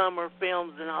with summer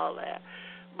films and all that.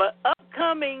 But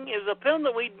upcoming is a film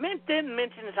that we didn't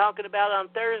mention talking about on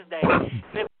Thursday. And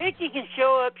if Vicki can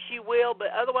show up, she will, but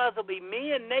otherwise it'll be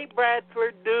me and Nate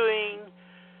Bradford doing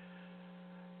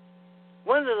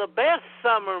one of the best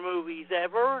summer movies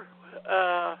ever.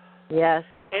 Yes.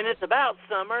 And it's about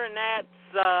summer, and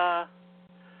that's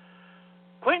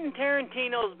Quentin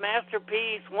Tarantino's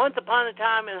masterpiece, Once Upon a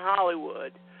Time in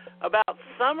Hollywood, about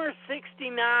summer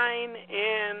 '69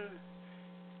 in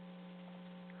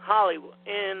Hollywood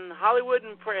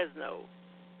and Fresno.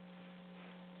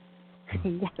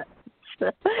 Yes.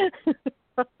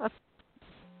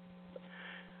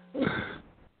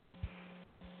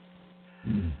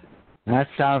 That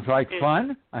sounds like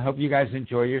fun. I hope you guys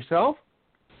enjoy yourself.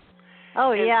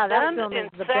 Oh, And yeah, that film is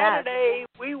the Saturday,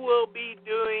 we will be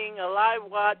doing a live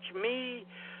watch, me,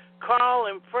 Karl,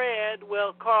 and Fred.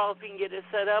 Well, Karl, if you can get it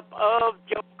set up, of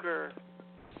Joker.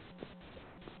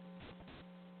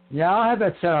 Yeah, I'll have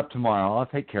that set up tomorrow. I'll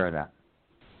take care of that.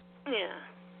 Yeah.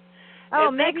 Oh,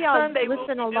 And maybe next I'll Sunday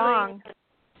listen we'll be along.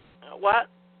 Doing, what?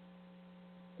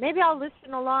 Maybe I'll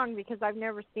listen along because I've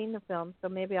never seen the film, so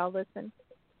maybe I'll listen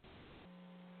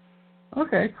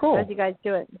Okay, cool. as you guys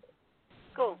do it.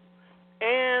 Cool.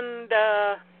 And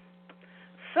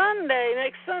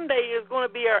next Sunday is going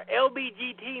to be our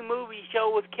LBGT movie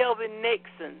show with Kelvin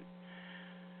Nixon.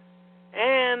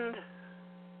 And,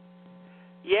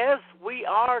 yes, we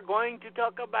are going to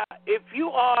talk about, if you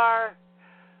are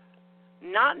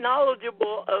not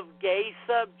knowledgeable of gay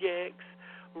subjects,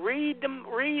 read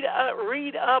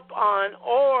up on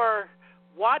or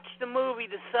watch the movie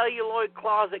The Celluloid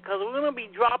Closet, because we're going to be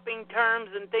dropping terms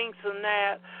and things from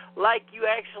that like you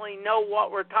actually know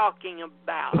what we're talking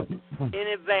about in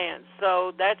advance.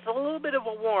 So that's a little bit of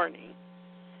a warning.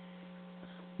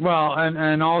 Well,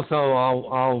 and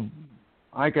also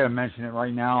I got to mention it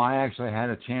right now. I actually had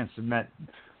a chance to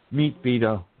meet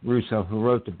Vito Russo, who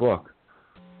wrote the book,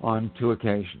 on 2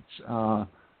 occasions,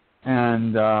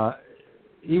 and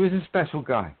he was a special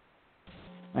guy,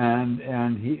 and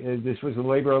this was a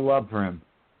labor of love for him.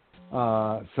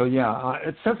 So yeah,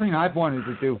 it's something I've wanted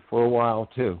to do for a while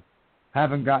too.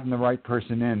 Haven't gotten the right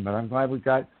person in, but I'm glad we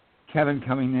got Kevin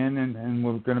coming in, and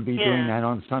we're going to be doing that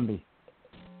on Sunday.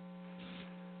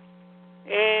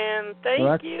 And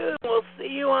thank you. We'll see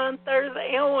you on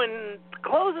Thursday. And to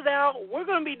close it out, we're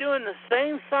going to be doing the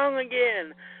same song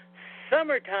again,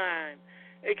 Summertime.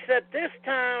 Except this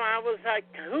time I was like,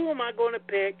 who am I going to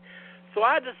pick? So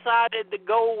I decided to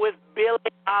go with Billie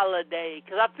Holiday,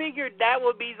 because I figured that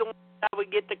would be the one I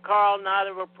would get the Karl nod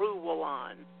of approval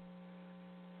on.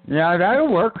 Yeah,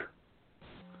 that'll work.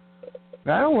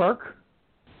 That'll work.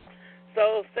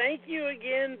 So thank you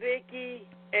again, Vicki,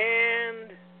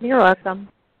 and you're welcome.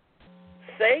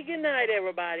 Say good night,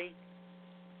 everybody.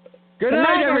 Good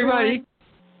night, everybody.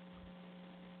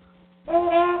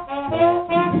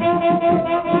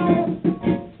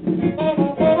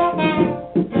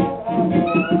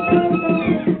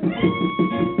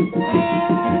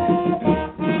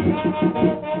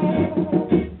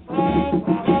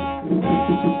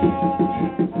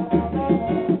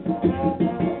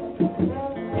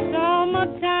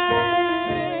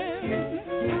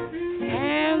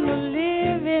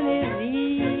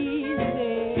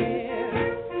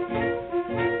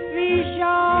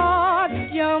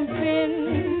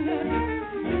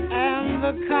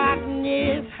 Cotton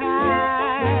is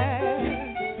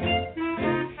high.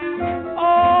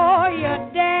 Oh, your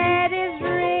dad is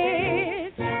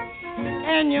rich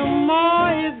and your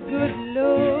ma is good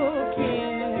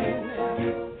looking.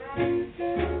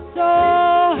 So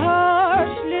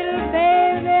hush, little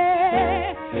baby,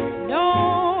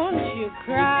 don't you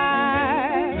cry.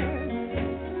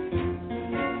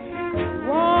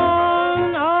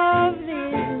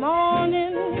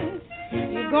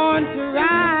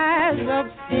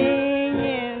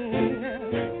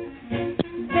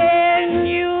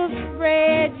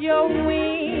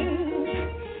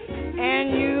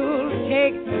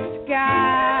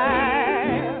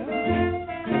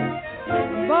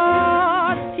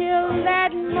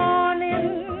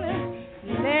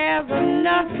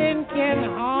 nothing can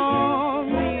harm